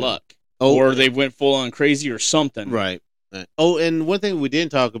bad luck. Or they went full on crazy or something. Right. Oh, and one thing we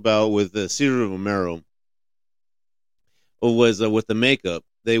didn't talk about with Cesar Romero was with the makeup.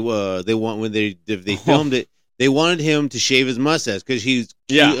 They want when they filmed it, they wanted him to shave his mustache because he's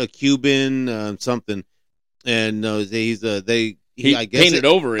a Cuban something, and he I guess painted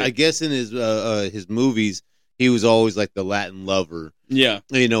over it. I guess in his movies he was always like the Latin lover. Yeah,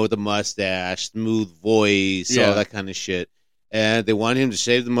 with the mustache, smooth voice, all that kind of shit. And they wanted him to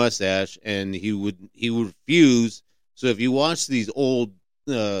shave the mustache, and he would refuse. So if you watch these old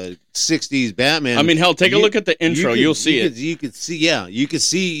 60s Batman, I mean, hell, take a look at the intro. You'll see it. You could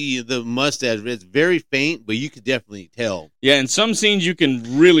see the mustache. It's very faint, but you could definitely tell. Yeah, in some scenes you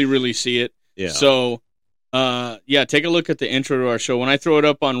can really, really see it. Yeah. So, take a look at the intro to our show. When I throw it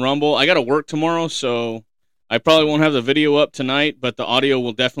up on Rumble, I got to work tomorrow, so I probably won't have the video up tonight, but the audio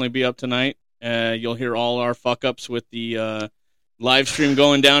will definitely be up tonight. You'll hear all our fuck-ups with the live stream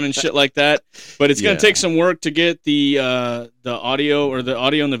going down and shit like that. But it's going to take some work to get the audio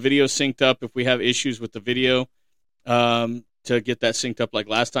and the video synced up if we have issues with the video to get that synced up like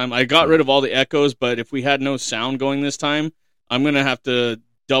last time. I got rid of all the echoes, but if we had no sound going this time, I'm going to have to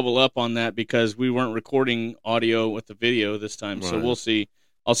double up on that because we weren't recording audio with the video this time. Right. So we'll see.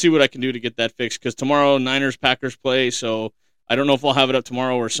 I'll see what I can do to get that fixed because tomorrow Niners-Packers play, so I don't know if I'll have it up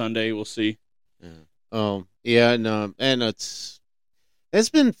tomorrow or Sunday. We'll see. Yeah. And it's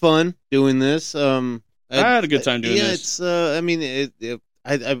been fun doing this. I had a good time doing this. I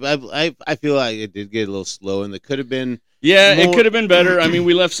feel like it did get a little slow, and it could have been. Yeah, it could have been better. I mean,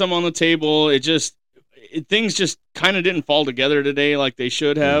 we left some on the table. Things just kind of didn't fall together today like they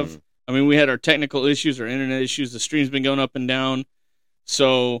should have. Mm. I mean, we had our technical issues, our internet issues. The stream's been going up and down.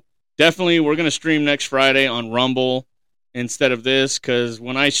 So definitely, we're going to stream next Friday on Rumble instead of this, because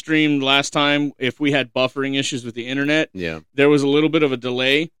when I streamed last time, if we had buffering issues with the internet, there was a little bit of a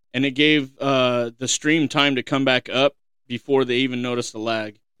delay, and it gave the stream time to come back up before they even noticed the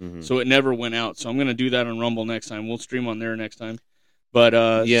lag. Mm-hmm. So it never went out. So I'm going to do that on Rumble next time. We'll stream on there next time. But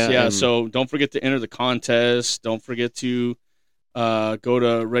so don't forget to enter the contest. Don't forget to go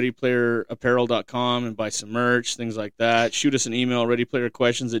to readyplayerapparel.com and buy some merch, things like that. Shoot us an email,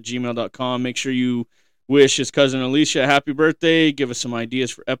 readyplayerquestions@gmail.com. Make sure you wish his cousin Alicia a happy birthday. Give us some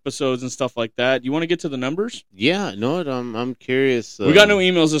ideas for episodes and stuff like that. You want to get to the numbers? Yeah, no, I'm curious. We got no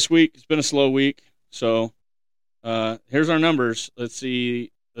emails this week. It's been a slow week. So here's our numbers. Let's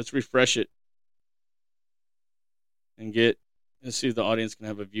see. Let's refresh it and let's see if the audience can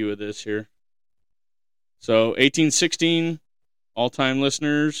have a view of this here. So 1816 all-time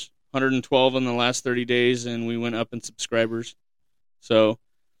listeners, 112 in the last 30 days, and we went up in subscribers. So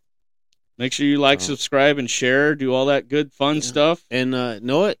make sure you like, subscribe, and share. Do all that good, fun stuff. And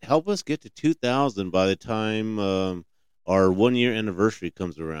know what? Help us get to 2,000 by the time our 1-year anniversary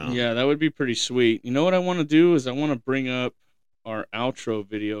comes around. Yeah, that would be pretty sweet. You know what I want to do is I want to bring up our outro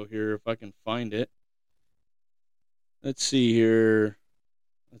video here if I can find it. Let's see here.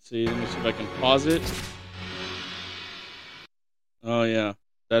 Let me see if I can pause it. Oh, yeah.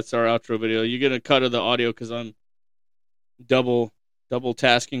 That's our outro video. You get a cut of the audio because I'm double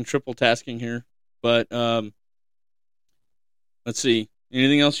tasking, triple tasking here. But let's see.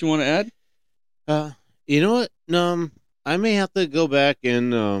 Anything else you want to add? You know what? I may have to go back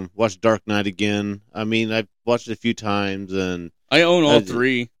and watch Dark Knight again. I mean, I've watched it a few times, and I own all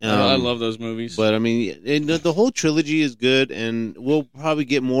three. I love those movies. But I mean, the whole trilogy is good, and we'll probably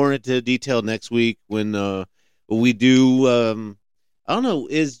get more into detail next week when we do. I don't know,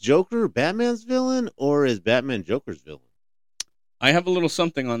 is Joker Batman's villain or is Batman Joker's villain? I have a little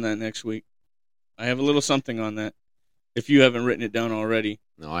something on that next week. If you haven't written it down already.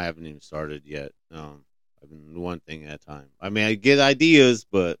 No, I haven't even started yet. I've been one thing at a time. I mean, I get ideas,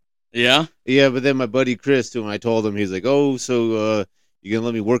 but yeah, but then my buddy Chris, when I told him, he's like, "Oh, so you gonna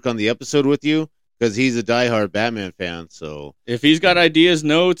let me work on the episode with you?" Because he's a diehard Batman fan. So if he's got ideas,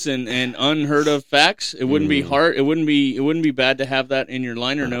 notes, and unheard of facts, it wouldn't be hard. It wouldn't be bad to have that in your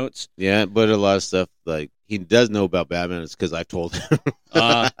liner notes. Yeah, but a lot of stuff like he does know about Batman. It's because I told him.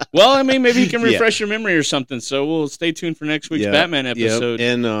 Well, I mean, maybe he can refresh your memory or something. So we'll stay tuned for next week's Batman episode.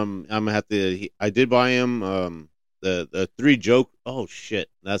 Yep. And I'm gonna have to. I did buy him the 3 Joker. Oh shit,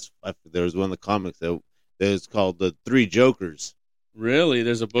 there was one of the comics that was called the 3 Jokers. Really?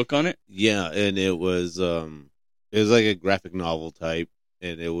 There's a book on it? Yeah, and it was like a graphic novel type,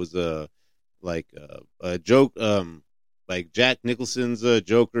 and it was a joke, like Jack Nicholson's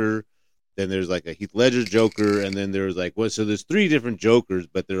Joker. then there's like a Heath Ledger Joker, and then there's like what? So there's 3 different Jokers,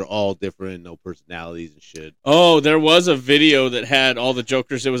 but they're all different, no personalities and shit. Oh, there was a video that had all the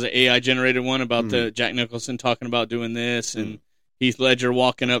Jokers. It was an AI generated one about the Jack Nicholson talking about doing this and Heath Ledger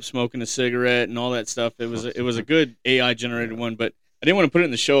walking up smoking a cigarette and all that stuff. It was a good AI generated one, but I didn't want to put it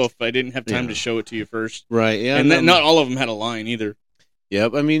in the show if I didn't have time to show it to you first. Right? Yeah, and then not all of them had a line either.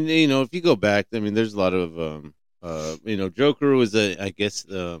 Yep. I mean, you know, if you go back, I mean, there's a lot of you know, Joker was I guess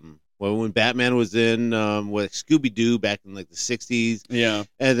well, when Batman was in with Scooby-Doo back in like the 60s. Yeah.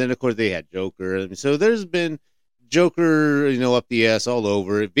 And then, of course, they had Joker. I mean, so there's been Joker, you know, up the ass all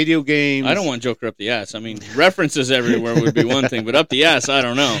over. Video games. I don't want Joker up the ass. I mean, references everywhere would be one thing, but up the ass, I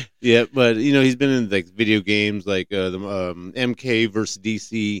don't know. Yeah, but, you know, he's been in like video games like the MK versus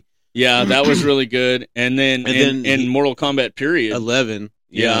DC. Yeah, that was really good. And then in Mortal Kombat period. 11.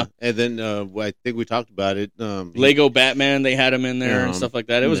 Yeah. And then I think we talked about it. Lego Batman, they had him in there and stuff like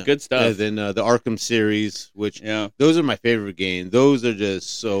that. It was good stuff. And then the Arkham series, which those are my favorite games. Those are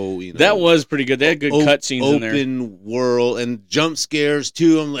just so, you know. That was pretty good. They had good cutscenes in there. Open world and jump scares,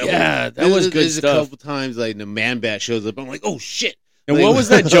 too. I'm like, yeah, that was good stuff. A couple times, like, the Man-Bat shows up. I'm like, oh, shit. And what was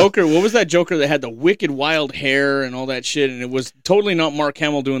that Joker? What was that Joker that had the wicked wild hair and all that shit? And it was totally not Mark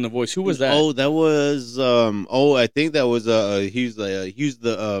Hamill doing the voice. Who was that? Oh, that was I think that was he's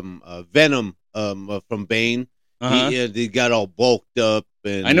the Venom from Bane. He got all bulked up,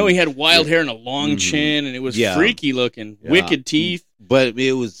 and I know he had wild hair and a long chin, and it was freaky looking, wicked teeth. But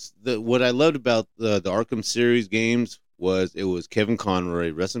it was what I loved about the Arkham series games was it was Kevin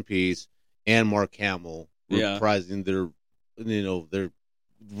Conroy, rest in peace, and Mark Hamill reprising their their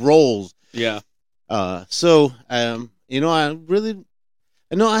roles. Yeah. So you know,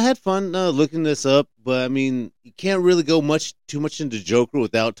 I had fun looking this up, but I mean, you can't really go too much into Joker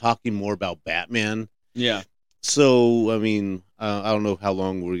without talking more about Batman. Yeah. So I mean, I don't know how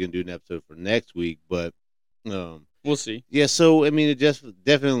long we're gonna do an episode for next week, but we'll see. Yeah. So I mean, it just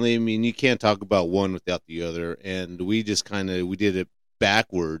definitely. I mean, you can't talk about one without the other, and we just we did it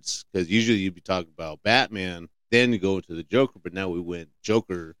backwards because usually you'd be talking about Batman. Then you go into the Joker, but now we went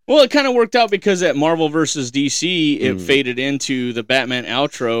Joker. Well, it kind of worked out because at Marvel versus DC, it faded into the Batman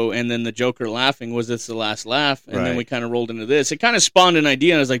outro, and then the Joker laughing was "It's the last laugh," and then we kind of rolled into this. It kind of spawned an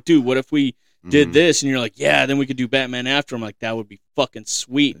idea, and I was like, "Dude, what if we did this?" And you're like, "Yeah." Then we could do Batman after. I'm like, "That would be fucking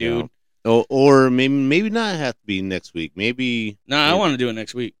sweet, dude." Yeah. Or maybe not have to be next week. Maybe. I want to do it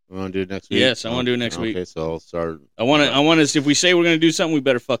next week. You want to do it next week? Yes, I want to do it next week. Okay, so I'll start. I want to. If we say we're going to do something, we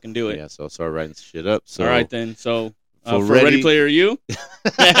better fucking do it. Yeah, so I'll start writing shit up. So. All right then. So. For Ready Player U, you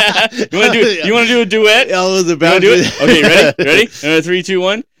want to do a duet? I was about to do it. Okay, ready? 3, 2,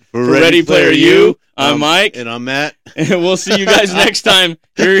 1. For Ready Player U, I'm Mike, and I'm Matt, and we'll see you guys next time.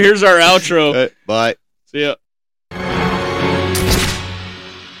 Here's our outro. Right, bye. See ya.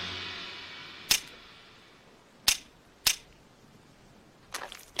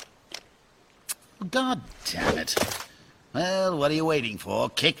 God damn it. Well, what are you waiting for?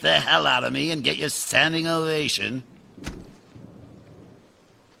 Kick the hell out of me and get your standing ovation.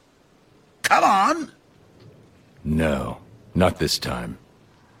 Come on! No, not this time.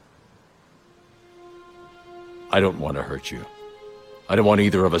 I don't want to hurt you. I don't want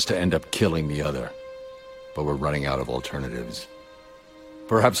either of us to end up killing the other. But we're running out of alternatives.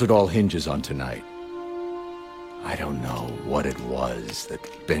 Perhaps it all hinges on tonight. I don't know what it was that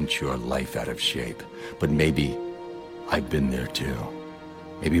bent your life out of shape, but maybe I've been there too.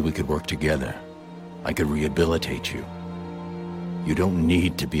 Maybe we could work together. I could rehabilitate you. You don't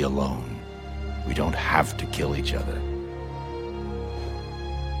need to be alone. We don't have to kill each other.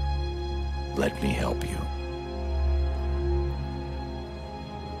 Let me help you.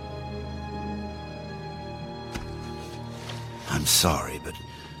 I'm sorry, but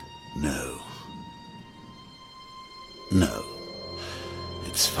no. No.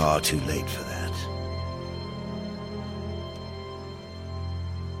 It's far too late for that.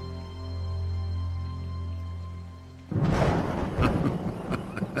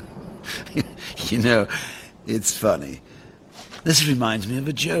 You know, it's funny. This reminds me of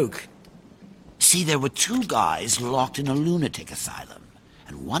a joke. See, there were 2 guys locked in a lunatic asylum.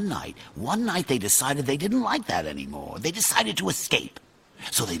 And one night they decided they didn't like that anymore. They decided to escape.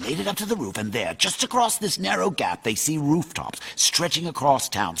 So they made it up to the roof, and there, just across this narrow gap, they see rooftops stretching across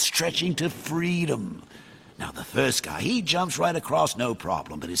town, stretching to freedom. Now, the first guy, he jumps right across, no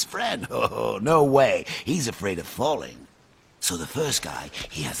problem. But his friend, oh, no way. He's afraid of falling. So the first guy,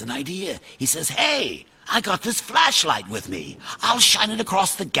 he has an idea. He says, hey, I got this flashlight with me. I'll shine it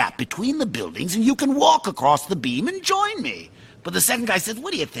across the gap between the buildings, and you can walk across the beam and join me. But the second guy says,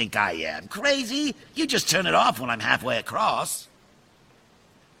 what do you think I am, crazy? You just turn it off when I'm halfway across.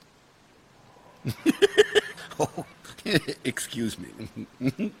 Oh, excuse me.